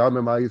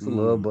remember I used to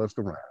love Busta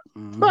Rhymes.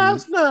 Mm-hmm.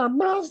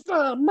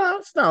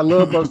 Busta. I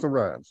love Busta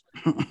Rhymes.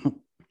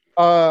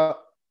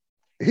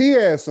 He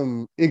has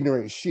some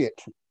ignorant shit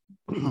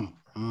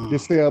to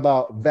say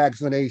about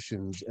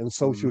vaccinations and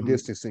social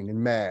distancing and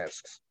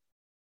masks.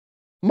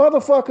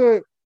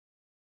 motherfucker,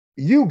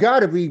 you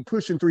got to be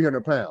pushing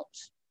 300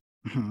 pounds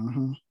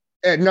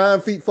at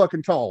 9 feet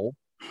fucking tall.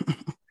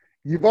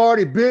 You've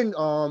already been,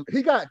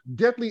 he got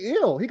deathly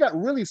ill. He got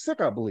really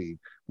sick, I believe,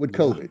 with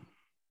COVID.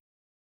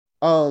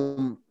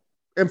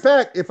 In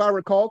fact, if I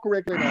recall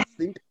correctly, and I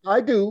think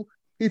I do,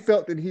 he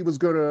felt that he was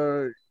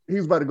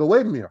about to go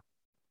away from here.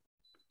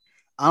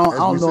 I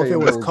don't know if it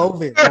was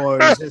COVID or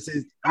it was just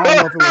his, I don't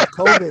know if it was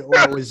COVID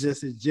or it was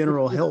just his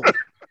general health.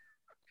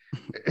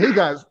 He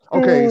got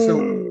okay.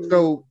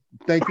 So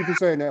thank you for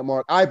saying that,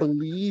 Mark. I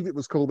believe it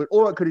was COVID,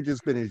 or it could have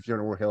just been his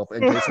general health.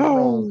 In case I'm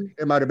wrong,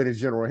 it might have been his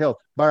general health.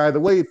 But either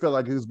way, it felt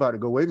like he was about to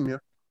go away from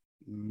here.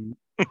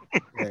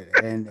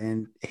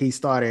 And he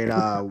started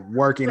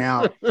working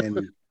out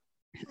and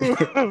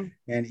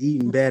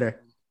eating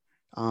better.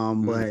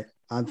 But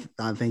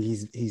I think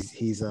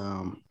he's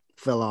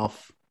fell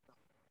off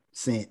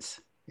since.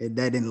 That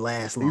didn't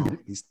last long.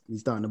 He's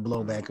starting to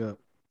blow back up.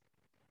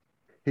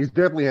 He's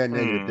definitely had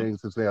negative things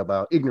to say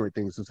about, ignorant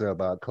things to say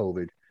about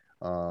COVID,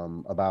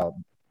 about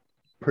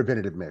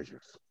preventative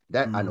measures.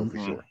 That I know for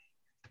sure.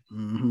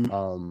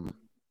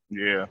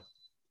 Yeah.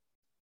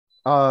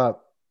 I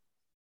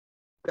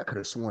could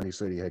have sworn he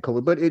said he had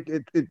COVID, but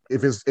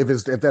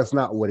if that's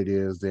not what it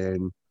is,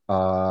 then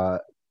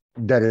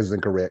that is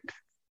incorrect.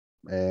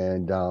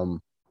 And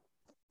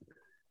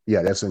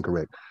yeah, that's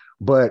incorrect.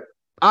 But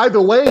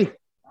either way,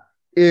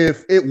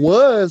 if it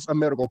was a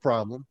medical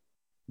problem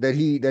that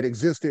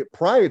existed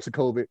prior to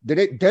COVID, then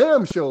it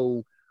damn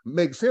sure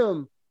makes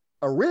him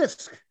a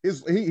risk.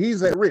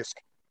 He's at risk.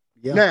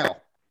 Yeah. Now,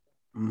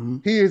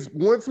 he is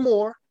once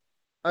more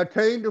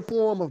attained the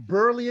form of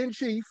burly in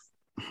chief.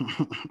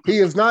 He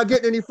is not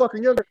getting any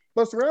fucking younger.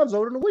 Busta Rhymes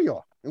older than we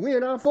are, and we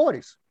in our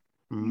 40s.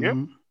 Yep.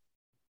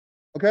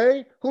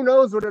 Okay? Who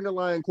knows what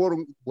underlying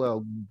who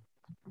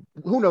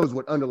knows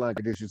what underlying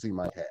conditions he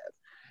might have.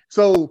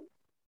 So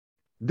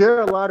there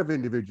are a lot of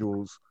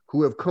individuals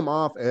who have come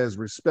off as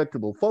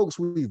respectable folks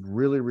we've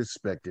really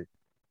respected.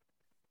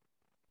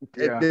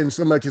 In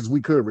so much as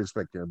we could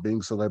respect them,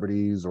 being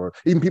celebrities or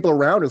even people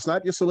around us,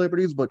 not just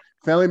celebrities, but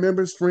family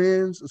members,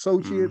 friends,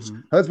 associates,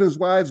 husbands,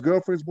 wives,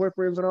 girlfriends,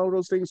 boyfriends, and all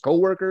those things,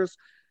 co-workers,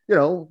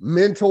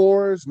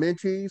 mentors,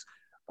 mentees.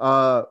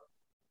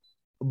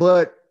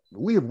 But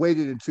we have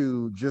waded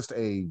into just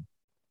like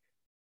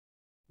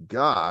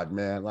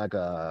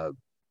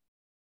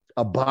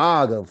a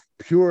bog of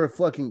pure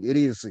fucking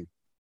idiocy,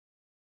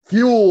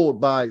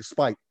 fueled by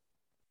spite,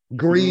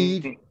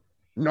 greed,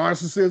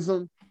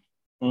 narcissism.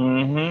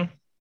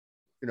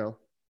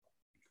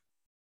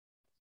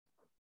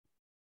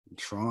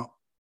 Trump,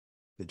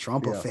 the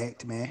Trump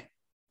effect, man.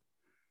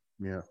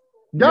 Yeah.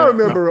 Y'all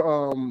remember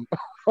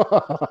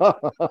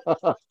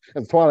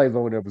it's Twilight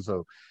Zone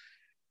episode.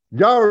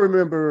 Y'all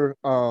remember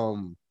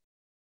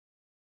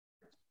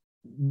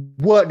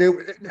what they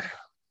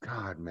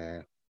God,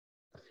 man.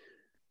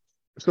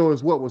 So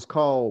it's what was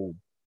called,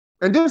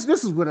 and this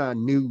is when I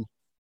knew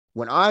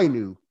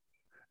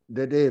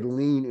that they had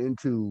leaned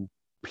into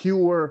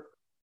pure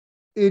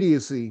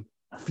idiocy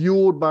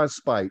fueled by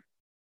spite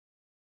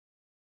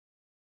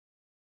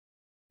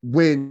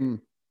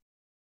when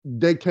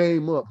they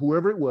came up,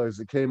 whoever it was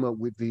that came up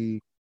with the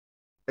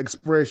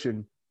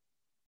expression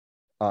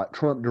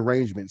Trump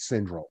derangement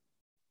syndrome.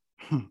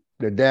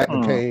 That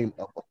became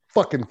a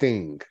fucking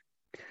thing.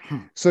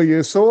 So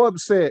you're so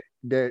upset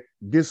that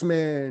this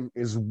man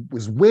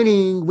was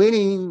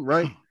winning,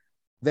 right?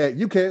 That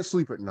you can't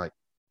sleep at night.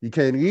 You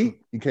can't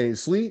eat, you can't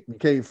sleep, you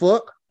can't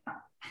fuck,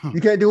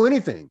 you can't do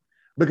anything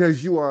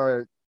because you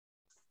are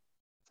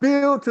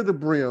filled to the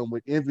brim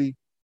with envy,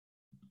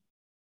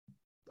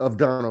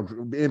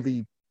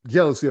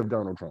 jealousy of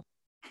Donald Trump.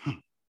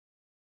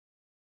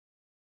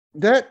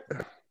 And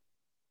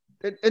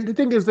the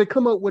thing is, they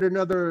come up with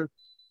another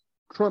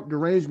Trump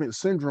derangement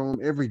syndrome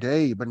every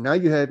day, but now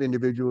you have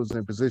individuals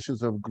in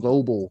positions of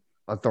global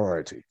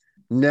authority,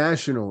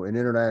 national and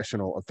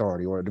international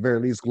authority, or at the very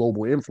least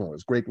global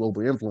influence, great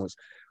global influence,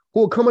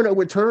 who are coming up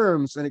with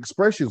terms and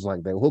expressions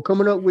like that, who are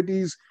coming up with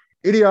these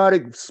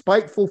idiotic,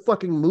 spiteful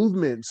fucking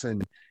movements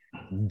and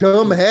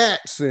dumb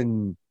hats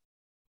and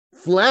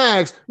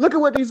flags. Look at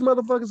what these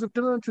motherfuckers have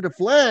done to the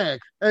flag.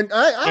 And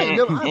I've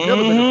never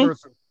been a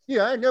person.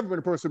 Yeah, I ain't never been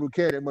a person who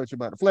cared that much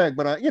about the flag,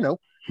 but I knew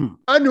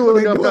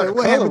enough about the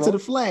what happened to the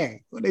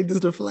flag? What they do to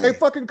the flag? They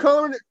fucking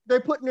coloring it. They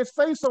putting his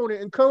face on it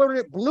and coloring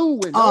it blue.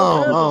 And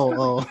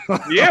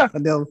yeah,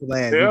 the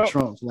flag, the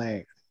Trump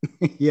flag.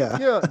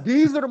 yeah.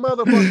 These are the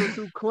motherfuckers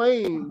who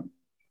claim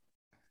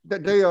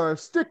that they are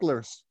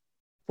sticklers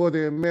for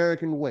the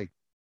American way.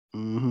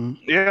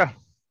 Yeah.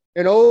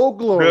 And old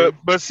glory.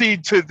 But see,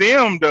 to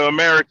them, the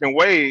American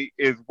way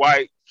is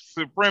white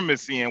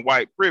supremacy and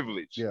white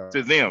privilege.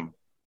 To them.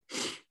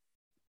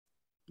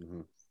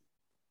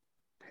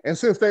 And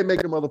since they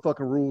make the motherfucking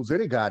rules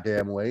any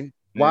goddamn way,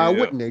 why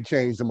wouldn't they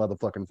change the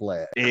motherfucking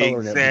flag?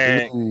 Coloring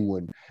it blue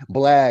and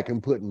black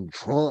and putting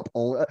Trump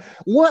on.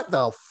 What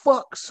the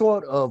fuck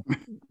sort of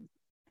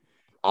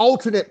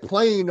alternate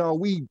plane are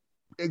we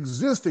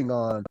existing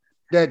on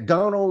that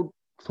Donald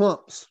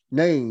Trump's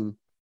name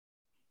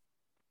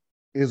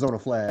is on a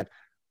flag.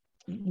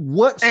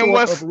 What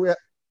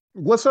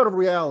sort of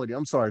reality?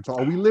 I'm sorry, Tom,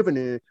 are we living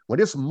in when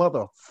this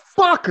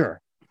motherfucker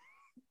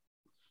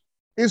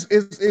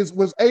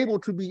was able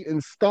to be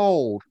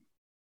installed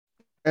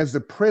as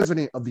the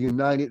president of the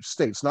United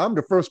States? Now, I'm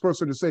the first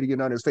person to say the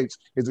United States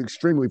is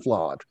extremely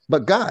flawed,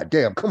 but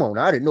goddamn, come on,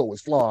 I didn't know it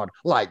was flawed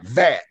like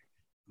that.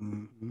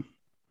 Mm-hmm.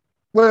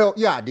 Well,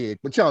 yeah, I did,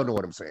 but y'all know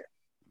what I'm saying.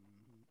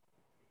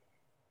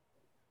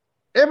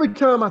 Every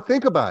time I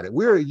think about it,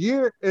 we're a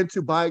year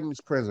into Biden's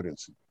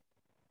presidency.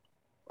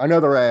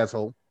 Another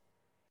asshole,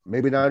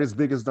 maybe not as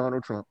big as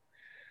Donald Trump.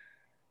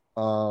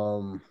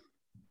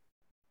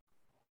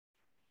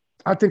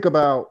 I think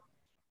about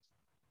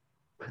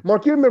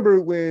Mark. You remember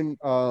when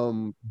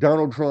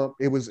Donald Trump?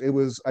 It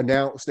was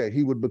announced that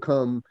he would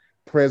become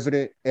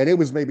president, and it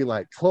was maybe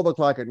like 12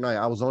 o'clock at night.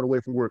 I was on the way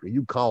from work, and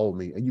you called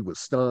me, and you were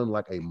stunned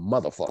like a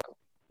motherfucker.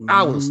 Mm-hmm.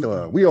 I was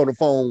stunned. We on the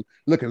phone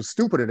looking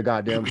stupid in the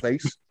goddamn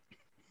face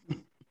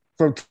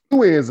from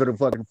two ends of the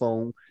fucking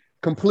phone,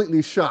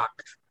 completely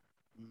shocked.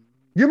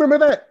 You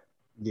remember that?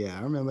 Yeah,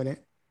 I remember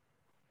that.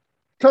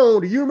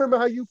 Tone, do you remember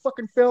how you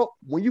fucking felt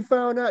when you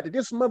found out that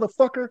this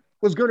motherfucker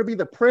was going to be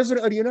the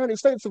president of the United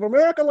States of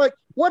America? Like,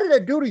 what did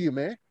that do to you,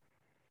 man?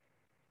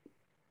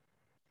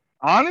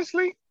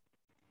 Honestly,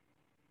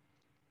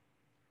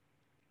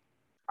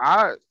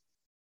 it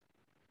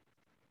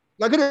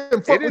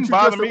didn't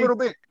bother me a little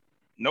bit.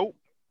 Nope.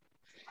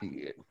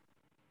 Shit.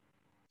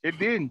 It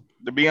didn't.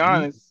 To be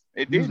honest,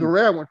 it didn't. Use the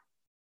rare one.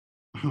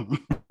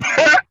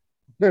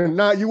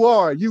 Now you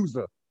are a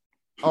user,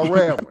 a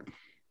rare one.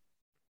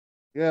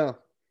 Yeah.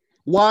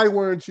 Why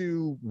weren't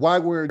you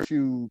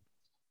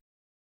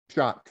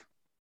shocked?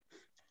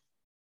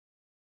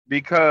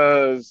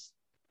 Because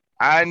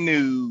I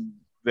knew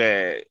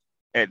that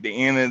at the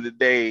end of the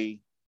day,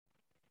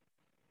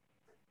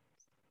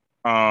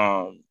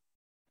 a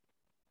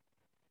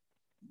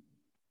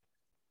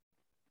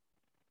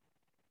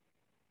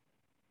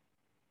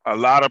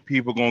lot of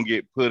people gonna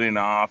get put in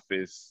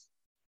office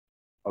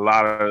a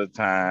lot of the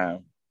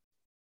time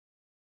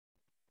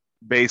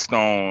based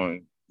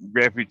on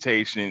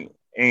reputation,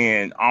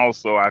 and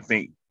also I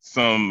think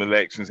some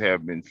elections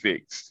have been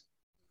fixed.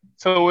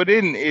 So it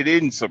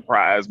didn't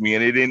surprise me,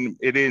 and it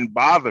didn't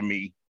bother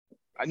me.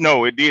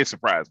 No, it did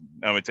surprise me.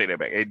 I'm gonna take that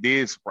back. It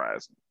did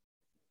surprise me,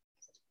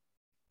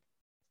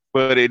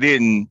 but it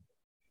didn't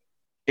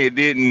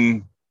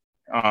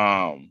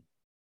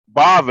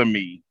bother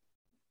me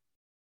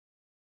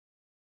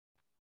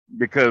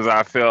because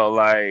I felt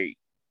like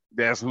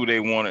that's who they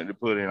wanted to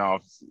put in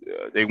office.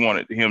 They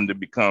wanted him to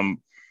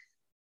become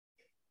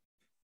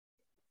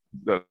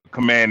the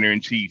commander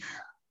in chief.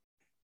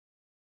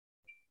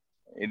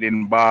 It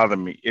didn't bother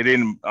me. It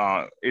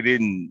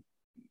didn't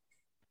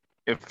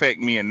affect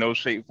me in no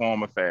shape,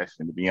 form, or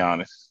fashion, to be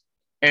honest.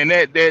 And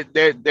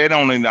that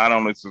only not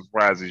only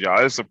surprises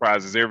y'all, it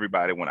surprises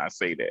everybody when I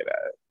say that.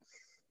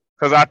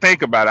 Because I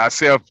think about it, I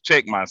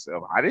self-check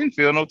myself. I didn't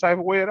feel no type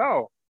of way at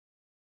all.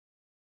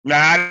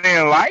 Now, I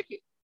didn't like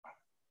it.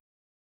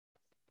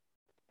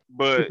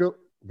 But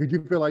did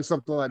you feel like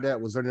something like that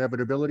was an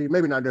inevitability?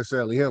 Maybe not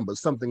necessarily him, but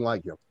something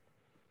like him.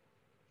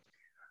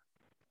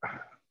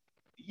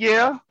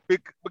 Yeah,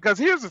 because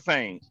here's the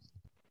thing.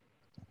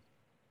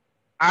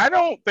 I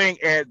don't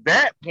think at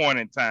that point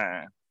in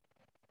time,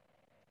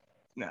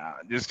 now,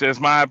 this is just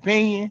my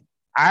opinion,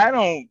 I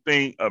don't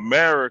think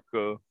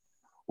America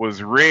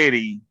was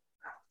ready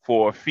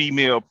for a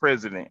female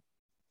president.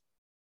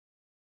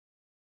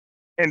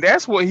 And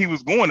that's what he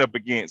was going up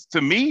against.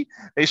 To me,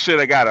 they should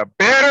have got a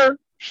better,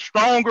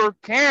 stronger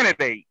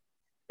candidate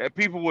that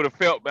people would have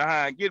felt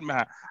getting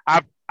behind.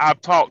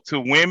 I've talked to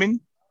women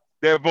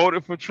that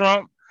voted for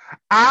Trump.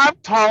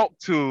 I've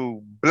talked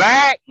to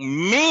black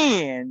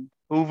men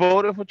who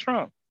voted for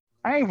Trump.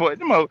 I ain't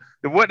voting.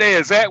 What their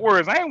exact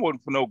words? I ain't voting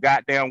for no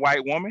goddamn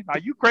white woman. Are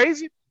you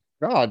crazy?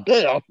 God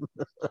damn.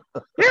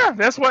 Yeah,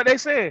 that's what they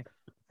said.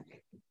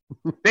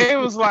 They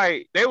was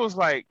like,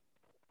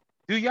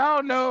 do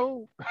y'all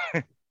know?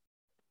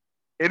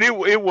 And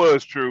it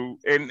was true,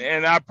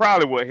 and I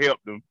probably would help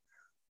them.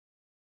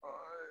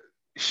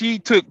 She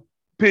took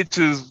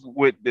pictures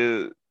with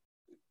the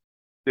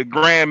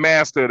Grand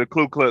Master of the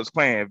Ku Klux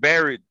Klan.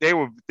 They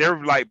were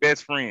like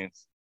best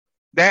friends.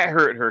 That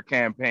hurt her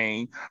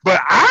campaign.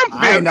 But I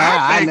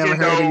never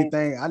heard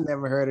anything. I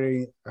never heard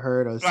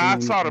or seen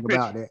anything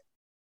about that.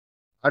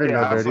 I didn't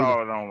know that. I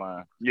saw it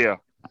online. Yeah,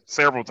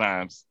 several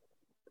times.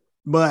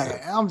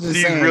 But I'm just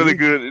saying, she's really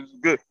good. It's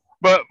good.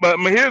 But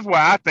here's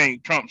why I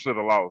think Trump should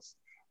have lost.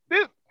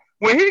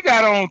 When he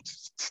got on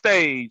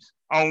stage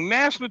on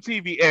national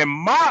TV and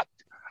mocked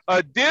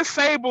a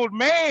disabled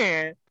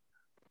man,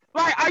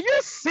 like, are you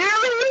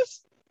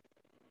serious?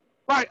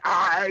 Like,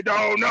 I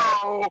don't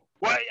know.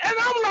 What? And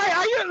I'm like,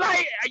 are you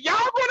like,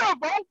 y'all gonna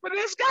vote for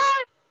this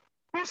guy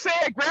who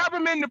said grab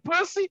him in the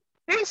pussy?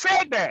 He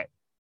said that.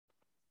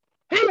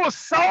 He was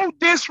so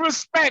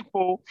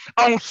disrespectful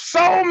on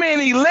so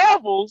many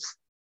levels,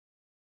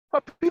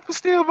 but people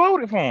still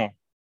voted for him.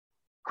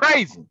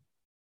 Crazy.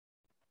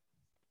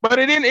 But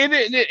it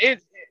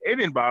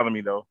didn't bother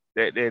me though.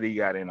 that he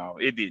got in all.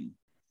 It didn't.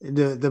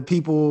 The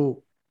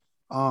people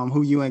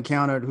who you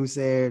encountered who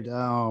said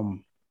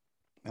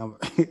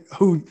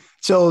who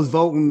chose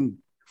voting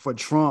for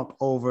Trump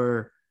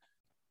over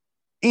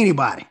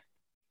anybody.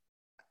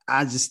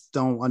 I just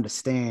don't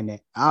understand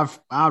that.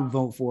 I'd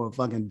vote for a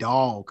fucking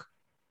dog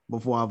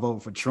before I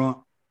vote for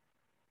Trump.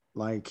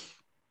 Like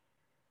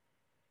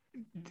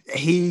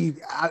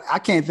I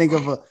can't think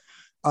of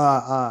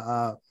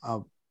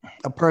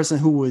a person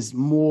who was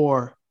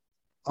more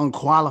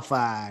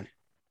unqualified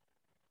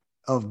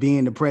of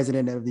being the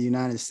president of the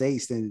United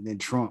States than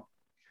Trump.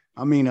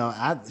 I mean,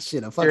 a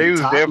fucking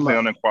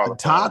toddler. A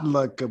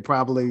toddler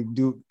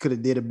could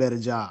have did a better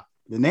job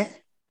than that.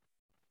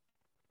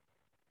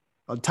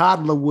 A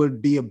toddler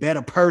would be a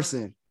better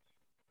person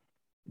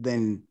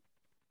than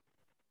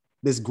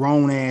this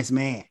grown ass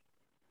man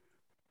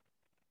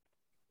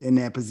in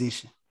that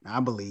position. I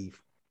believe.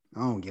 I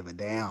don't give a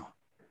damn.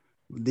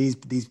 These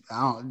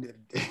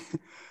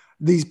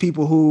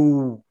people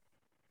who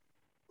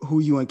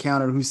you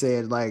encountered who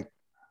said like,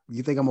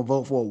 you think I'm gonna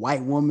vote for a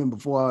white woman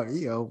before,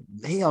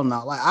 hell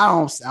no. Like I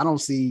don't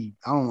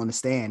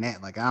understand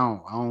that. Like I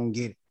don't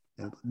get it.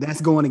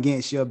 That's going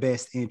against your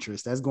best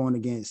interest. That's going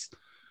against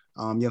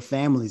your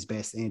family's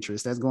best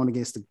interest. That's going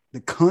against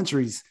the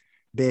country's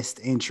best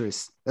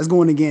interest. That's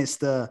going against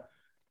the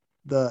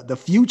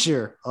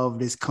future of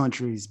this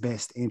country's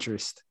best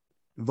interest.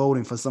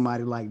 Voting for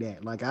somebody like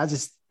that. Like I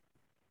just,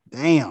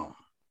 damn.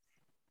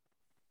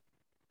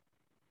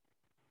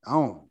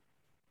 Oh,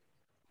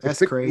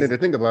 that's crazy to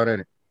think about,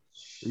 ain't it?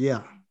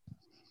 Yeah.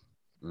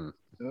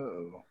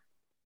 Oh.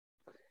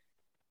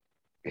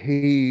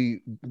 He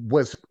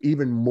was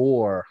even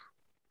more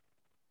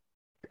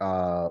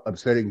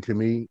upsetting to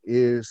me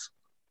is,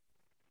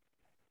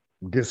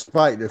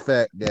 despite the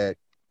fact that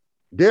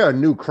there are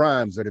new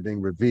crimes that are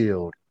being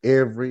revealed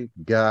every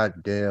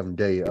goddamn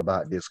day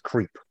about this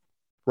creep,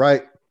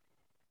 right?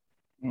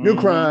 Mm-hmm. New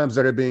crimes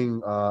that are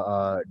being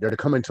that are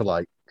coming to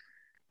light,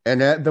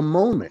 and at the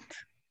moment,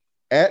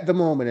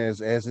 as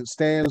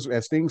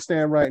things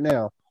stand right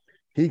now,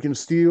 he can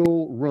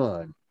still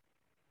run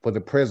for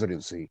the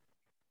presidency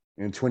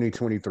in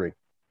 2023.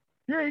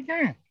 Yeah, he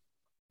can.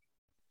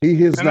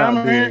 He has and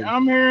not been.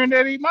 I'm hearing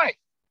that he might.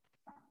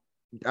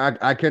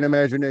 I can't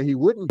imagine that he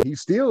wouldn't.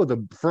 He's still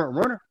the front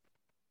runner,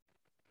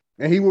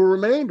 and he will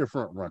remain the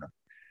front runner,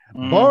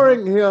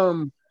 barring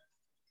him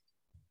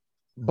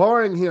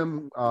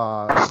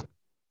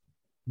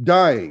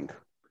dying.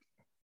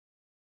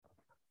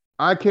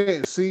 I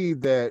can't see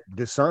that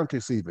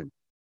DeSantis even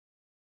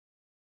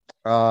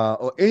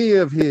or any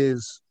of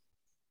his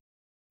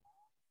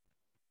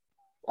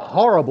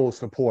horrible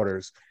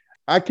supporters.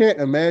 I can't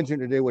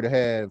imagine that they would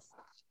have.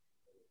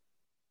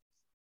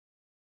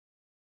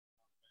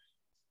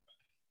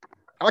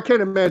 I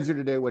can't imagine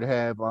that they would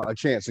have a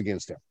chance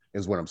against him,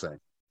 is what I'm saying.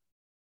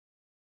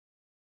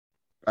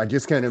 I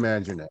just can't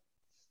imagine that.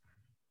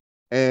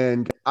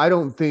 And I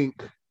don't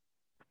think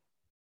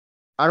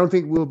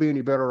we'll be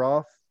any better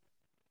off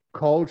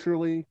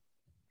culturally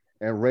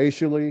and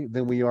racially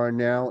than we are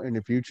now. In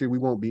the future, we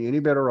won't be any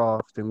better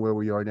off than where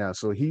we are now.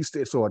 So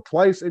a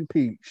twice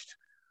impeached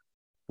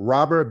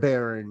robber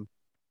baron,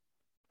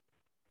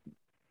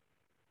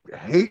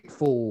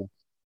 hateful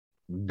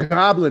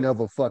goblin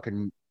of a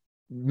fucking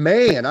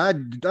man.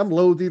 I'm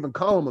loath to even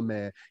call him a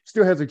man.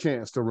 Still has a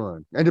chance to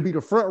run and to be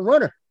the front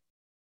runner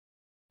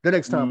the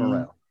next time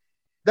around.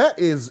 That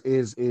is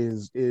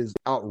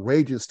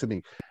outrageous to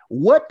me.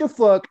 What the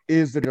fuck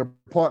is the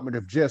Department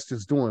of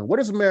Justice doing?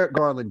 What is Merrick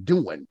Garland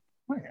doing?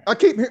 I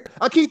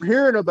keep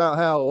hearing about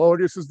how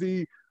this is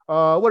the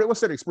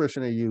what's that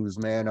expression they use,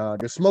 man?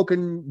 The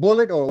smoking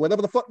bullet or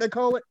whatever the fuck they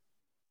call it.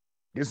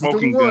 This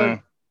smoking is the one.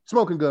 Gun.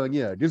 Smoking gun,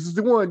 yeah. This is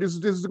the one. This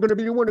is going to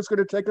be the one that's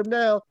going to take him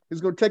down. It's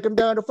going to take him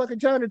down to fucking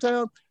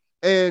Chinatown,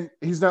 and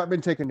he's not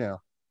been taken down.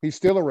 He's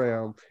still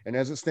around, and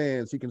as it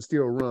stands, he can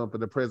still run for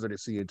the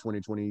presidency in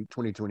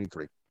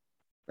 2023.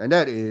 And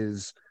that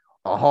is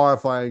a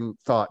horrifying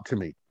thought to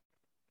me.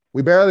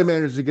 We barely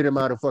managed to get him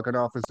out of fucking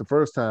office the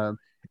first time,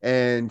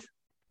 and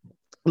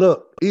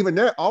look, even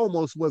that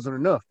almost wasn't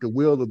enough. The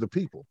will of the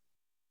people.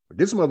 But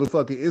this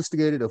motherfucker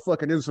instigated a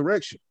fucking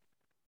insurrection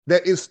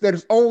that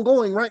is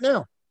ongoing right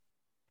now.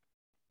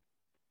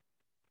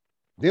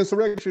 The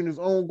insurrection is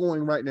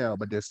ongoing right now,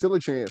 but there's still a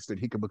chance that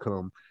he could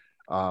become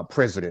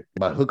president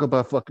by hook or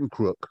by fucking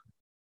crook,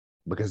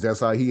 because that's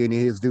how he and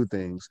his do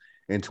things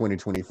in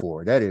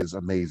 2024. That is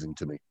amazing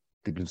to me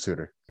to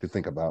consider, to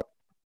think about.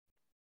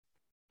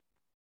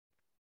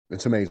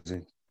 It's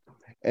amazing.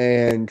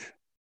 And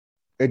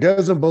it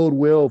doesn't bode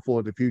well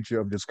for the future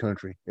of this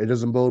country. It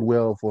doesn't bode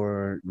well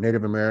for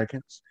Native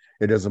Americans.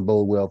 It doesn't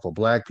bode well for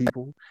Black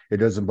people. It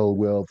doesn't bode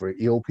well for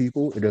ill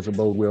people. It doesn't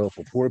bode well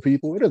for poor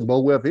people. It doesn't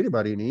bode well for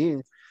anybody in the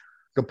end.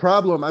 The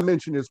problem, I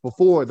mentioned this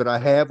before, that I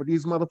have with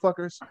these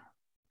motherfuckers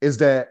is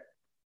that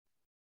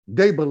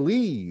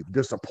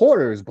the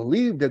supporters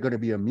believe they're going to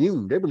be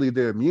immune. They believe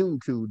they're immune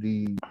to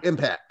the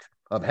impact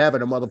of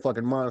having a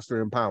motherfucking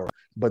monster in power,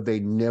 but they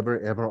never,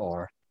 ever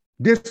are.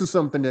 This is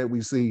something that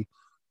we see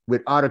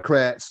with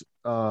autocrats.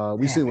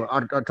 We've seen with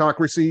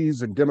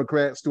autocracies and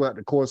democrats throughout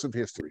the course of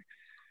history.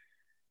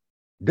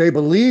 They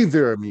believe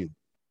they're immune.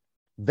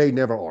 They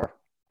never are.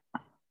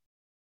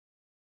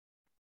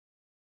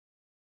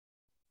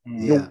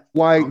 Yeah. You're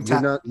white.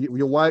 You're not.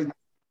 You're white.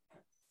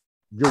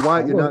 You're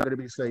white. You're not going to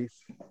be safe.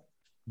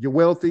 You're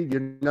wealthy.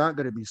 You're not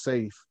going to be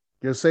safe.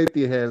 Your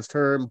safety has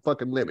term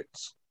fucking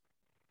limits.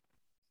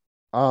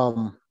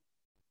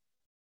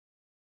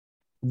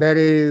 That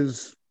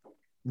is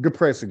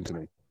depressing to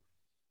me.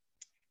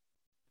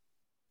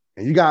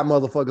 And you got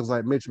motherfuckers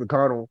like Mitch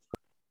McConnell,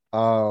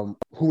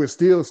 who is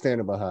still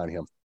standing behind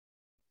him.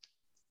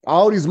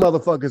 All these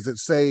motherfuckers that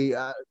say,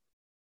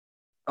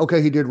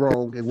 okay, he did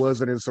wrong. It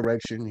was an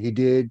insurrection. He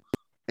did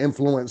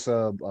influence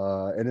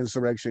an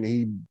insurrection.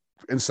 He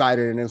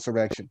incited an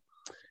insurrection.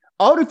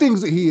 All the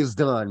things that he has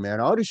done,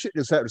 man, all this shit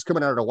that's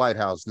coming out of the White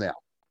House now.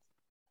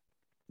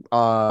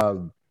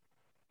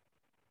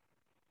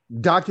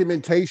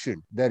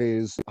 Documentation that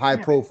is high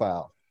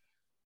profile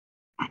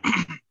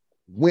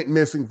went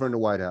missing from the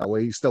White House.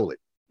 Well, he stole it.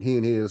 He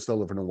and his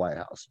stole it from the White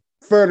House.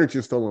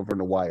 Furniture stolen from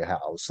the White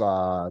House.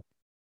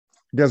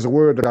 There's a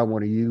word that I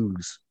want to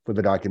use for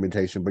the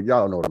documentation, but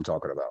y'all know what I'm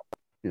talking about.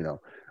 You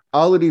know,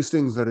 all of these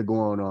things that are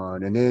going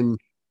on, and then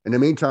in the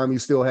meantime, you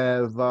still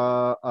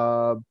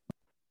have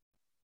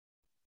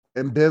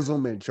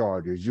embezzlement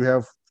charges. You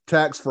have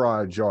tax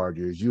fraud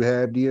charges. You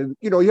have you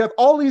have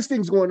all these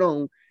things going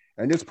on,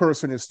 and this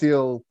person is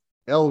still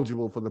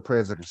eligible for the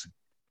presidency.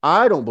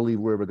 I don't believe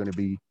we're ever going to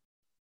be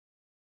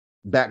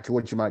back to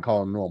what you might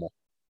call normal.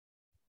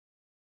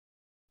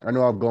 I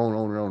know I've gone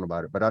on and on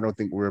about it, but I don't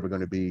think we're ever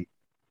going to be.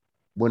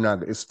 We're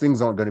not.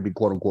 Things aren't going to be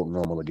quote unquote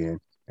normal again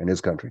in this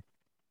country.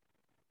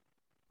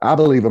 I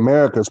believe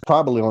America's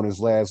probably on its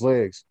last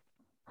legs.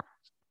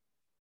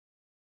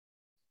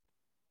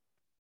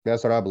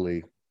 That's what I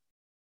believe.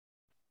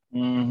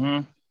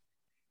 Mm-hmm.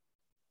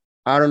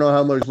 I don't know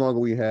how much longer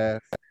we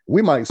have.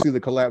 We might see the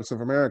collapse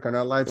of America in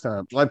our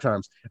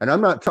lifetimes. And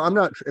I'm not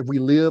if we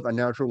live a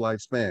natural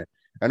lifespan.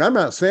 And I'm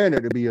not saying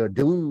it to be a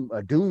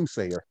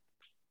doomsayer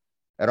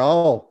at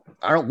all.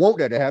 I don't want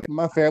that to happen.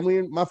 My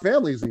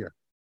family's here.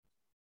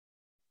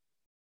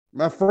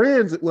 My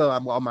friends, well,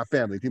 I'm all my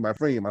family, my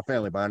friend and my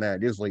family by now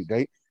at this late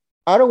date.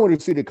 I don't want to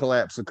see the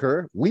collapse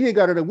occur. We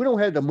don't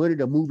have the money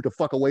to move the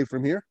fuck away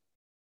from here.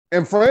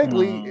 And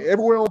frankly,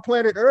 everywhere on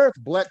planet Earth,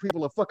 black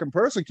people are fucking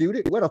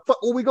persecuted. Where the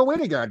fuck will we go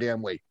any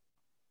goddamn way?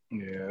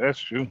 Yeah, that's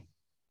true.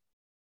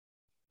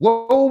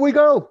 Where will we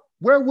go?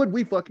 Where would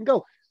we fucking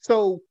go?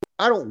 So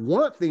I don't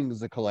want things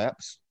to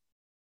collapse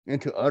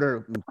into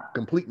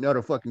complete and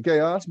utter fucking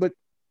chaos, but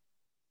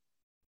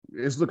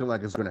it's looking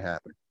like it's going to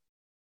happen.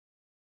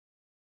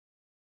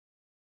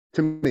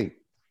 To me,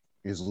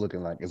 it's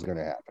looking like it's going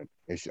to happen.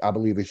 I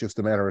believe it's just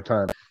a matter of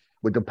time.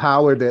 With the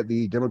power that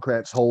the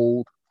Democrats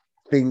hold,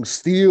 things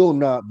still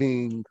not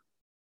being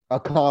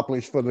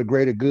accomplished for the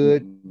greater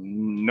good.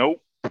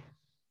 Nope.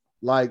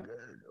 Like,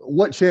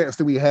 what chance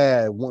do we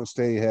have once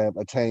they have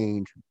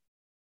attained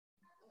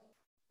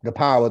the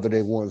power that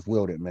they once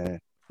wielded, man?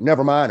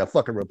 Never mind a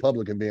fucking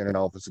Republican being in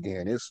office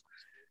again.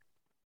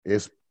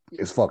 It's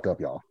fucked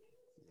up, y'all.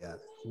 Yeah,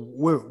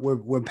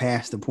 we're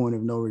past the point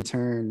of no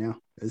return now.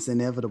 It's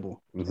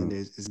inevitable, and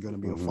it's going to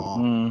be a fall,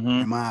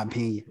 in my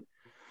opinion.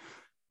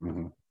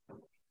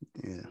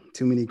 Yeah,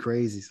 too many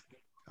crazies.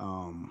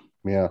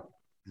 Yeah,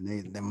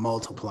 and they're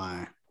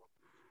multiplying.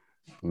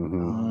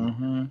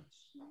 And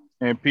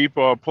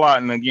people are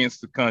plotting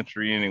against the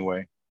country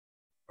anyway.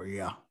 Oh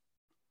yeah,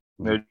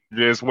 they're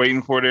just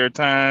waiting for their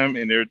time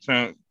and their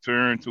turn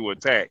to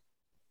attack.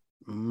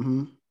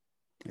 Yeah,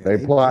 they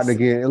plotting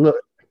again. Look,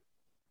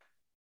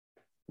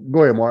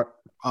 go ahead, Mark.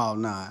 Oh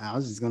no, I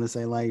was just gonna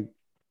say, like,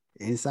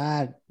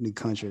 inside the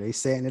country, they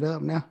setting it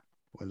up now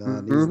with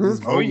these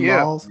voting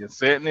laws. You're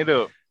setting it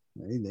up.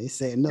 They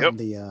setting up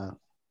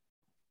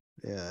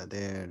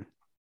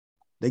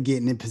they're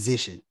getting in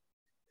position.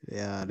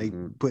 Yeah, they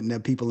putting their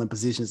people in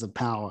positions of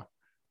power,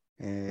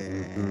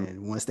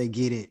 and once they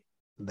get it,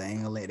 they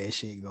ain't gonna let that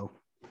shit go.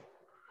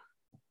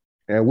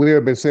 And we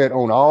have been set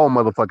on all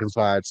motherfucking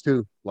sides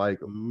too. Like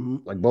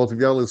both of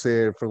y'all have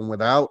said, from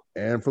without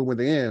and from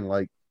within.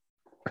 Like,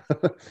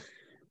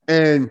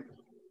 and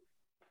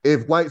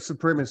if white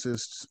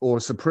supremacists or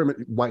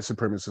white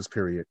supremacists,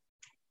 period,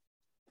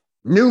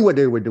 knew what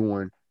they were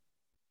doing,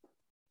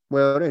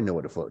 well, they know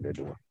what the fuck they're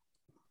doing.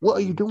 What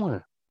are you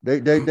doing?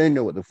 They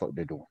know what the fuck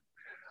they're doing.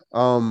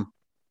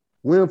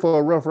 We're in for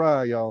a rough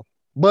ride, y'all.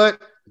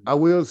 But I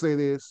will say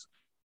this: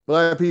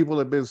 Black people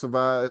have been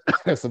survived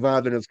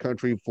in this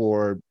country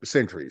for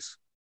centuries.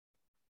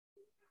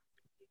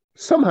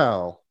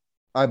 Somehow,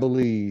 I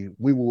believe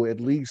we will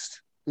at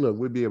least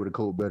we'll be able to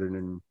cope better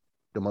than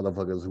the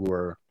motherfuckers who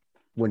are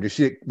when the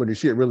shit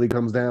really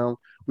comes down.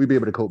 We'll be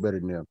able to cope better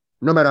than them,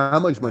 no matter how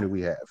much money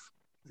we have.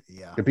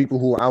 Yeah, the people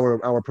who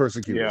are our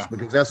persecutors,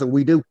 because that's what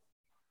we do.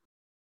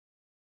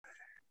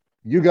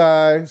 You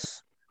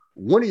guys,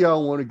 when do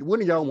y'all want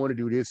to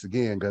do this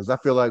again? Because I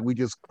feel like we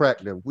just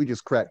cracked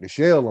the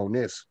shell on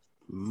this.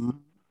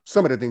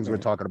 some of the things we're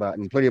talking about,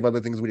 and plenty of other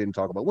things we didn't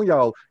talk about. When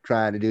y'all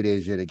trying to do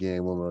this shit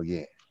again, one more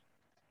again.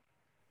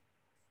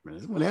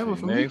 Whenever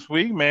for next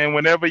week, man.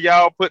 Whenever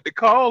y'all put the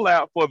call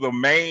out for the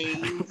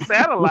main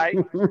satellite.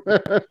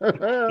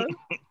 The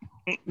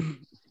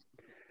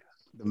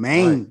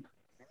main.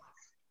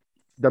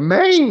 The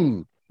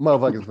main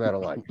motherfucking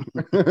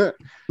satellite.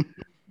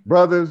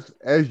 Brothers,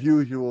 as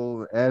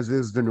usual, as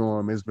is the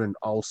norm, it's been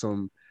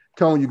awesome.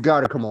 Tone, you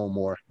gotta come on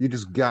more. You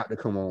just got to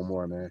come on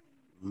more, man.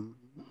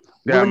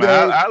 Yeah,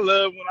 man. I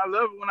love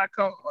when I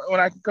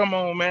can come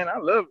on, man. I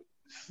love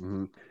it.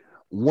 Mm-hmm.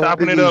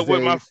 Chopping it up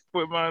with my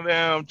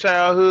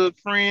childhood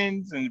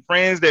friends and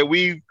friends that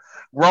we've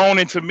grown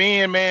into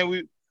men, man.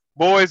 We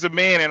boys are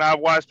men, and I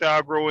watched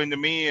y'all grow into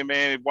men,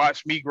 man.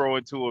 Watch me grow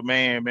into a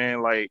man,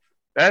 man. Like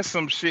that's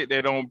some shit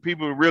that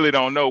people really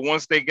don't know.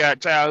 Once they got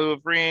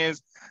childhood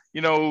friends,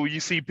 you know, you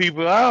see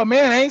people, oh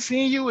man, I ain't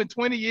seen you in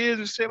 20 years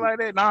and shit like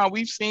that. Nah,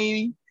 we've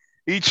seen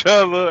each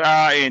other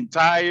our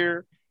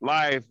entire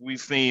life. We've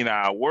seen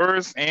our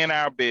worst and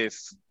our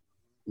best.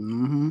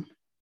 Mm-hmm.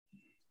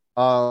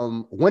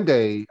 One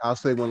day, I'll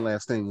say one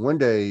last thing. One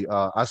day,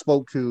 I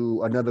spoke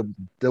to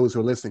those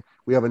who are listening.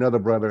 We have another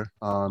brother.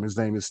 His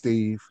name is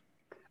Steve.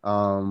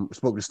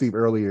 Spoke to Steve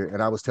earlier,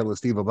 and I was telling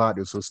Steve about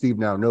this. So Steve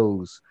now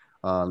knows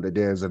that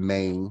there's a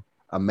main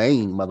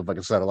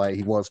motherfucking satellite.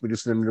 He wants me to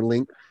send him the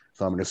link.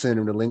 So I'm going to send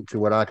him the link to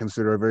what I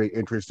consider a very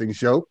interesting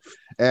show.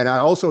 And I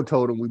also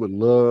told him we would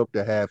love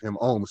to have him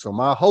on. So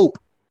my hope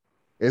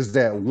is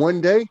that one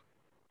day,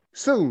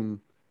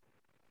 soon,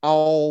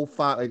 all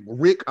five, like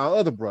Rick, our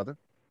other brother,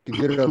 can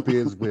get up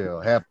here as well.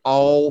 Have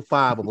all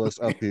five of us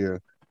up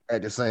here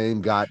at the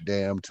same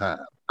goddamn time.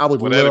 I would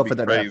love for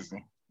that to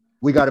happen.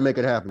 We got to make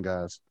it happen,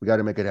 guys. We got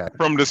to make it happen.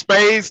 From the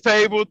space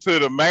table to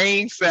the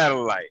main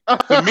satellite.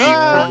 From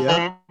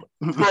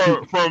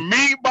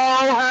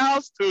Meatball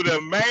House to the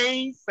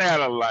main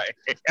satellite.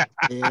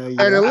 And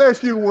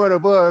unless you're one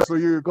of us or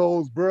you're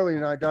Gold's Burley,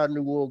 and I got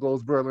New World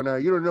Gold's Burley now,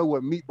 you don't know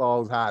what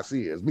Meatball's House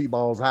is.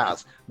 Meatball's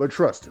House. But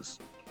trust us,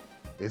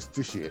 it's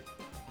the shit.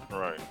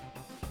 Right.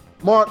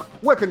 Mark,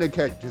 where can they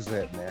catch us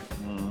at, man?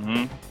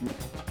 Mm-hmm.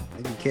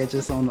 They can catch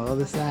us on the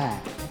other side.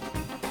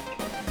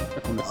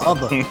 On the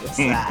other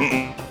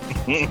side.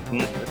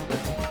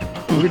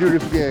 We do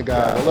this again,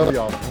 guys. I love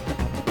y'all.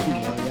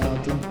 Love y'all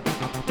too.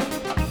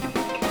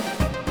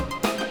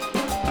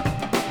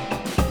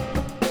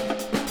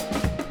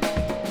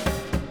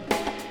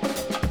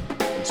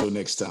 Until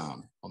next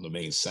time on the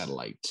main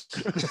satellite.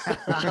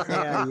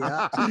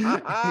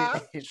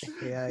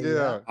 Yeah.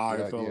 Yeah. All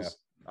right, fellas.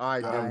 All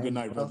right, have a good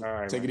night,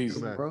 brother. Take it easy,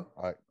 bro.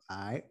 All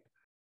right.